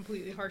on a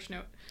completely harsh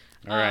note.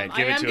 All right,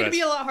 give I it am to going to us.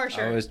 be a lot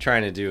harsher. I was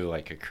trying to do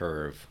like a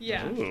curve.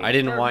 Yeah. Ooh. I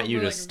didn't Or want you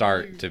to like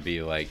start review. to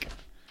be like,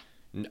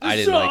 I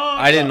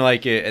didn't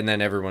like it, and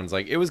then everyone's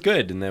like, it was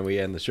good, and then we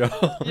end the show.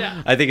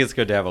 Yeah. I think it's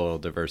good to have a little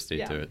diversity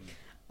Yeah. to it.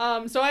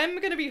 So I'm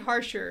going to be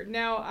harsher.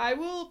 Now, I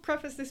will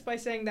preface this by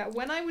saying that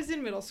when I was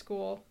in middle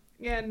school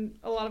and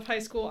a lot of high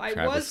school, I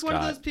Travis was one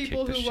of Scott those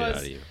people kicked the who shit out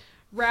was of you.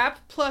 rap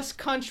plus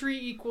country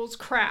equals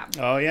crap.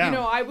 Oh, yeah.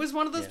 I was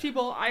one of those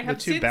people. I The have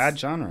two since, bad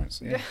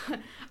genres. Yeah.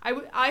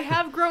 I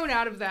have grown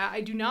out of that.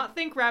 I do not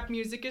think rap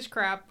music is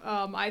crap.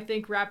 I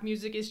think rap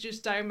music is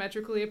just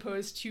diametrically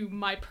opposed to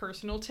my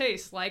personal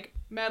taste, like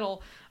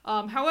metal.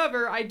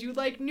 However, I do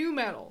like new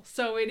metal,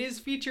 so it is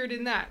featured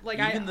in that. Like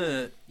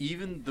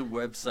Even the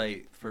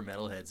website for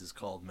metalheads is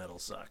called Metal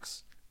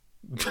Sucks.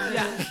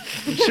 yeah.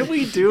 Should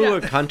we do Yeah.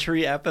 a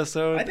country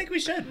episode? I think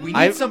we should. We need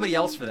I- somebody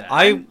else for that.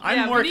 I'm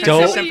Yeah, more we need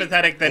country somebody-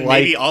 sympathetic than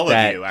like maybe all of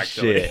that you,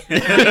 actually. shit.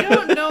 I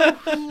don't know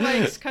who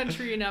likes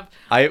country enough.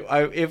 I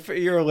if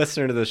you're a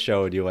listener to this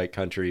show and you like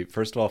country,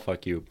 first of all,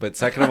 fuck you. But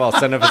second of all,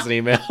 send us an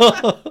email,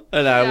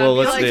 and I Yeah, will be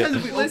listen like, to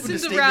Sometimes it. we Listen open to a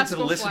statement to the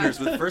Rascal listeners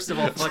Flatts. with first of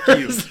all, fuck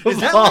you. Is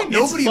that all, why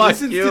nobody fuck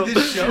listens you. to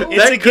this show?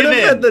 It's That a could have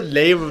given. been the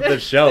name of the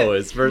show.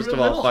 Is first We're of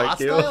a all, little fuck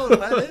you. hostile, is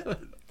that it?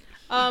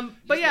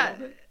 But yeah,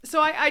 so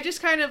I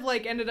just kind of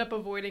like ended up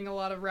avoiding a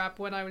lot of rap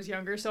when I was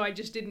younger, so I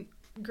just didn't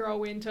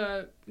grow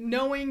into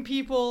knowing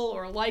people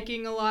or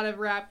liking a lot of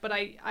rap, but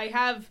I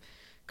have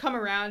come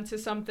around to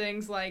some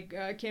things like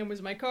Cam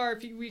Was My Car a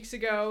few weeks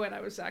ago, and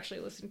I was actually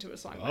listening to a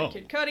song by Oh.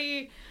 Kid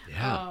Cudi.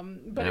 Yeah. But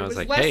And I it was was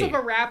like, less hey. of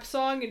a rap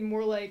song and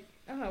more like,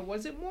 I don't know,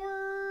 was it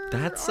more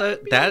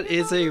R&B That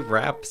is a hip-hop?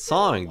 rap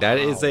song. That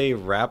is a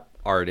rap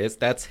artist.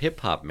 That's hip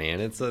hop,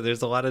 man.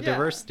 There's a lot of Yeah.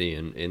 diversity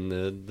in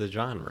the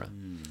genre.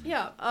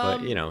 Yeah. But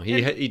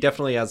he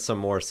definitely has some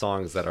more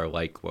songs that are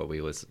like what we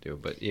listen to.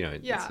 But yeah,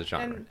 it's a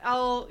genre. and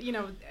I'll,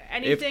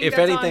 anything If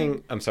that's anything,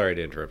 on... I'm sorry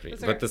to interrupt you,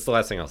 That's but okay. this is the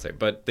last thing I'll say.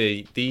 But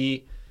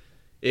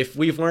if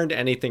we've learned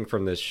anything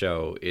from this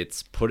show,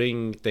 it's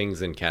putting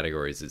things in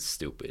categories is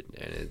stupid,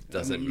 and it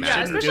doesn't Yeah, Yeah, matter.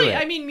 shouldn't do especially,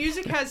 it. I mean,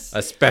 music has...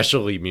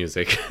 Especially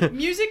music.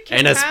 Music can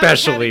And have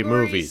especially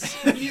categories.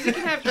 movies. Music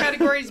can have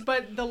categories,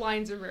 but the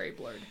lines are very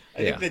blurred.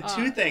 I think Yeah. the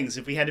two things,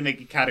 if we had to make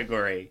a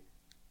category,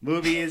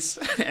 movies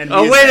and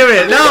Oh, music. wait a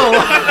minute, no!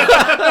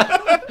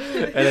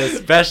 And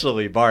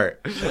especially Bart.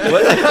 Anyway,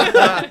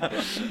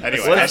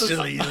 What's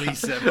Especially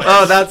Lisa.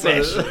 Oh, that's what it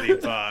is. Especially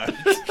Bart.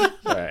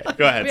 all right,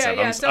 go ahead, Seb.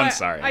 I'm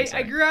sorry. I'm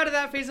sorry. I grew out of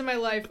that phase of my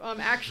life.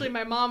 Actually,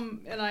 my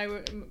mom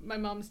and my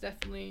mom's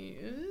definitely.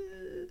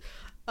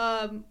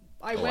 I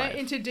went Alive.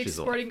 into Dick's She's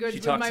alive. Sporting Goods She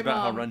with talks my about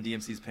how mom. Run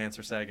DMC's pants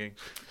are sagging.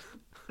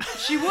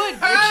 She would if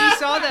she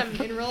saw them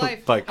in real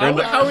life. But How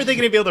are they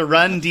going to be able to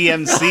run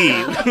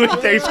DMC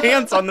with their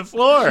pants on the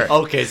floor?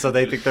 Okay, so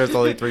they think there's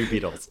only 3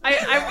 Beatles.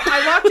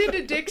 I walked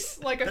into Dick's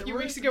like a few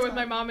weeks ago with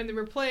my mom, and they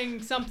were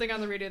playing something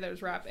on the radio that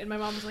was rap, and my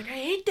mom was like, "I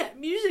hate that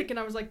music," and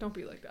I was like, "Don't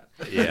be like that."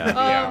 Yeah.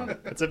 Yeah,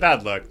 it's a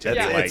bad look to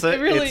Yeah, be like. It's a,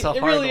 It really- it's a it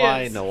hard really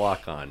line is. to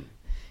walk on.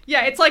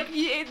 Yeah, it's like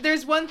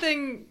there's one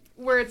thing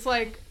where it's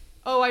like,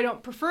 oh, I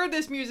don't prefer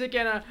this music,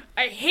 and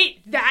I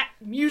hate that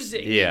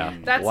music. Yeah.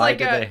 That's Why like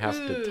do a, they have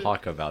to ugh.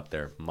 talk about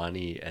their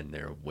money and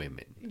their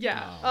women?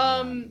 Yeah.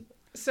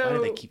 So Why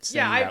do they keep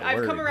saying yeah, that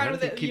I've come word? around Why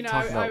with do they it. keep You know,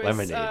 talking I about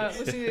was lemonade?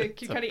 listening to Kid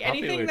It's a Cudi. popular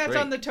Anything that's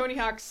drink. on the Tony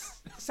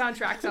Hawk's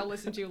soundtracks, I'll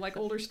listen to, like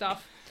older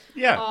stuff.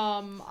 yeah.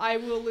 I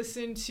will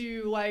listen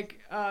to like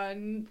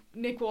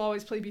Nick will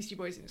always play Beastie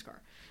Boys in his car.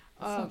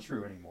 That's not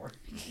true anymore.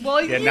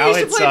 Well, Yeah, you now used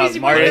to it's play Beastie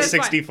Boys, Mario that's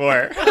fine.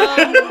 64.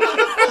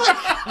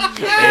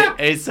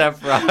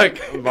 ASAP Rock,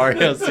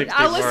 Mario 64.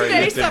 I'll listen to you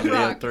A$AP did it in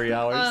Rock. 3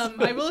 hours.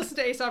 I will listen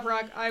to A$AP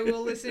Rock. I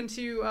will listen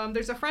to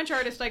there's a French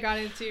artist I got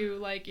into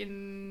like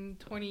in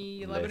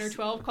 2011 or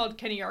 12 called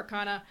Kenny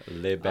Arcana.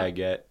 Le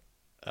Baguette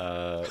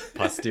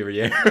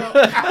Posterior.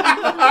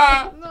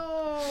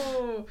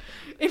 No.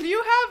 If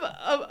you have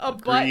a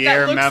butt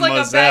Gruyere that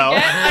looks Mademoiselle.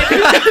 like a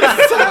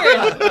baguette,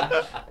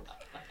 sorry.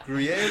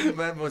 Gruyere,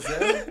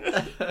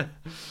 mademoiselle.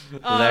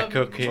 La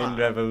Cocaine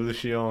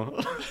Revolution.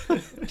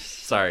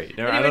 Sorry,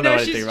 no, I Anyway, don't know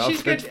no, anything about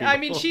she's French good. I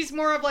mean, people. she's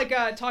more of like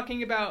a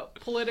talking about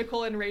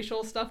political and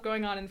racial stuff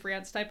going on in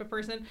France type of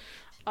person.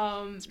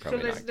 So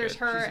probably there's not there's good.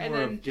 her, She's and more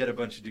then of get a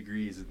bunch of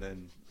degrees and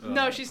then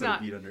No, she's put a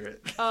not. beat under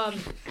it.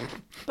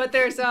 But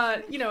there's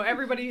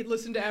everybody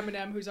listened to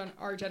Eminem who's on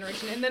our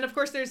generation, and then of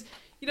course there's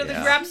there's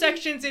Yeah. rap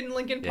sections in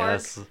Linkin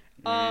Park. Yes.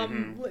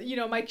 You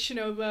know, Mike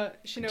Shinoda.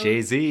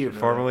 Jay-Z,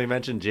 formerly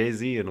mentioned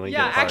Jay-Z in Linkin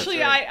Yeah, Park.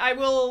 actually, I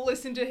will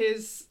listen to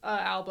his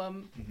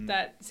album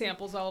that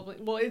samples all of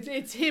it. Well,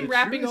 it's him The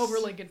rapping truest- over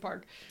Linkin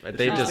Park. They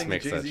The just thing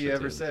mix that Jay-Z shit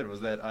ever too. said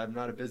was that I'm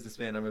not a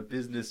businessman, I'm a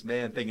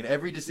businessman thing, and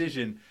every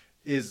decision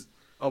is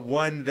a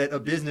one that a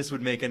business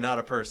would make and not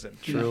a person.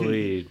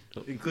 Truly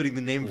Including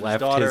the name of his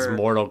left daughter. his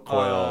mortal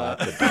coil at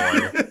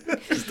the door.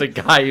 Just a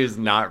guy who's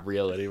not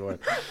real anymore.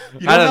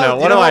 You I don't how- know.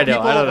 you What do how I know?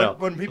 people- I don't know.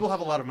 When people have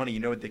a lot of money, you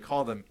know what they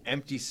call them?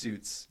 Empty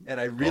suits. And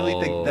I really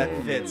think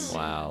that fits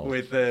wow.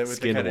 with the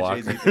kind of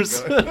Jay-Z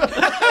Skinwalkers. thing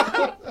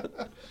going.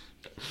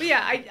 But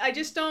yeah, I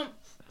just don't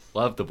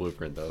Love the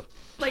blueprint though.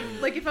 like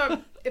if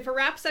a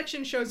rap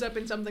section shows up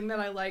in something that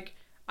I like,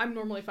 I'm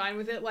normally fine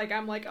with it. Like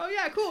I'm like, oh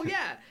yeah, cool,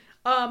 yeah.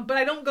 But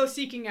I don't go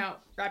seeking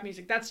out rap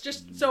music. That's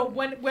just so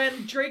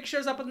when Drake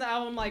shows up on the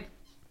album, I'm like,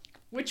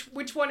 which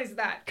one is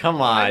that? Come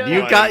I on, don't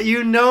you know. got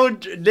you know.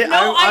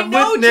 I'm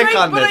know with Nick Drake,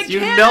 on but this. I You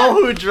cannot- know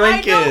who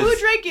Drake is. I know who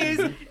Drake is.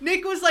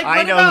 Nick was like, I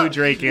what know about, who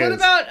Drake What is.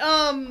 about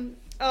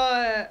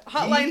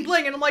Hotline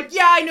Bling? And I'm like,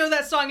 yeah, I know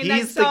that song. And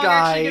He's that the song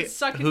actually guy gets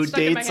stuck who stuck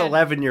in my dates head.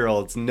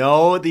 11-year-olds.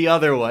 No, the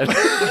other one.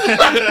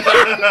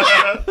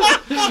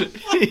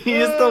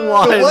 He's the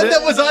one. The one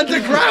that was on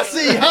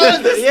Degrassi! How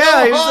is this Yeah,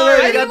 so he was the hard? one I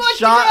that didn't got watch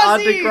shot on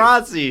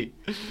Degrassi.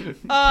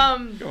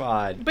 Degrassi. Come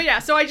on. But yeah,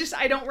 so I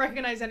don't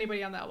recognize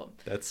anybody on the album.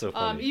 That's so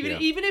funny. Even yeah.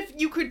 even if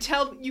you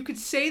could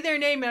say their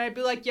name and I'd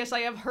be like, yes,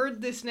 I have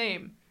heard this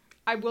name,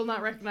 I will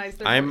not recognize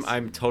their voice.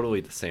 I'm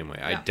totally the same way.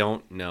 I Yeah.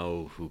 don't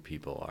know who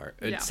people are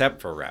Yeah.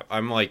 except for rap.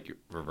 I'm like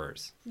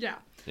reverse. Yeah.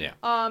 Yeah.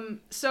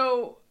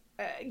 So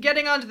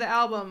getting onto the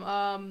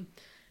album,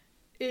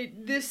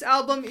 this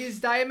album is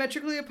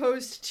diametrically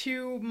opposed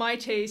to my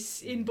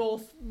tastes in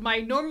both my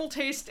normal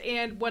taste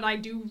and when I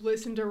do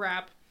listen to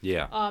rap.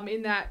 Yeah.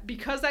 In that,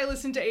 because I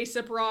listen to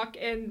A$AP Rock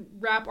and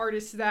rap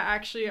artists that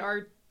actually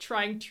are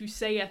trying to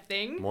say a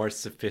thing. More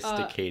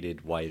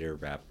sophisticated, whiter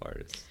rap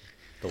artists.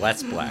 The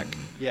less black.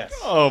 Yes.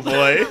 Oh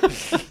boy.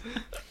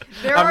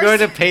 I'm going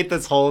to paint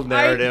this whole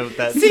narrative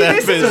that See, Seth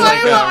this is is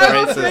like why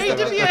I'm racist. afraid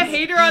to be a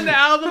hater on the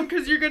album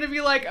because you're going to be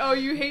like, oh,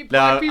 you hate No,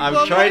 black people.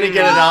 I'm trying to like,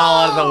 get it all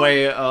out of the no!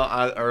 way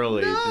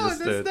early, No, just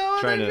that's to not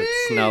what try I to mean.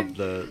 snub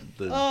the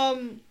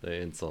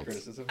insults.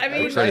 Criticism. I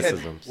mean- wish I had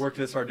Criticisms. worked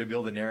this hard to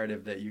build a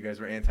narrative that you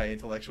guys were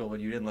anti-intellectual when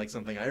you didn't like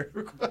something I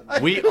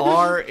required. We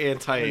are Read a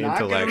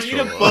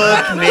anti-intellectual.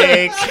 book,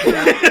 Nick.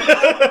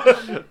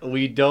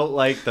 We don't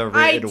like the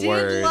I written did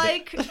word.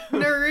 like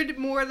nerd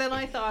more than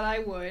I thought I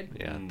would.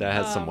 Yeah, that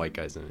has some white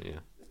guys in it. Yeah,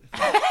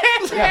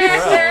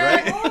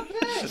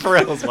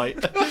 Pharrell's white.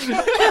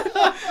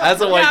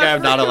 As a white guy,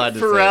 I'm not allowed to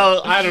say.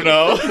 Pharrell, I don't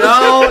know. It.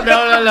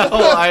 No.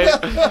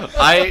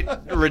 I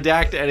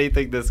redact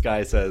anything this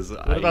guy says.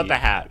 What about the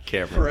hat?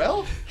 Cameron?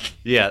 Pharrell?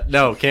 Yeah,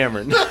 no,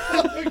 Cameron.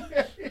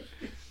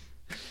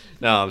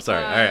 No, I'm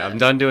sorry. All right, I'm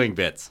done doing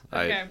bits.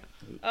 Okay.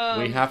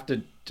 We have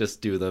to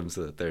just do them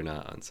so that they're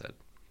not unsaid.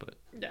 But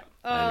Yeah.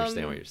 I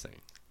understand what you're saying.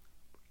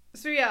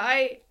 So yeah,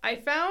 I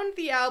found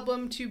the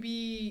album to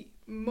be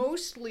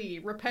mostly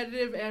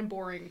repetitive and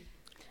boring.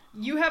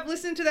 You have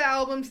listened to the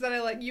albums that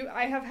I like.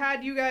 I have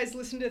had you guys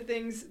listen to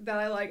things that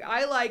I like.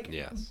 I like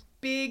Yes.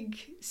 big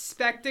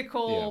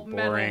spectacle Yeah,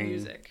 metal boring.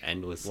 music.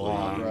 Endlessly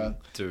Long.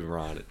 to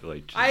run it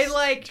like just I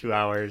like 2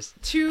 hours.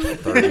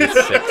 36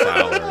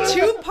 hours.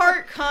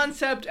 2-part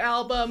concept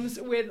albums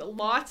with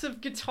lots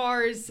of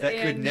guitars That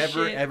and could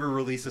never shit. ever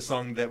release a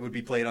song that would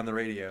be played on the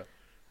radio.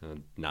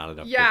 Not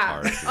enough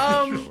Yeah,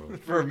 guitars.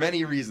 For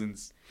many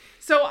reasons.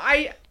 So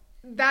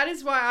that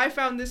is why I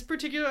found this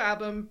particular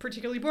album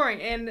particularly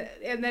boring. And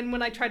then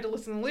when I tried to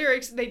listen to the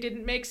lyrics, they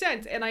didn't make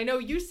sense. And I know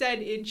you said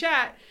in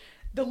chat,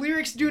 the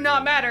lyrics do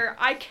not matter.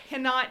 I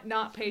cannot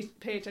not pay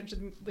attention to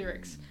the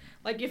lyrics.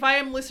 Like if I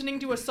am listening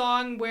to a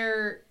song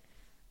where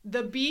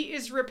the beat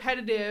is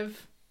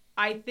repetitive,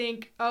 I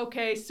think,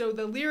 okay, so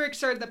the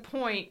lyrics are the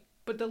point,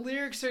 but the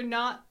lyrics are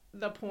not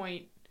the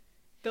point.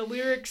 The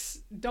lyrics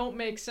don't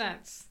make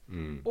sense.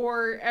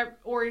 Or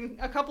in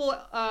a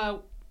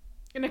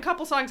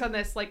couple songs on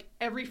this, like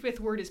every 5th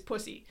word is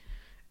pussy.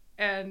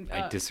 And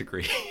I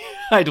disagree.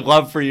 I'd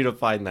love for you to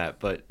find that,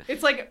 but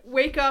it's like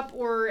Wake Up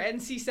or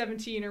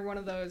NC-17 or one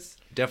of those.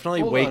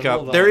 definitely Hold Wake on, Up.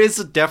 hold There on. is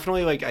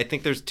definitely I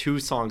think there's 2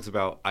 songs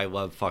about I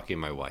love fucking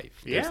my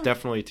wife. There's Yeah.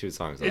 definitely 2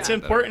 songs. It's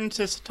about that. important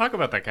to talk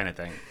about that kind of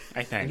thing,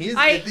 I think. He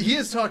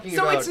is talking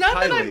So about it's not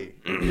that Kylie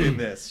in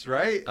this,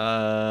 right?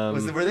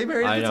 Were they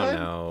married at I the don't time?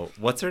 know.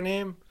 What's her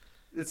name?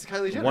 It's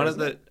Kylie Jenner. One of isn't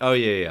the. it? Oh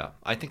yeah.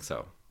 I think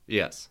so.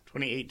 Yes.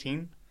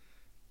 2018?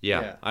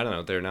 Yeah. Yeah. I don't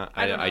know. They're not.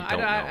 I don't know. I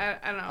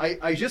don't know.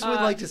 I just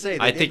would like to say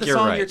that I if think the you're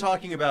song right. you're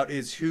talking about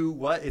is Who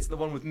What, it's the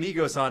one with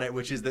Migos on it,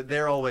 which is that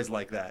they're always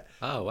like that.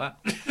 Oh wow.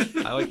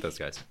 I like those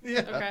guys.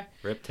 Yeah. Okay.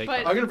 Rip take.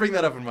 But- I'm gonna bring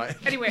that up in my.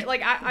 Anyway,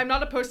 like I'm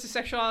not opposed to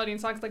sexuality in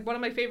songs. Like one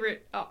of my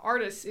favorite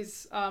artists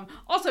is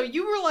also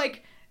you were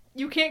like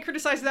you can't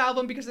criticize the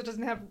album because it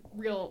doesn't have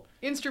real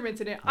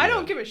instruments in it. I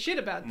don't give a shit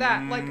about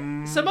that. Like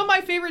some of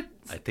my favorite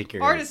I think you're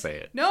gonna artists say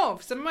it. No,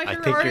 some of my I favorite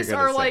think you're artists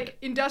gonna are say like it.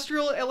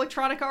 industrial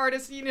electronica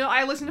artists. You know,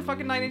 I listen to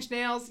fucking Nine Inch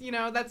Nails. You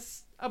know,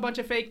 that's a bunch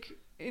of fake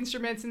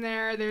instruments in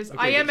there. There's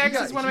Okay, but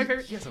IMX is one of my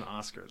favorite. He has an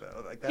Oscar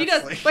though. Like, He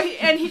that's does, like... but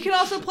and he can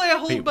also play a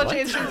whole Wait, bunch what?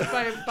 of instruments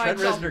by Trent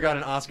himself. Reznor got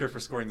an Oscar for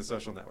scoring The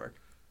Social Network.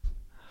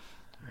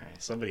 All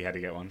right, somebody had to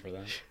get one for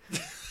that.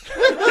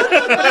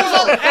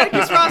 Well,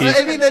 Atticus Ross.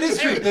 I mean, that is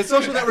true. The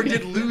Social Network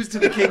did lose to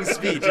The King's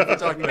Speech, if we're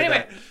talking about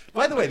Anyway. that.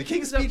 By the way, The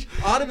King's Speech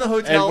on in the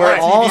hotel. And we're on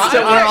all TV.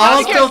 still, Nobody we're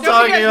all cares, still nobody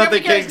talking cares, about the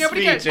nobody cares, King's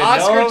nobody Speech. cares. and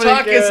Oscar nobody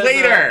talk is cares.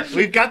 later.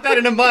 We've got that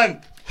in a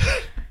month.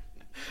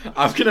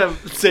 I'm gonna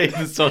say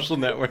The Social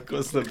Network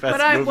was the best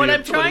movie What of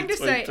I'm trying to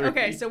say, 2023.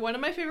 okay, so one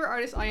of my favorite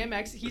artists,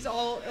 IMX, he's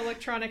all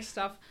electronic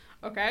stuff.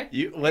 Okay.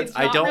 It's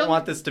I not don't real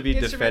want this to be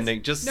instruments.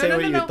 defending. Just No, say no,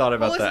 what no, you no. thought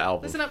about Well, the listen-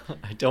 album. listen up.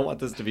 I don't want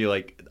this to be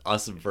like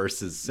us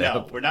versus Seb.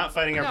 No, we're not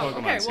fighting our No, Pokemon.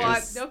 okay, well,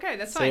 Suits. okay,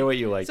 that's Say fine. what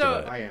you liked So-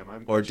 about it. I am.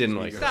 I'm Or choosing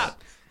didn't like you it. guys.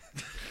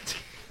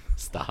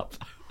 Stop.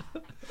 Stop.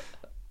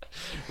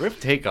 Rip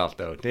Takeoff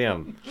though.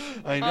 Damn.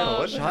 I know.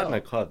 What the Shot in hell?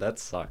 a club. That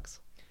sucks.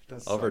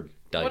 That's Over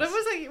dice. What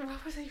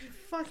was I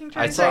fucking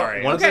trying I to saw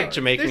say? one of Okay, the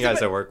Jamaican there's a guys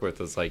bit- I work with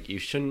was like, you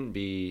shouldn't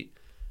be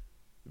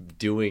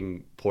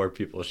doing poor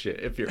people shit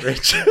if you're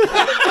rich.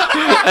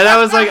 And I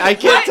was like, I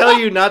can't tell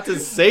you not to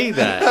say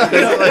that.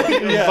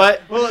 Like, Yeah.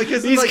 But Well,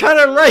 because he's like, kind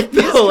of right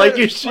he's though. Like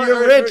kinda-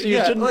 you're rich, you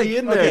yeah, shouldn't like, be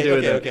in there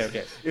doing that.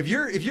 Okay. If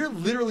you're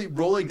literally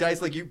rolling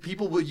dice like you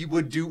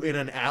would do in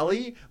an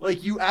alley,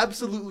 like you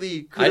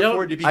absolutely could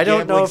afford to be. I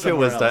don't know gambling if it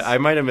was somewhere that. I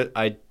might have.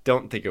 I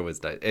don't think it was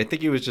that. I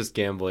think he was just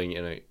gambling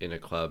in a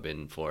club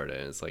in Florida.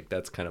 And it's like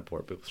that's kind of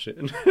poor people shit.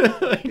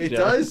 Like, It you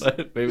know, does.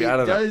 but maybe it I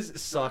don't know. does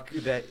suck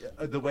that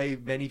the way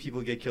many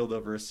people get killed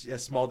over a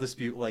small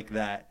dispute like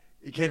that.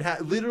 It can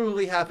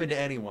literally happen to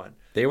anyone.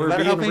 They were no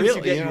matter how being famous real,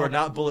 you get, you you know. are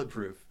not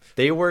bulletproof.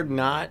 They were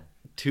not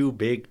too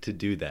big to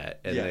do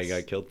that, and they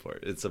Yes. got killed for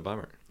it. It's a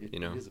bummer, you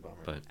know. It is a bummer.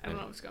 But I don't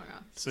know what's going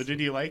on. So did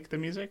you like the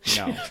music?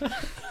 No.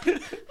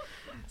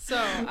 So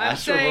I'm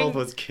Astro saying World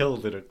was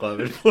killed in a club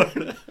in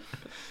Florida.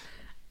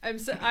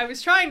 I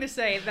was trying to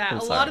say that I'm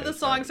a lot sorry, of the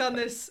sorry, songs on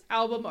this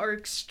album are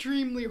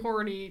extremely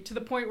horny to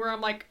the point where I'm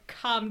like,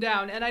 calm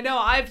down. And I know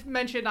I've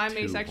mentioned I'm Too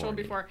asexual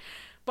horny. before,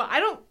 but I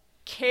don't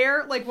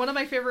care. Like, one of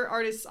my favorite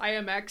artists,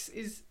 IMX,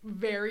 is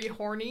very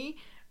horny,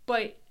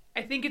 but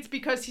I think it's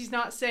because he's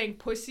not saying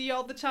pussy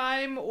all the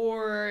time,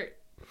 or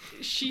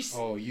she's...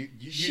 Oh, you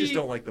She- just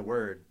don't like the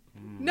word.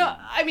 No,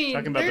 I mean...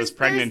 Talking about there's- those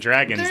pregnant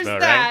there's- dragons, there's though, right?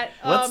 that,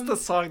 What's the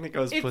song that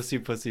goes it's- pussy,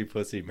 pussy,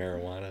 pussy,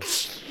 marijuana?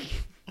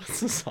 What's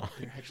the song?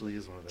 There actually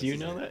is one of those. Do you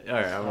know that? All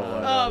right, I'm gonna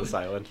Um, on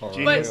silent. Hold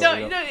on. But Genius.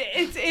 no,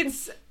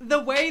 it's the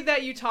way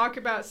that you talk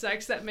about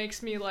sex that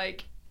makes me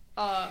like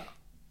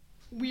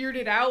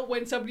weirded out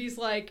when somebody's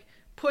like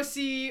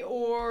pussy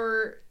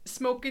or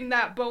smoking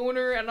that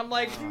boner, and I'm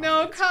like,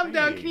 no, calm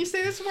down. great. Can you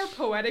say this more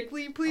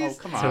poetically, please?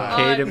 Oh, come It's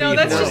on. okay to no, be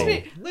that's just horny.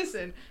 me.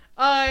 Listen,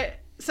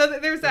 so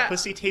there's that.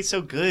 Pussy tastes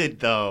so good,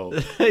 though.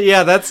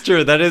 Yeah, that's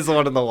true. That is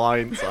one of the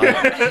lines. On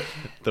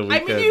the I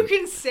weekend. mean, you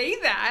can say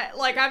that.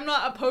 Like, I'm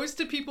not opposed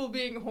to people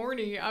being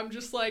horny. I'm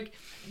just like,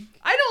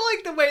 I don't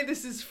like the way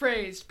this is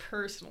phrased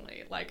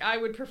personally. Like, I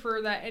would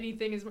prefer that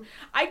anything is.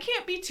 I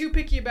can't be too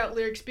picky about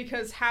lyrics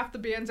because half the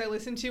bands I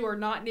listen to are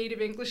not native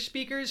English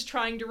speakers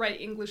trying to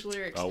write English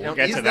lyrics. Oh, Now, we'll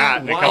get is to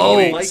that in a why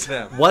couple you weeks. like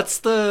them? What's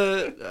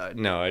the?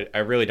 No, I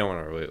really don't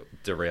want to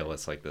derail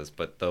us like this.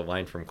 But the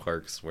line from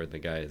Clerks where the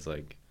guy is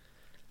like,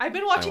 I've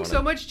been watching wanna-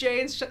 so much Jay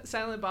and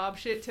Silent Bob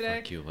shit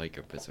today. "Fuck you like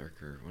a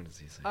berserker." What does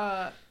he say?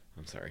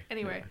 I'm sorry.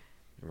 Anyway.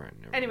 Never mind,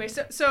 never Anyway,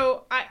 mind.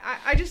 so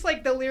I just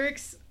like the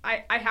lyrics.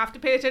 I have to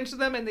pay attention to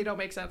them, and they don't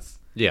make sense.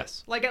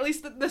 Yes. Like, at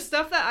least the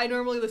stuff that I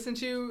normally listen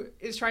to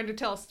is trying to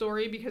tell a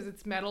story because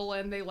it's metal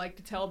and they like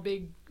to tell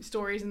big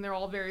stories, and they're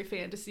all very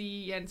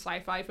fantasy and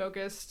sci-fi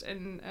focused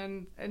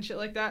and shit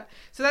like that.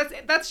 So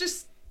that's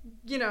just,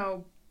 you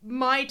know,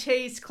 my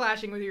taste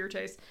clashing with your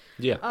taste.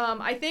 Yeah.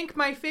 I think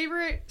my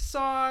favorite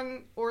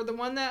song, or the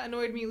one that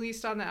annoyed me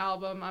least on the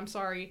album, I'm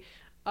sorry,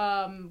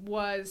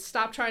 was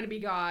Stop Trying to Be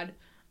God.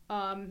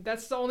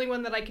 That's the only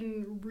one that I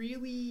can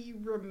really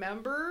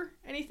remember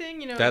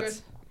anything, you know. it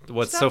That's goes,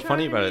 what's "Stop so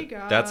funny trying to about be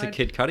it. That's a God."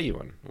 Kid Cudi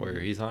one where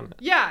he's on it.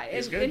 Yeah,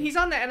 good. and he's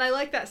on that, and I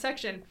like that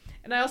section.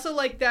 And I also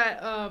like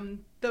that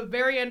the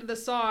very end of the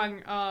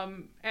song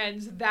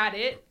ends "That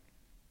It,"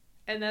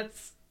 and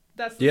that's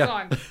the Yeah,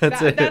 song.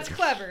 that's it. That's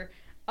clever.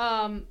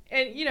 And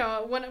you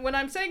know, when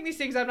I'm saying these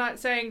things, I'm not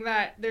saying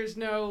that there's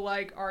no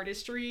like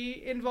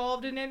artistry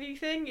involved in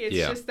anything. It's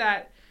Yeah. just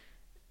that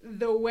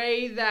the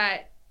way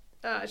that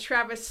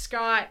Travis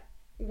Scott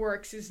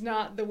works is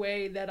not the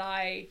way that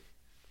I.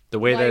 The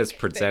way that like it's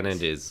presented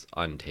things. is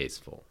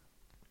untasteful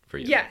for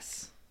you.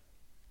 Yes.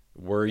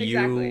 Were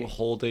Exactly. you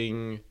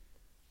holding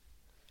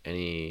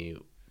any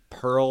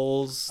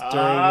pearls during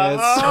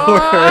Oh,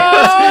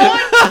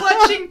 I'm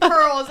clutching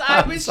pearls.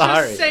 I I'm was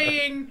sorry. just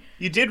saying.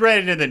 You did write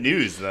it in the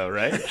news, though,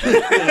 right?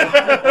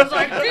 I was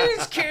like,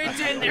 these kids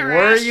in this? their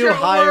Were you Astro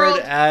hired World.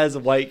 as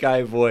white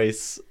guy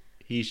voice?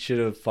 He should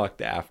have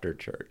fucked after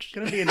church.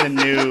 Gonna be in the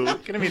new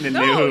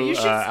No, new you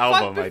should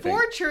album, fuck I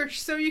before think. church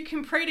so you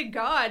can pray to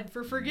God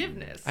for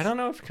forgiveness. I don't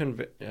know if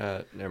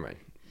never mind.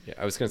 Yeah,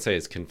 I was gonna say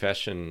his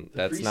confession. The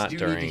That's priests not do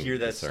during need to hear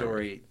the that sermon.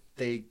 story.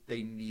 They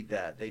need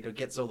that. They don't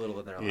get so little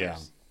in their lives. Yeah.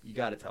 You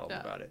got to tell them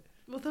Yeah. about it.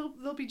 Well,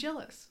 they'll be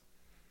jealous.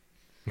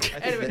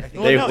 Anyway,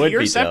 Well, They no, would you're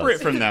be separate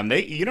jealous. from them.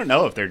 You don't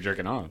know if they're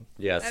jerking on.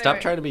 Yeah, Stop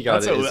Anyway. Trying to Be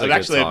God That's is a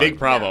actually good a big song.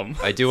 problem.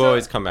 I do So,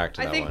 always come back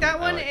to that I think one. that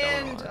one like that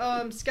one a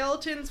and lot.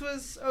 Skeletons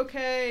was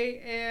okay,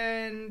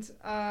 and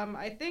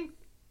I think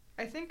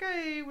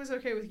I was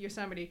okay with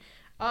Yosemite.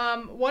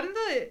 One of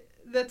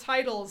the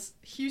titles,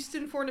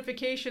 Houston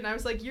Fornication, I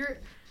was like,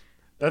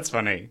 That's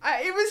funny.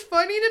 it was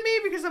funny to me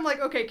because I'm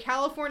like, okay,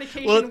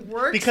 Californication Well,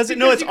 works because it's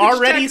you could just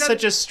already check it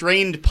such a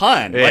strained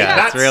pun. Yeah, Like,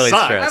 it's that really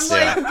sucks. stressed.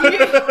 I'm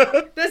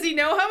like, does he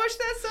know how much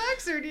that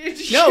sucks, or did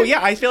you? No,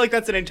 yeah, I feel like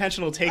that's an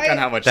intentional take on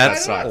how much that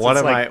That's sucks. one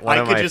It's of like, my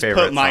I could just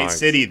favorite put my songs.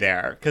 city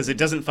there because it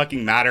doesn't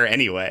fucking matter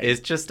anyway.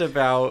 It's just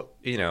about,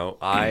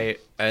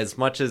 as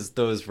much as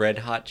those Red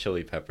Hot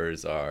Chili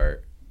Peppers are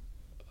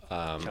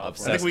I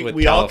obsessed think with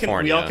we all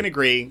California. can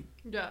agree.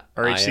 Yeah.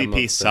 I am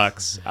RHCP obsessed.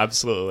 sucks.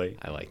 Absolutely.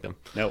 I like them.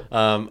 No.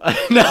 No,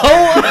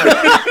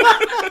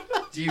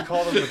 do you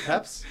call them the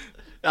Peps?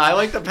 I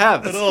like the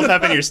Peps. Put a little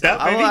pep in your step,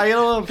 I maybe? get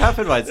a little pep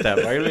in my step.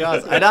 I'm gonna be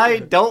honest, and I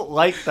don't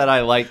like that I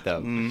like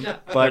them.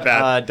 But They're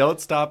bad. don't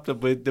stop the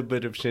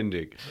bit of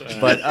shindig.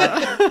 But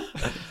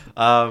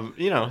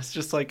it's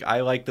just like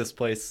I like this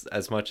place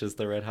as much as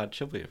the Red Hot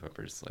Chili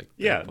Peppers. Like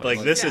Yeah, that place.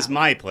 like this Yeah. is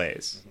my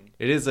place.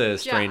 It is a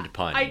strained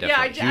pun. I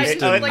Definitely. just,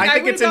 Houston, I like, think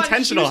would've it's gone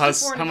intentional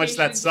Houston how much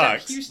that fornication,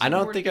 sucks. Houston I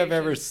don't think I've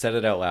ever fornication. said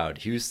it out loud.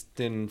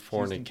 Houston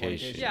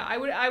fornication. Yeah, I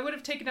would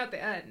have taken out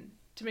the N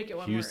to make it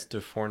one word.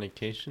 Houston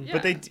fornication. Yeah.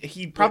 But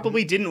he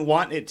probably didn't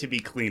want it to be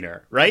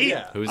cleaner, right?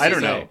 Yeah. Who's I to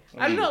don't know. say?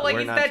 I don't know, like, We're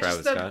is not that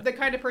Travis just Scott. the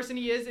kind of person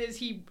he is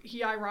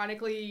he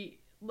ironically,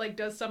 like,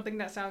 does something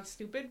that sounds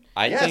stupid?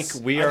 I Yes.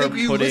 think we I are think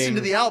you putting. listen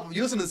to the album.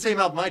 You listen to the same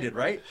album I did,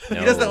 right? No.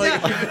 He does that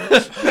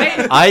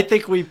like I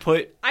think we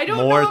put I don't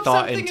more know if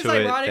thought something is into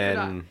it ironic or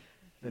not.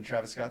 than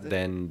Travis Scott did.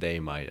 than they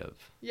might have.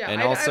 Yeah, and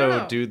I don't also,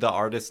 know. do the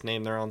artists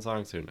name their own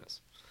songs? Who knows?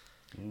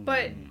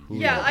 But Who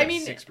yeah, knows? I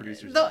mean, 6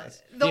 producers the in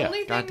this. the Yeah, only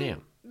thing,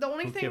 goddamn. the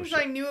only Who gives things a shit?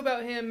 I knew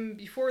about him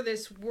before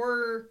this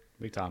were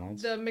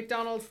McDonald's. the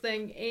McDonald's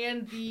thing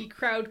and the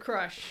crowd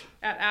crush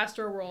at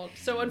Astroworld.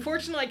 So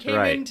unfortunately, I came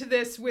Right. into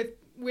this with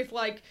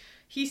like,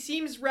 he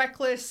seems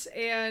reckless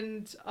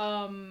and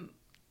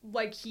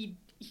like he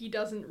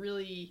doesn't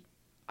really.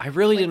 I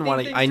really Like, didn't want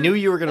think to. things I knew are-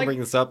 you were going to like, bring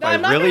this up. no, I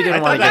I'm not really gonna-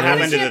 didn't want to that get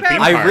happened into to it. the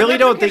theme I park. really I'm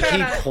don't not think gonna he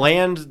get at it.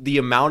 planned the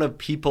amount of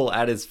people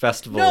at his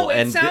festival No, it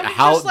and sounded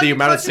how just like the a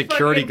amount of clusterfuck,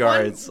 security and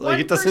guards. One Like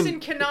it person doesn't.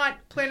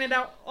 cannot plan it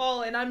out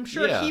all, and I'm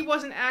sure Yeah. he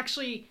wasn't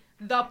actually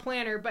the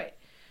planner, but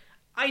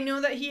I know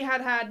that he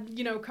had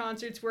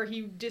concerts where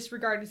he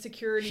disregarded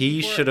security. He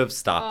before- should have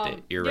stopped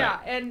it. You're yeah,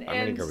 right. and I'm gonna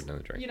and go with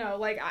another drink.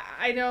 like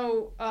I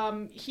know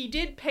he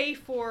did pay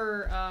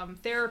for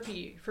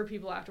therapy for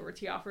people afterwards.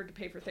 He offered to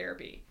pay for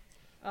therapy.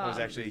 That was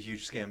actually a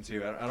huge scam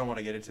too. I don't want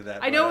to get into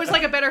that. I know it was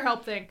like a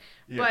BetterHelp thing,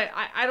 Yeah. but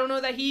I don't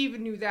know that he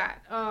even knew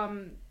that.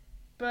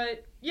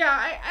 But yeah,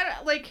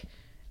 I like,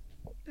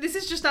 this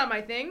is just not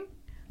my thing.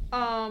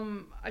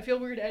 I feel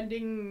weird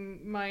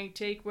ending my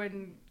take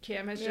when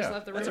Cam has just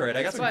left the room. That's all right.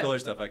 I got some But, filler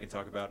stuff I can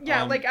talk about.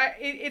 yeah, like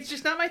it's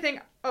just not my thing.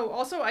 Oh,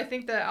 also I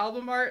think the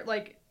album art,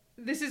 like,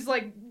 this is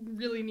like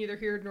really neither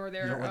here nor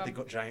there. you don't like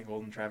the giant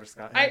golden Travis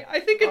Scott. I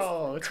think it's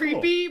Oh, it's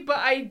creepy, but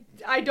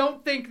I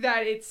don't think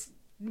that it's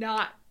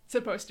not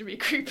supposed to be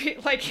creepy.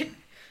 Like,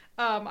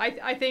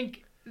 I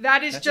think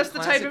that is That's just a the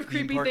type classic of theme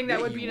creepy park thing that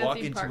bit. would You be in a walk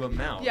theme into park. a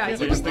mouth. Yeah, Yeah,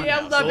 you just would the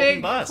have a golden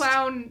big bust.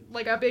 clown,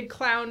 like a big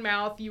clown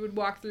mouth you would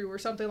walk through or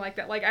something like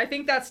that. Like, I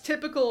think that's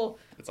typical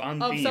It's on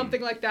of theme.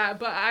 something like that,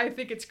 but I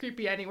think it's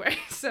creepy anyway.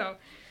 So,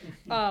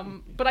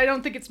 but I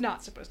don't think it's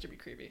not supposed to be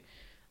creepy.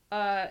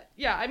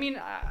 Yeah, I mean,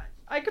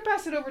 I could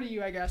pass it over to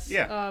you, I guess.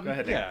 Yeah, go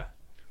ahead. Yeah.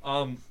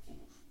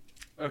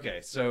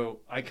 Okay, so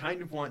I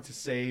kind of want to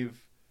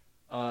save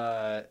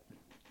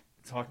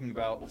talking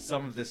about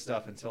some of this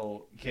stuff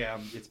until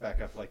Cam gets back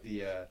up, like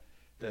the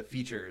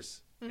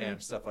features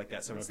and stuff like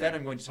that. So instead,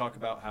 I'm going to talk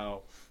about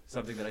how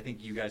something that I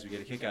think you guys would get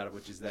a kick out of,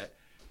 which is that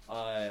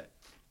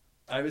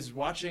I was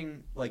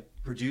watching like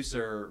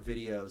producer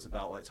videos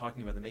about like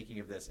talking about the making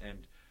of this,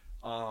 and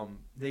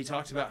they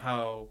talked about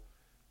how,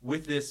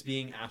 with this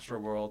being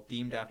Astroworld,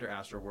 themed after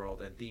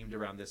Astroworld, and themed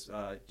around this,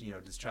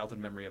 this childhood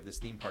memory of this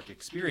theme park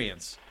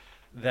experience,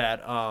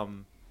 that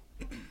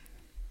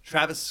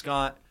Travis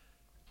Scott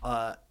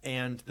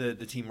and the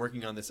team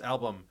working on this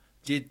album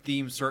did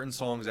theme certain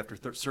songs after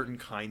certain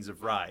kinds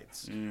of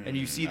rides. And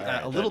you see that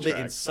Alright, a little that bit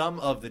in tracks. some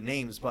of the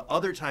names, but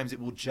other times it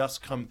will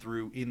just come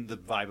through in the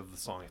vibe of the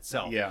song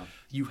itself. Yeah.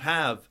 You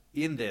have,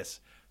 in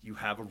this, you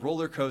have a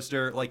roller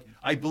coaster. Like,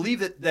 I believe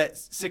that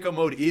Sicko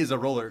Mode is a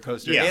roller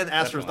coaster, Yeah, and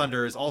Astro definitely.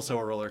 Thunder is also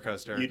a roller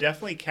coaster. You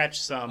definitely catch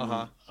some.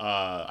 Uh-huh.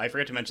 I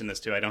forgot to mention this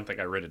too. I don't think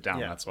I wrote it down.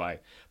 Yeah. That's why.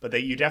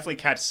 But you definitely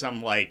catch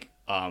some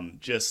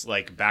just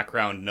like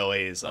background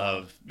noise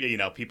of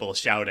people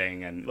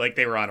shouting and like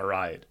they were on a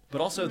ride.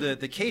 But also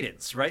the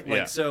cadence, right? Like,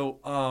 Yeah.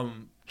 so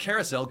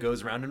Carousel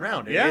goes round and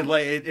round. Yeah.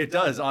 It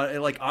does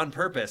on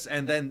purpose.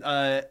 And then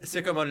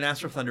Sicko Mode and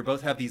Astro Thunder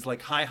both have these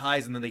like high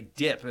highs, and then they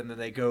dip, and then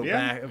they go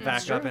Yeah,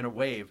 back true. up in a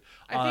wave.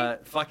 I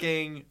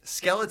Fucking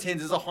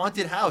Skeletons is a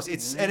haunted house.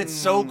 It's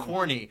so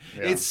corny.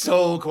 Yeah. It's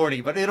so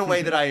corny, but in a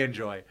way that I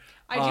enjoy.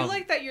 I do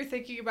like that you're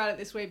thinking about it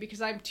this way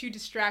because I'm too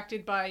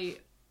distracted by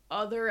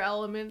other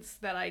elements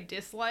that I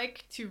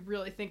dislike to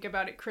really think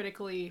about it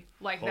critically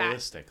like that.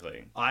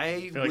 Holistically.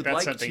 I feel would that's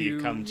like something to. you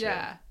come to.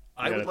 Yeah.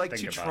 I You would gotta like to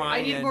think about try it.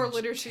 I need more and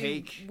literacy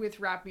take with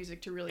rap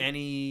music to really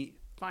anything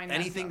find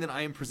that that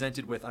I am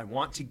presented with. I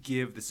want to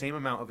give the same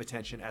amount of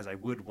attention as I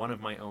would one of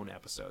my own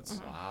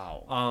episodes.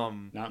 Wow.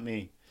 Not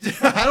me.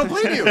 I don't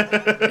blame you.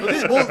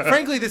 Well,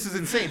 frankly, this is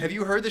insane. Have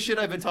you heard the shit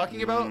I've been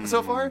talking about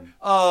so far?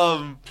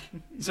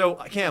 So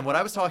Cam, what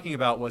I was talking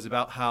about was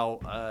about how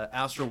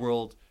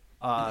Astroworld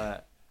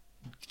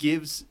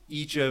gives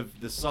each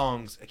of the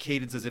songs a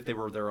cadence as if they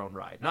were their own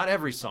ride. Not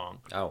every song.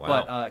 Oh,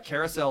 wow. But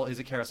Carousel is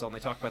a carousel, and they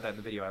talk about that in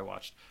the video I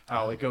watched.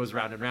 How it goes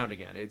round and round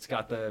again. It's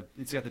got the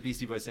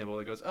Beastie Boys sample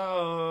that goes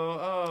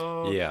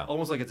oh. Yeah.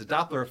 Almost like it's a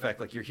Doppler effect,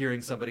 like you're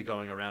hearing somebody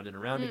going around and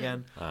around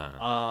again.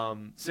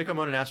 Sicko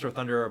Mode and Astro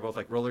Thunder are both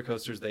like roller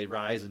coasters. They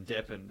rise and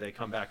dip, and they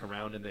come back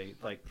around, and they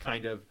like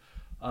kind of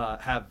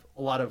have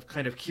a lot of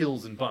kind of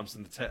kills and bumps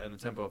in the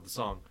tempo of the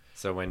song.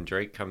 So when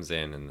Drake comes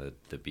in and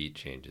the beat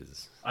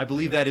changes, I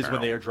believe that is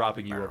when they are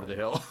dropping you over the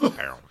hill.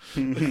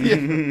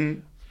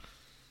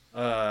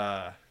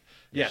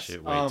 Yes.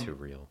 shit way too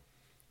real.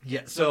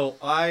 Yeah. So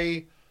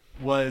I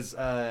was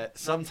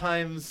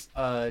sometimes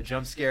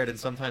jump scared and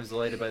sometimes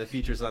delighted by the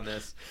features on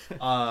this.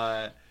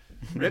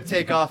 Rip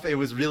Takeoff. It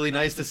was really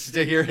nice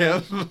to hear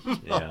him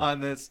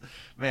on this.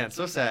 Man,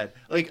 so sad.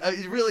 Like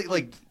it really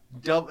like.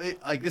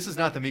 Like this is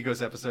not the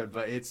Migos episode,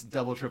 but it's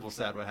double triple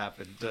sad what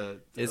happened.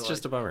 It's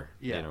just a bummer.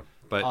 Yeah. You know?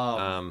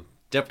 But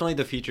definitely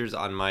the features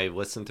on my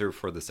listen through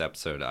for this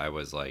episode, I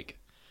was like,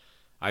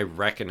 I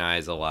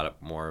recognize a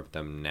lot more of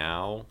them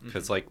now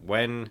because like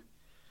when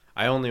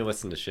I only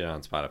listen to shit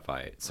on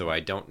Spotify, so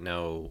I don't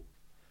know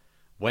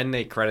when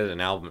they credit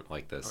an album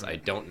like this. I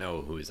don't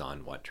know who's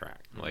on what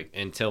track, like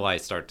until I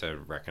start to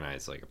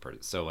recognize like a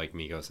person. So like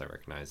Migos, I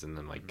recognize, and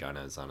then like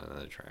Gunna's on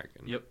another track.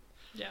 And, Yep.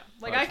 Yeah,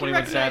 like I can 21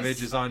 recognize.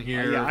 Savage is on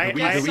here. Yeah,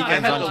 the I Weeknd's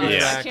had on the two list.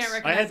 tracks. can't I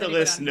recognize had the anybody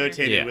list on here.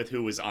 notated Yeah. with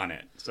who was on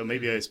it, so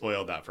maybe I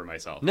spoiled that for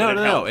myself. No, but it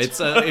no, helped.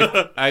 it's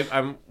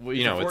I'm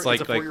you know, it's like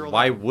 4-year-old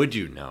why album. would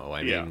you know?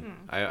 I mean,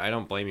 Yeah. I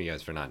don't blame you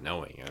guys for not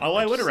knowing. Oh,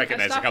 I would have just-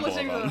 recognized a stopped couple of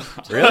listening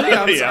them. to Really?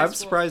 I'm, Yeah. I'm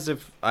surprised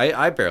if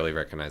I barely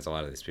recognize a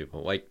lot of these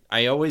people. Like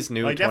I always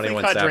knew I definitely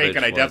 21 caught Savage Drake,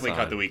 and I was definitely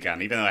caught on. The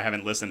Weeknd, even though I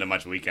haven't listened to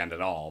much Weeknd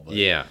at all. But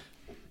Yeah,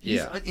 He's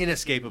yeah.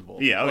 inescapable.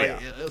 Yeah, oh, Like,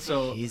 yeah.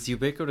 So He's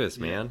ubiquitous,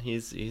 man.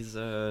 He's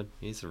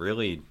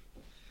really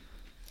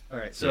all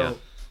right. So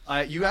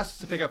you asked us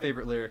to pick up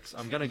favorite lyrics. I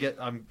am going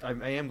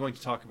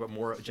to talk about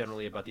more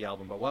generally about the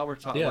album. But while we're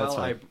talking, Yeah, that's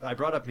I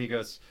brought up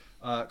Migos.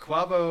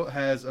 Quavo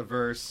has a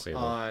verse Quavo.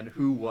 on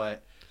Who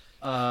What.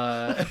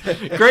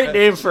 great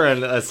name for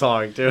a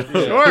song too.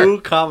 Sure.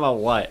 Who, comma,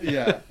 what?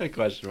 Yeah.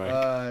 Question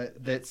mark.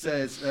 That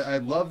says, I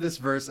love this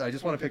verse. I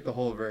just want to pick the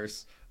whole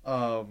verse.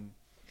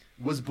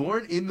 Was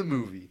born in the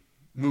movie.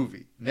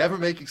 Never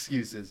make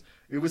excuses.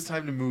 It was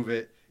time to move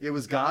it. It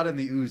was God and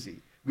the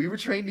Uzi. We were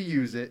trained to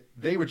use it.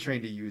 They were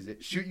trained to use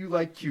it. Shoot you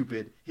like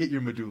Cupid. Hit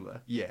your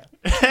medulla. Yeah.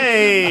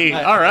 Hey,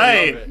 I all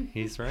right. love it.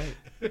 He's right.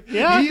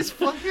 Yeah. He's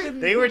fucking.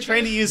 They were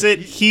trained to use it.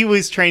 He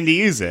was trained to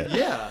use it.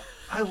 Yeah.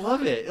 I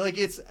love it. Like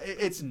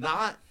it's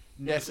not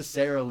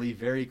necessarily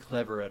very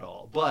clever at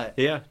all, but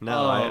Yeah.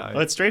 No, I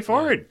Well, it's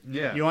straightforward.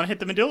 Yeah. You want to hit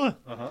the medulla?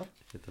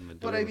 hit the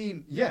But I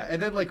mean, yeah, and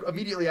then like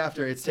immediately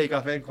after it's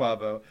Takeoff and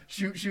Quavo,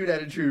 shoot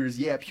at intruders,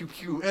 yeah, pew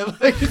pew, and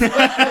like,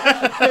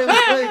 and,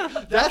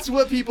 like, that's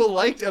what people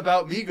liked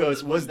about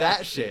Migos was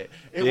that shit.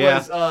 It Yeah.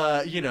 was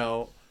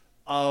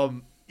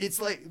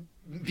it's like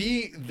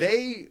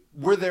they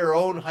were their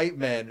own hype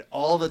men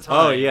all the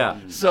time. Oh, yeah.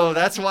 So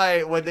that's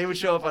why when they would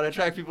show up on a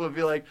track, people would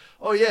be like,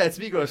 "Oh yeah, it's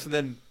Migos," and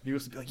then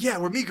Migos would be like, "Yeah,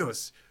 we're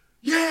Migos."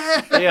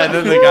 Yeah. Yeah, and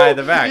then the guy in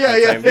the back. Yeah,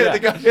 that's yeah, him, the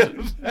guy in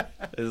the back.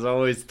 There's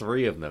always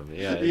three of them.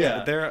 Yeah.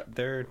 Yeah.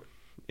 They're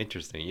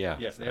interesting. Yeah.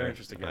 Yes, they are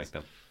interesting I like guys.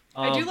 them.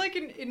 I do like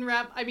in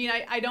rap. I mean,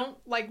 I don't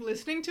like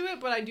listening to it,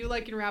 but I do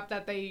like in rap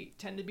that they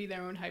tend to be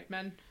their own hype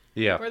men.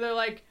 Yeah. Where they're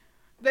like,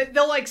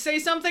 they'll like say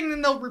something,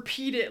 then they'll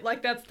repeat it.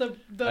 Like that's the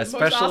most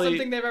awesome Especially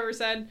thing they've ever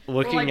said. Or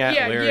Looking like, at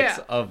yeah, lyrics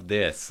yeah. of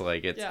this,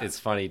 like Yeah. it's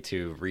funny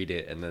to read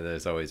it, and then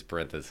there's always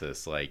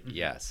parenthesis, like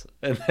yes,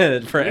 and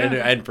then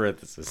and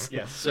parenthesis.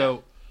 Yes.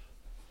 So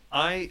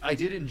I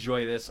did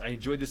enjoy this. I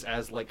enjoyed this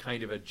as like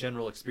kind of a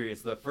general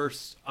experience. The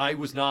first I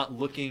was not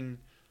looking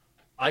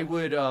I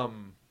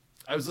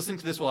was listening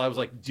to this while I was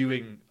like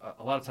doing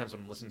a lot of times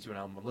when I'm listening to an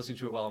album, I'm listening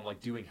to it while I'm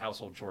like doing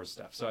household chores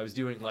stuff. So I was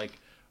doing like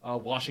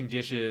washing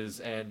dishes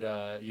and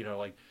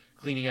like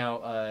cleaning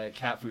out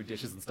cat food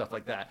dishes and stuff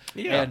like that.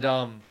 Yeah. And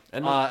that's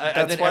then why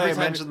every I time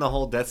mentioned the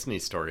whole Destiny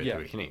story Yeah. at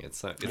the beginning.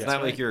 It's not That's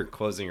like right. you're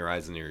closing your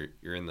eyes and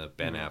you're in the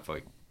Ben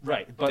Affleck.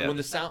 Right, but Death, when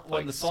the sound when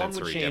like, the song would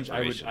sensory change,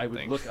 I would deprivation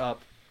thing. look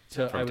up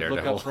to From I would look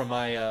Daredevil. up from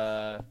my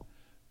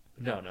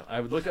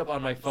I would look up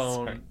on my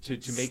phone Sorry.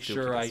 to make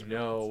Stupid sure I as-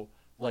 know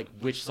like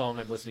which song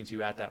I'm listening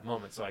to at that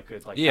moment, so I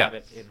could like Yeah. have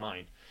it in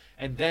mind.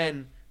 And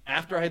then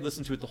after I had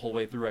listened to it the whole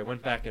way through, I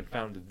went back and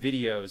found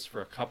videos for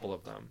a couple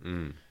of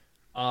them.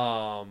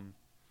 Mm.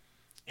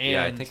 And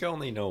Yeah, I think I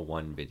only know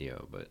one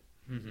video, but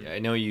Yeah, I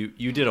know you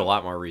did a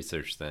lot more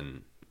research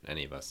than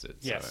any of us did.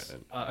 Yes, So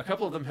a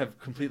couple of them have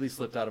completely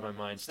slipped out of my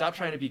mind. Stop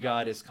Trying to Be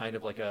God is kind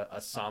of like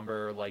a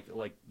somber, like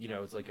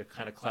it's like a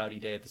kind of cloudy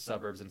day at the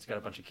suburbs, and it's got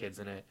a bunch of kids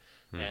in it,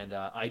 and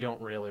I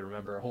don't really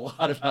remember a whole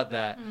lot about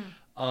that.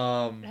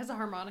 It has a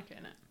harmonica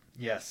in it.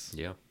 Yes,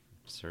 yeah,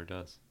 sure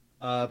does.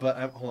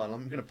 but hold on,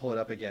 I'm gonna pull it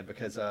up again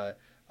because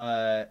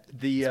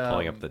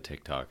Pulling up the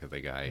TikTok of the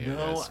guy who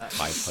no, has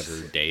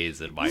 500 days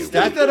in my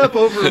stack week. that up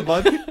over a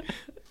month.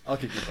 I'll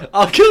kick you.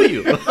 I'll kill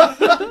you.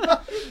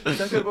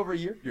 Stack that up over a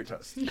year. You're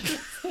toast.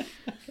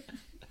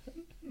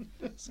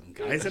 Some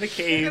guys in a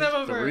cave Look it up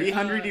over,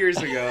 300 years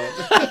ago.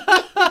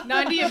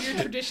 90 of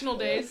your traditional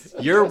days.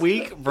 Your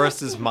week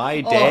versus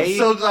my Oh, I'm day.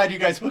 so glad you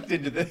guys hooked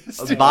into this.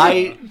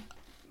 My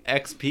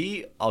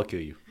XP, I'll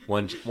kill you.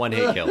 One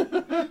hit kill.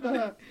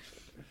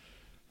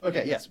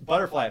 Okay, yes,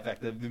 Butterfly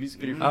Effect, the music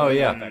video for Oh, Butterfly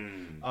yeah.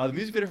 Effect. The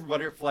music video for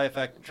Butterfly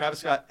Effect, Travis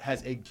Scott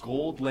has a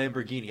gold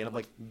Lamborghini, and I'm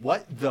like,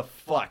 what the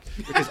fuck?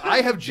 Because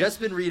I have just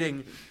been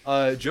reading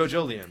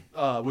JoJo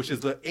Lion, which is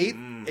the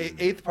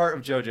eighth part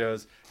of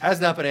JoJo's, has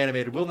not been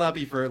animated, will not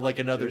be for like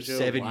another JoJo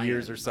 7 Lion.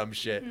 years or some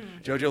shit.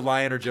 JoJo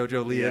Lion or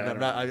JoJo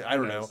Lion, I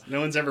don't know. No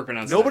one's ever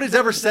pronounced Nobody's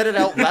ever said it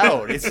out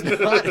loud. It's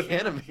not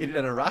animated,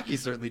 and Araki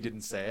certainly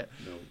didn't say it.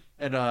 that. No.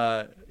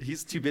 And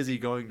he's too busy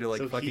going to like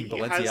So fucking he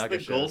Balenciaga has the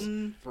shows.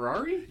 golden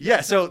Ferrari? Yeah,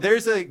 so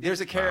there's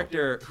a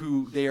character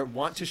who they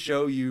want to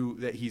show you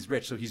that he's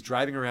rich, so he's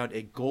driving around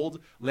a gold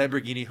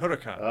Lamborghini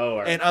Huracan. Oh, all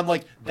right. And I'm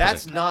like,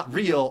 that's not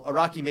real.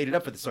 Araki made it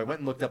up for this, so I went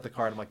and looked up the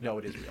car, and I'm like, no,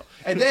 it is real.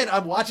 And then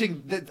I'm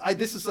watching that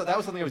was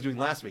something I was doing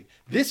last week.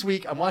 This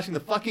week I'm watching the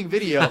fucking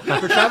video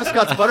for Travis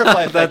Scott's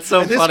Butterfly Effect. That's so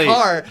and this funny.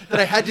 car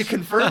that I had to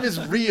confirm is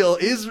real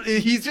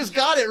he's just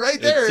got it right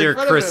there. It's in your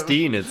front of him.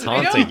 Christine. It's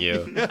I haunting don't-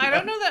 you. I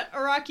don't know that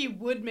Araki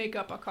would make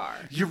up a car.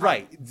 You're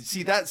right.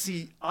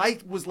 I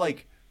was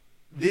like,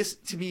 this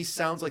to me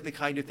sounds like the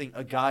kind of thing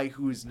a guy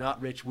who is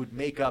not rich would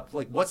make up.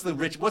 Like, what's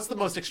the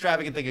most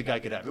extravagant thing a guy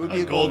could have? It would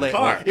be a gold gold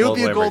car. It would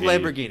be a Gold gold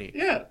Lamborghini. Lamborghini.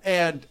 Yeah.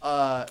 And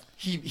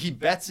he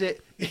bets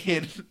it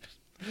in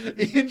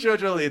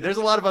JoJo Lee. There's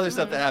a lot of other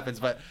stuff that happens,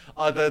 but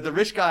the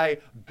rich guy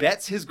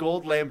bets his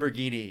gold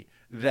Lamborghini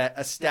that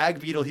a stag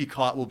beetle he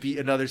caught will beat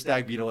another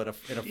stag beetle in a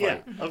fight.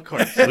 Yeah, of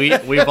course.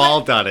 We've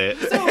all done it.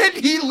 And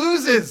he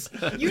loses.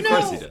 You Of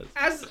course he know,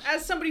 does.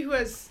 as somebody who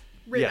has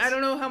written, Yes. I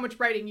don't know how much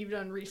writing you've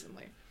done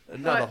recently,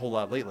 Not a But- whole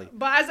lot lately.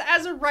 but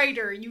as a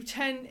writer, you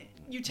tend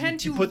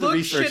to put the look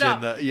research shit up.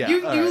 in the- yeah,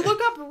 you all right. look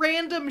up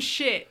random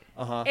shit,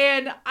 Uh-huh.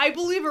 and I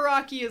believe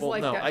Araki is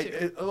like that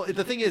too.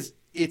 the thing is,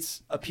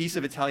 it's a piece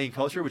of Italian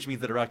culture, which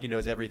means that Araki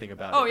knows everything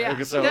about Oh, it.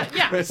 yeah. So, Yeah,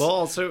 yeah. Chris- Well,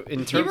 also in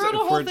He terms wrote a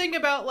of whole thing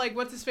about like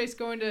what's his face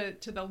going to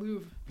the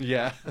Louvre.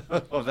 yeah.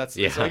 Well, that's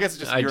Yeah, so I guess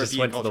it's just I European just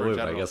went to the culture in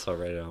Louvre. I general. guess I'll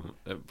write it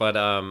down.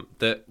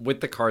 But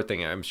with the car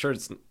thing, I'm sure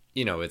it's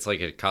it's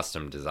like a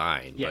custom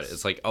design. Yes. But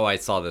it's like, oh, I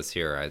saw this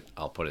here.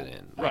 I'll put it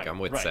in. Like Right, I'm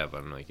with right. Seb.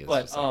 I'm like, it's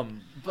But just like,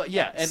 but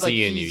yeah, and like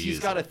seeing you he's use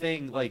got it. a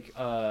thing like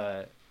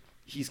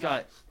he's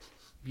got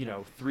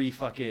 3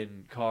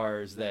 fucking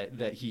cars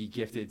that he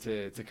gifted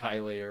to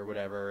Kylie or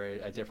whatever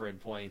at different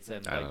points,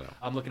 and I like don't know.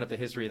 I'm looking up the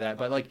history of that,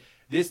 but like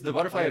the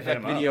Butterfly I'll hit Effect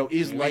him up. video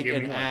is He like might give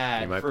an me one. He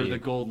ad might for be. the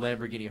gold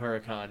Lamborghini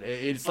Huracan.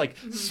 It's like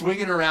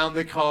swinging around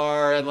the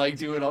car and like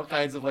doing all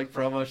kinds of like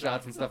promo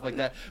shots and stuff like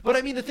that. But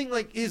I mean, the thing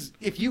like is,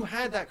 if you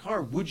had that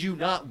car, would you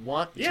not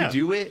want Yeah. to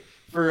do it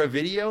for a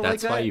video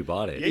that's like that? why you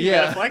bought it. Yeah, you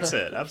Yeah. gotta flex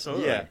it.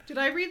 Absolutely. Yeah. Did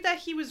I read that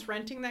he was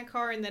renting that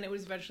car and then it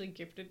was eventually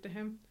gifted to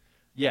him?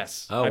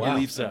 Yes, Oh, I wow.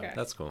 believe so. Okay.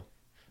 That's cool.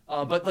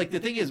 But like the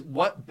thing is,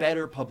 what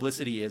better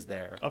publicity is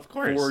there Of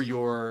course. for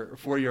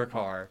your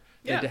car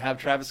than Yeah. to have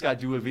Travis Scott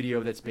do a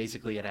video that's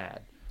basically an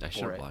ad? I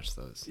should for have it. watched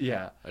those.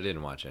 Yeah. I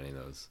didn't watch any of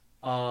those.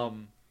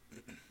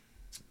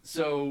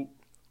 So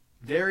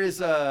there is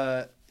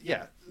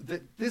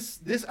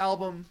this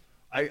album.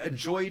 I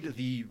enjoyed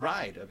the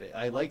ride of it.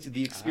 I liked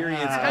the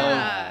experience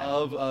Ah.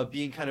 of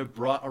being kind of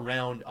brought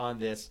around on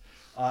this,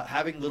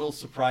 having little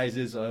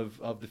surprises of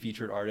the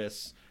featured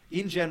artists.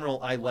 In general,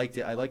 I liked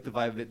it. I liked the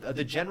vibe of it.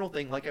 The general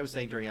thing, like I was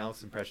saying during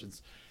Alex's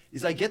impressions,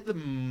 is I get the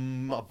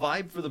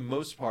vibe for the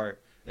most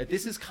part that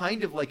this is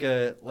kind of like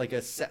a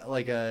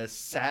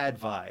sad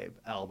vibe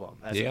album,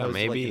 as Yeah, opposed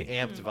maybe. to like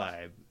an amped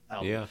vibe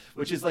album. Yeah.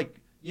 Which is like,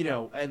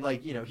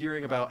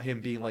 hearing about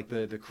him being like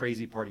the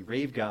crazy party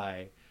rave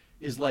guy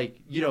is like,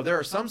 there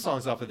are some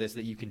songs off of this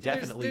that you can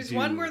definitely There's do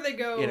one where they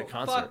go in a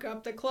concert. fuck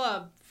up the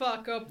club,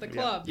 fuck up the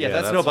club. Yeah,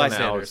 that's No what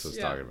Bystanders. Alex was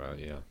Yeah. talking about.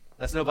 Yeah.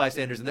 That's No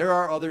Bystanders, and there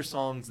are other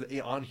songs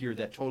on here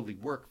that totally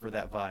work for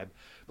that vibe.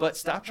 But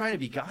Stop Trying to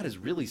Be God is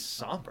really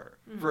somber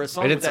for a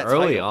song. And with it's that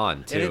early title. on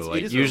And too. it's- it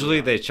Like is early usually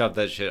on. they shove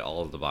that shit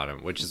all at the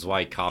bottom, which is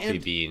why Coffee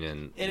And- Bean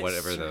and and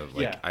whatever the it's-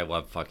 like yeah. I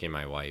love fucking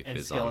my wife and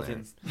is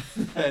skeletons.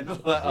 on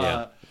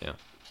there. Yeah.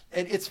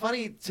 And it's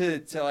funny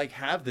to like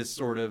have this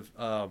sort of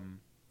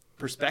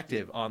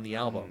perspective on the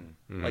album,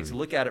 like to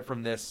look at it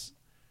from this,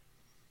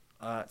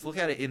 to look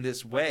at it in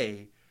this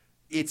way.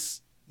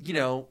 It's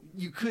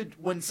you could,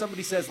 when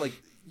somebody says like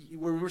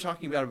when we were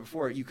talking about it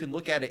before, you can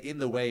look at it in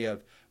the way of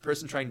a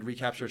person trying to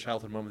recapture a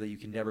childhood moment that you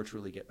can never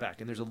truly get back.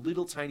 And there's a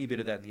little tiny bit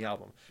of that in the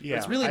album. But Yeah,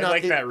 it's really I not,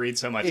 like it- that read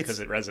so much it's- because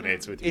it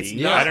resonates with it's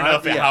me. not- I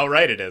don't know yeah. how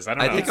right it is. I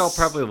don't know. I think I'll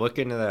probably look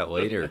into that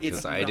later because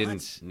It's I not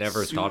didn't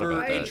never thought super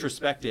about that.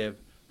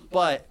 introspective,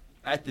 but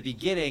at the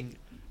beginning,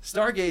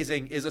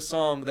 Stargazing is a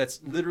song that's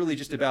literally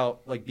just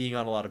about like being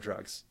on a lot of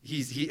drugs.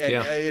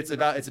 Yeah. It's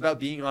about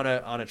being on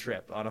a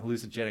trip, on a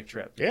hallucinogenic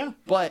trip. Yeah.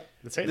 But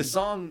That's it. the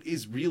song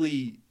is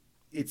really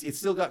it's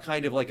still got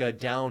kind of like a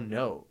down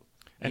note.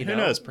 And you who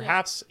know? knows?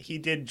 Perhaps he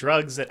did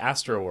drugs at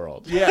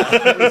Astroworld. Yeah,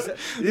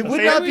 it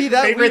would not be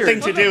that favorite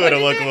weird. thing to do When at a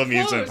did local that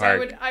amusement close?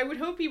 park. I would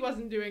hope he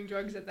wasn't doing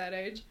drugs at that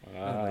age.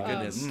 Oh my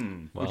goodness.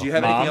 Mm. Would you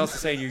have anything Mom? else to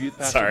say in your youth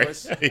pastor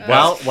Sorry.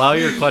 voice? While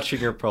you're clutching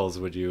your pearls,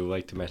 would you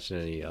like to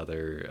mention any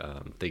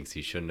other things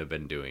he shouldn't have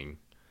been doing?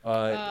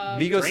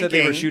 Migos said they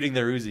were Drinking. shooting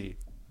their Uzi.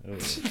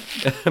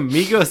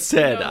 Migo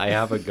said, "I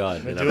have a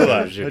gun." And I'm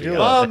Medulla, not shooting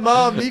medulla. it.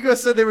 Mom, Migos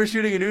said they were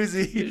shooting an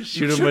Uzi.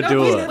 Shoot a Should not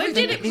medulla. believe When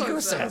did it everything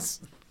close, Migos though?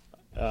 says.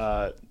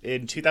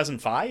 In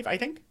 2005, I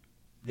think.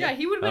 Yeah,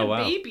 he would have been Oh,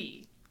 wow. a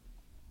baby.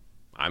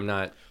 I'm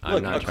not. Look,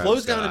 I'm not a Travis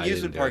closed down Scott. I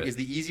amusement didn't do park it. is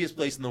the easiest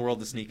place in the world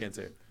to sneak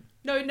into.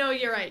 No,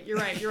 you're right. You're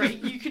right.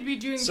 You could be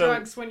doing So,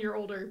 drugs when you're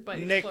older, but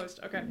it's Nick, closed.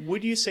 Okay.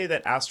 would you say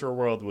that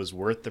Astroworld was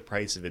worth the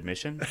price of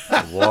admission?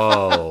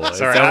 Whoa! Is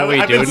Sorry, that what we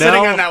I've do been now?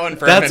 sitting on that one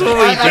for a That's minute.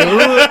 what we do.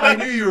 I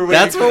knew you were waiting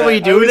That's for what that. we I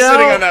do was now.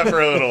 sitting on that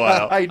for a little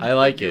while. I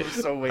like you it. were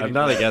so waiting I'm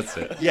not for that. against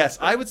it. Yes,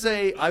 I would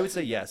say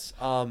yes.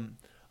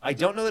 I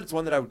don't know that it's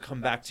one that I would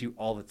come back to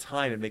all the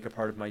time and make a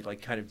part of my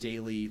like kind of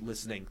daily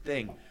listening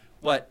thing,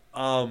 but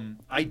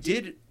I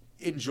did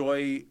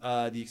enjoy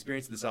the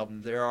experience of this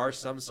album. There are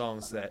some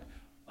songs that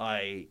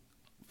I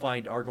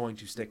find are going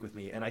to stick with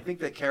me, and I think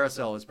that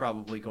Carousel is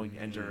probably going to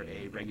enter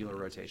a regular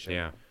rotation.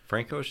 Yeah,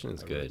 Frank Ocean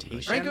is good.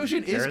 Frank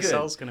Ocean is good.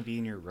 Carousel's going to be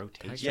in your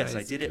rotation. Yes, I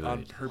Guy's did it on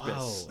good.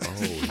 purpose. Oh,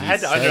 I had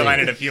to underline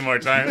it a few more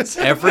times.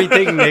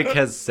 Everything Nick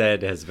has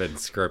said has been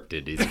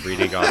scripted. He's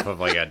reading off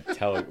of like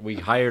a We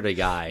hired a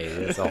guy.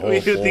 It's a whole We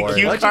did the board.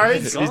 cue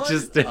cards? He's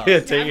just Oh.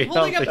 taking I'm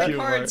holding out up the the cue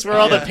cards. That's where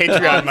all the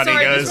Patreon money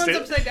Sorry, goes this one's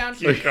to upside down.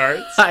 cue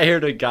cards.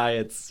 Hired a guy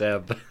at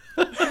Seb.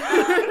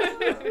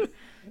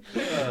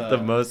 The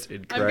most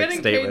incorrect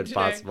getting paid statement today.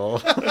 possible.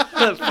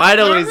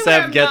 Finally, Normally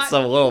Seb I'm gets not-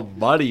 some little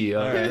money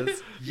on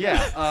this.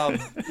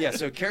 Yeah.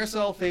 So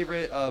Carousel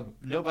favorite,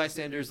 No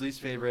Bystanders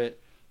least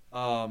favorite.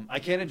 I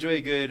can enjoy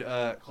a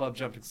good club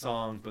jumping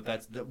song, but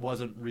that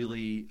wasn't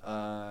really.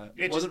 It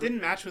just wasn't-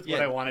 didn't match with what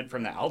yeah. I wanted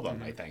from the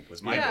album, I think,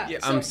 was my Yeah. belief.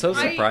 I'm so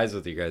I- surprised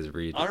with you guys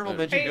read. Honorable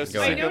mention Hey, goes to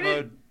Go ahead. Sicko I noted-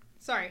 Mode.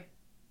 Sorry.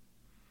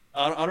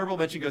 Honorable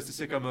mention goes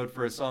to Sicko Mode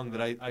for a song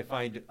that I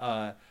find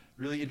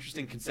really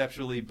interesting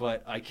conceptually,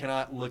 but I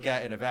cannot look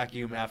at in a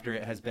vacuum after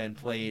it has been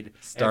played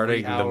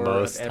Starting every the hour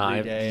most of every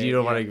time. day. You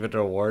don't want to Yeah. give it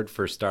an award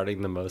for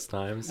starting the most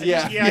times?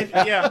 Yeah,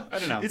 Yeah, I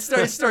don't know. It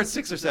starts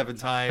 6 or 7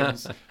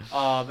 times,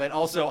 and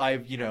also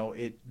I've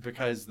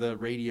because the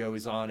radio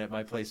is on at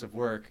my place of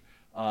work.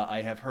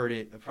 I have heard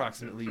it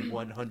approximately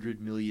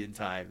 100 million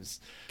times.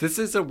 This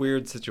is a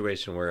weird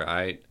situation where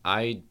I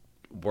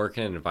work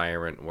in an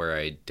environment where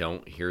I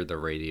don't hear the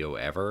radio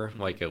ever.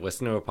 Like I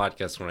listen to a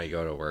podcast when I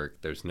go to work.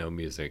 There's no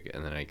music,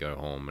 and then I go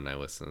home and I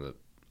listen to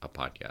a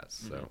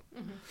podcast. So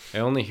I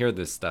only hear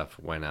this stuff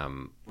when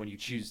I'm When you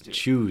choose to.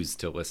 choose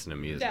to listen to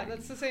music. Yeah,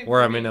 that's the same. Or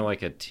for I'm me. in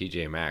like a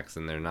TJ Maxx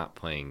and they're not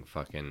playing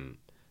fucking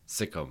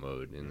Sicko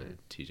Mode in the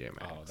TJ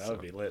Maxx. Oh, that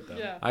would be lit, though.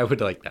 Yeah. I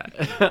would like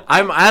that.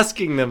 I'm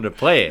asking them to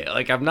play it.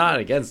 Like I'm not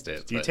against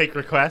it. Do you but- take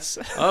requests?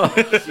 Oh.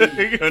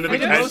 You're going to the I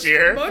know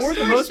cashier? most For the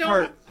stores most don't-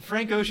 part,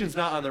 Frank Ocean's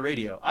not on the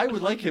radio. I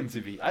would like him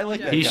to be. I like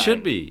Yeah. that He guy.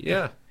 should be.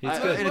 Yeah, he's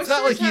I- good. and Most it's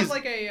not like stores have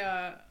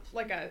he's-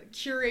 like a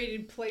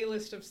curated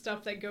playlist of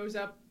stuff that goes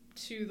up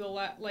to the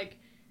like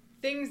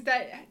things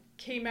that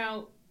came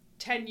out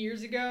 10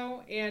 years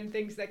ago and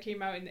things that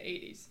came out in the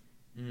 80s.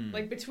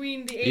 Like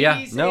between the 80s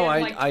Yeah, no,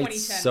 and like I 2010.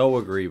 so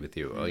agree with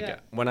you. Like Yeah.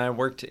 when I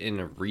worked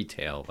in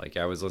retail, like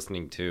I was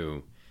listening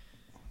to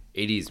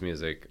 80s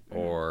music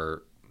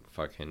or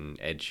fucking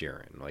Ed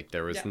Sheeran. Like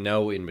there was Yeah.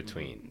 no in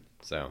between.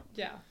 So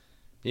Yeah.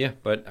 yeah,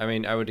 but I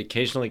mean, I would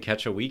occasionally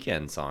catch a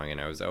Weekend song,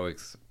 and I was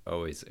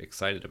always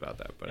excited about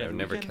that. But I would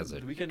never catch a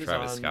The Weeknd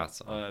Travis is on, Scott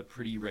song.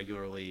 pretty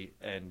regularly,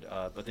 and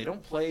but they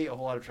don't play a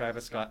whole lot of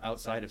Travis Scott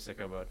outside of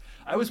Sicko Mode.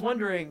 I was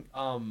wondering,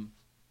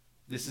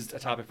 this is a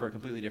topic for a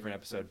completely different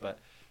episode, but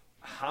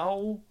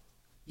how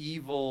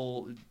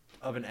evil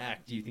of an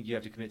act do you think you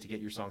have to commit to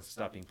get your songs to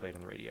stop being played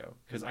on the radio?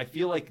 Because I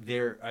feel like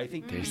I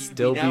think They we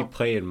still now, be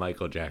playing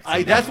Michael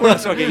Jackson. that's what I'm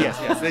saying. Okay,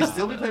 yes. They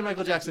still be playing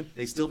Michael Jackson.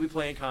 They still be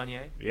playing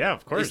Kanye. Yeah,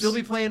 of course. They still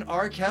be playing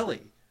R.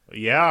 Kelly.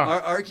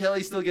 Yeah. R.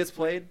 Kelly still gets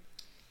played.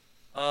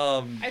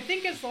 I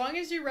think as long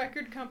as your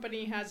record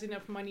company has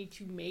enough money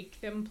to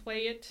make them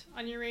play it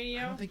on your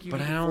radio. I don't think you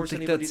But need I to don't force think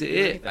anybody that's to do it.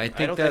 anything. I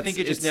think I think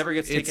it just never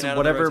gets taken it's out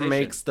whatever of the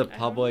rotation. makes the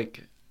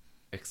public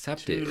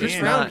accept it. Chris It's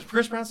Brown. not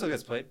Chris Brown still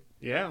gets played.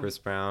 Yeah. Chris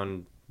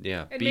Brown.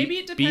 Yeah, And maybe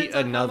it depends beat on how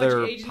much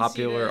another agency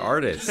popular the-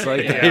 artist.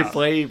 Like they Yeah.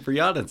 play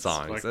Rihanna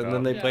songs, fucked and up.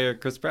 then they Yeah. play a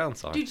Chris Brown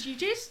song. Do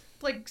DJs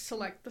like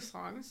select the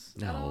songs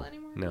at all no,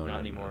 anymore? no, Not no,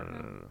 anymore. no, no,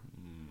 no, no.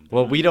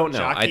 Well, we don't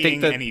know. I jockeying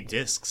think that any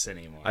discs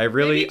anymore. I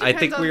Maybe it think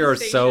depends on we the are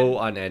so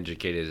station.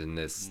 uneducated in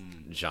this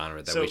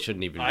genre that So we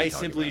shouldn't even be I talking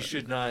simply about it.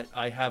 should not.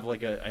 I have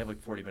like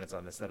 40 minutes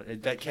on this.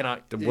 That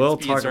cannot. We'll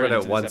it's be talk inserted about it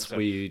into this once episode.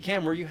 we-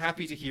 Cam, were you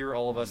happy to hear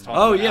all of us talk?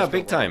 Oh about yeah, Astro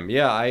big World? time.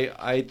 Yeah,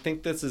 I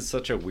think this is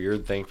such a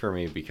weird thing for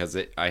me because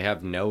I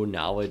have no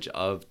knowledge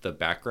of the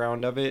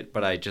background of it,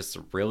 but I just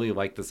really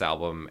like this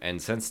album. And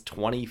since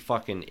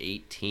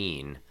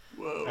 2018,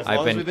 As I've long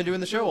as been- we've been doing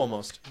the show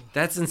almost.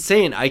 that's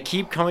insane. I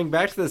keep coming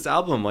back to this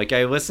album. Like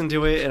I listen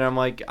to it and I'm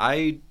like,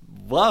 I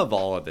love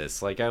all of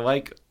this. Like I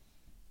like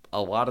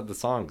a lot of the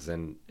songs,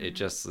 and it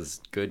just is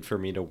good for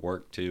me to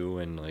work to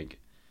and like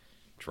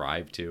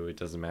drive to. It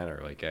doesn't matter.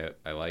 Like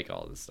I like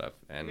all this stuff,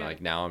 and Yeah. like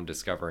now I'm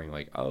discovering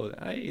like, oh,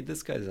 hey,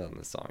 this guy's on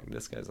this song.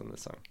 This guy's on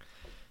this song.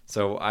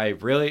 So I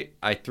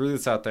threw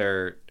this out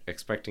there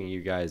expecting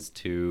you guys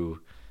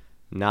to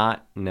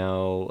not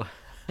know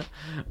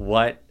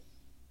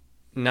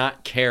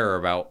not care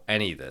about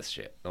any of this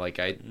shit. Like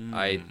I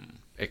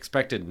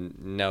expected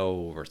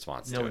no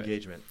response No to it.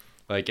 engagement.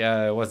 Like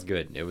it was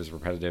good. It was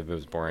repetitive. It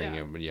was boring.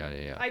 Yeah.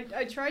 Yeah.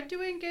 I tried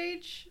to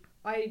engage.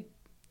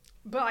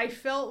 But I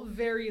felt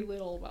very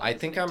little about I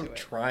think listening I'm to it.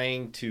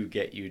 trying to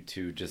get you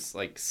to just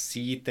like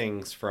see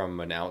things from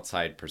an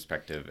outside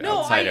perspective. No,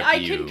 outside of I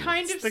you. can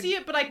kind of It's the- see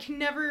it, but I can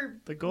never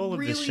the goal of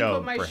really this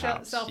show, put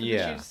perhaps. myself in the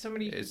Yeah, shoes of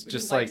somebody it's who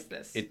just likes like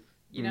this. it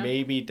you know?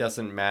 maybe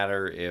doesn't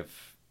matter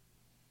if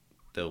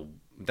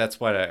that's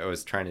what I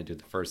was trying to do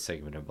the first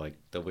segment of like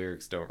the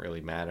lyrics don't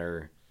really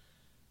matter.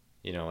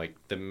 You know, like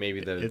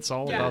It's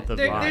all Yeah, about the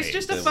there's vibe.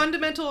 just a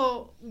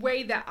fundamental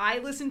way that I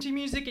listen to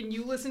music and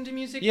you listen to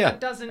music yeah. that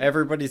doesn't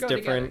Everybody's go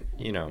different.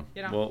 together. You know.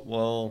 You know?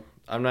 Well,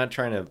 I'm not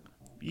trying to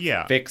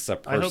Yeah. fix a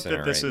person. I hope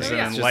that this or is anything.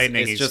 an It's just-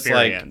 enlightening it's just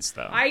like, experience,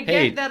 though. I get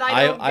Hey, that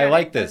I don't I get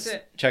like it. this. That's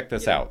it. Check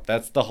this You know? out.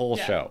 That's the whole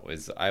Yeah. show.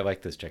 Is I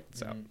like this. Check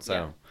this out.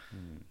 So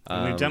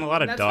And we've done a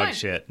lot of That's dog fine.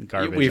 shit and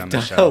garbage we've on the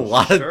done show. a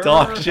lot Sure of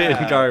dog shit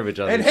have. and garbage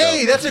on And the show.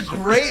 hey, that's a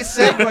great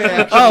segue.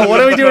 Actually. Oh, what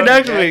are we doing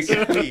next week?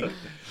 Next week.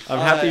 I'm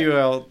happy you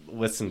all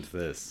listened to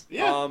this.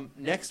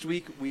 Next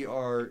week we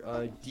are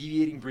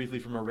deviating briefly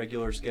from our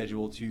regular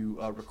schedule to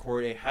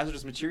record a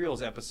hazardous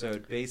materials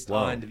episode based Whoa.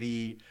 on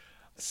the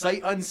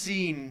sight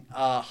unseen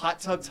Hot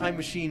Tub Time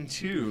Machine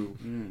 2.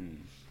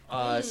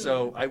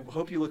 So I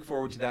hope you look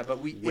forward to that. But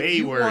if Way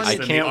you worse wanted-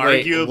 than can't the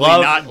wait. arguably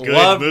Love- not good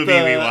love movie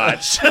the- we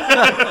watched.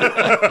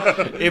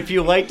 If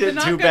you liked The it,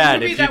 not too good bad.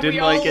 movie If you that we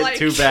didn't all like it, liked.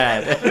 too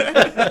bad.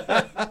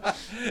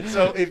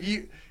 So if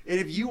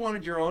you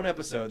wanted your own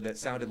episode that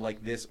sounded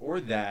like this or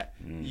that,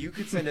 you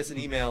could send us an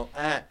email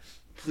at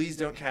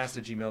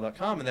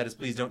pleasedon'tcast@gmail.com, and that is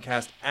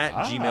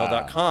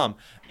pleasedon'tcast@gmail.com.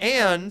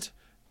 And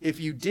if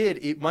you did,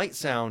 it might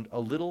sound a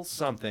little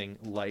something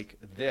like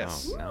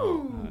this.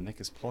 Nick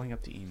is pulling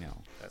up the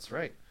email. That's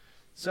right.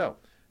 So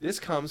this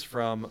comes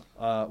from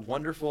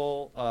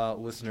wonderful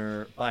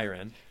listener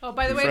Byron. Oh,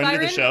 by the way, Friend of the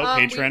Byron, show,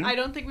 patron. I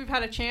don't think we've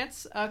had a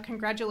chance.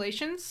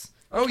 Congratulations,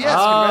 Oh yes,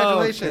 Oh,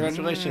 congratulations!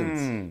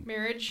 congratulations.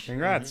 marriage.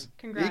 Congrats.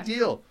 Congrats. Big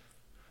deal.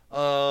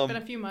 Been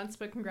a few months,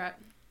 but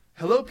congrats.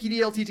 Hello,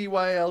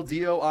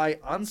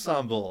 PDLTTYLDOI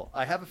Ensemble.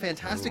 I have a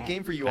fantastic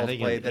game for you all to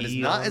Adding play an that is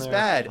E not on as there.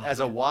 bad as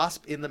a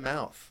wasp in the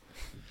mouth.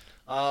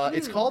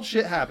 It's called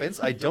Shit Happens.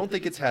 I don't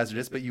think it's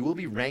hazardous, but you will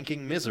be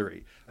ranking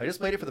misery. I just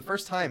played it for the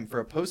first time for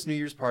a post-New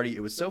Year's party.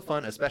 It was so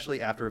fun, especially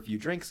after a few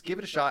drinks. Give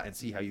it a shot and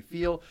see how you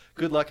feel.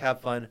 Good luck,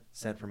 have fun.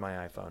 Sent from my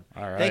iPhone.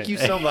 All right. Thank you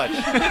so much.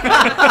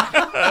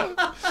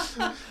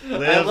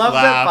 Live, love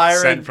that laugh,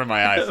 Byron- sent from my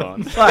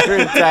iPhone.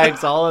 Byron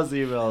tags all his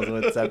emails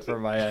with sent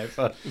from my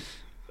iPhone.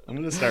 I'm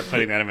going to start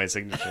putting that in my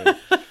signature.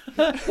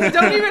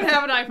 Don't even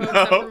have an iPhone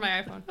except for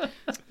my iPhone.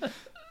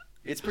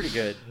 It's pretty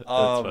good.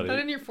 funny. Put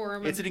it in your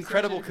forum. It's an and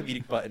incredible search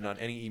it. comedic button on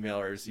any email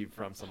I receive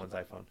from someone's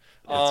iPhone.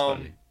 That's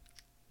funny.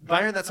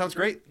 Byron, that sounds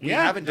great. We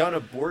Yeah. haven't done a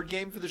board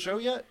game for the show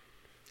yet.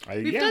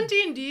 We've done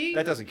D&D.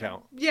 That doesn't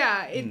count.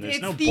 Yeah, There's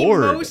it's no the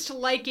board. most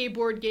like a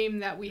board game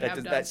that we That have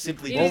does- done. that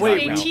simply It does is not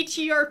a count.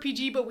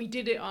 TTRPG, but we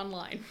did it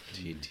online.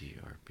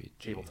 TTRPG.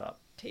 Tabletop.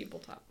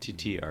 Tabletop.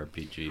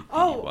 TTRPG.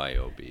 Oh.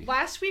 BYOB.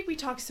 Last week we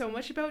talked so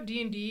much about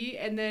D&D,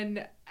 and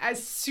then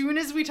as soon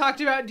as we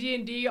talked about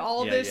D&D,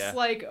 all Yeah, this yeah.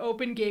 like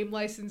open game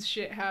license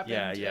shit happened.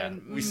 Yeah, yeah.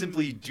 And, We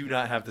simply do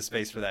not have the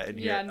space for that in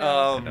Yeah, here.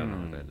 no. I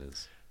don't know what that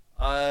is.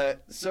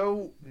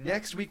 So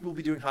next week we'll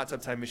be doing Hot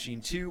Tub Time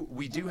Machine 2.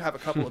 We do have a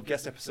couple of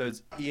guest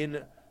episodes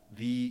in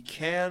the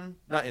can.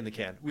 Not in the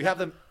can. We have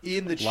them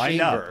in the Lined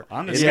chamber. up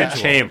on the In schedule.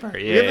 the chamber.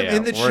 Yeah, We have them yeah.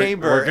 in the We're-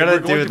 chamber. We're and gonna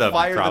going do to them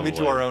fire them probably.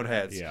 into our own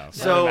heads. Yeah,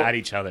 throw So them at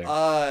each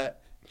other.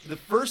 The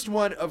first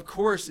one, of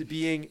course,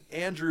 being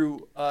Andrew,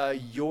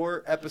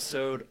 your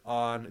episode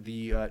on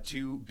the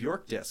 2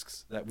 Bjork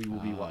discs that we will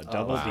be watching.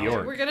 double wow.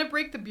 Bjork. we're gonna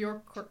break the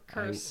Bjork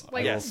curse. I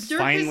Like will Yes. Bjork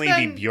finally has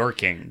be been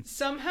Bjorking.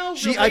 somehow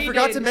I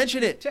forgot to related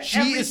mention it. to She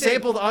everything. is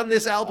sampled on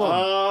this album.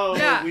 Oh,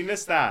 Yeah. we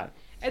missed that.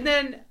 And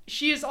then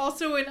she is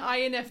also an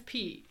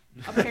INFP,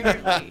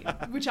 apparently,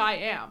 which I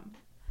am.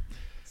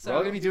 We're all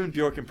gonna be doing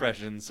Bjork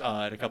impressions in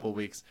a couple of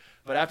weeks.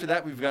 But after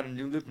that, we've got a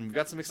new loop and we've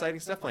got some exciting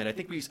stuff planned. I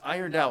think we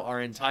ironed out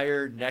our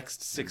entire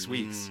next 6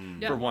 weeks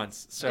Yeah. for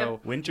once. So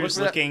Winter's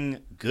look for that-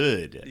 looking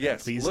good.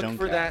 Yes, Please look don't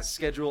for that cast.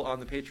 schedule on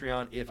the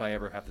Patreon if I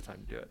ever have the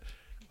time to do it.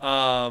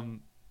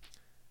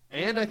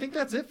 And I think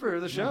that's it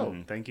for the show.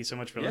 Thank you so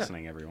much for Yeah.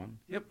 listening, everyone.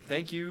 Yep.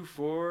 Thank you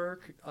for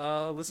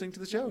listening to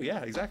the show. Yeah,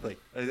 exactly.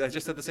 I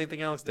just said the same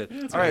thing Alex did.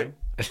 That's All right.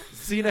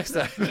 See you next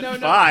time. No,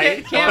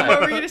 Bye. Cam,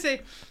 what were you gonna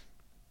say?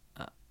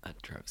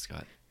 Travis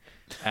Scott.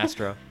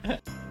 Astro.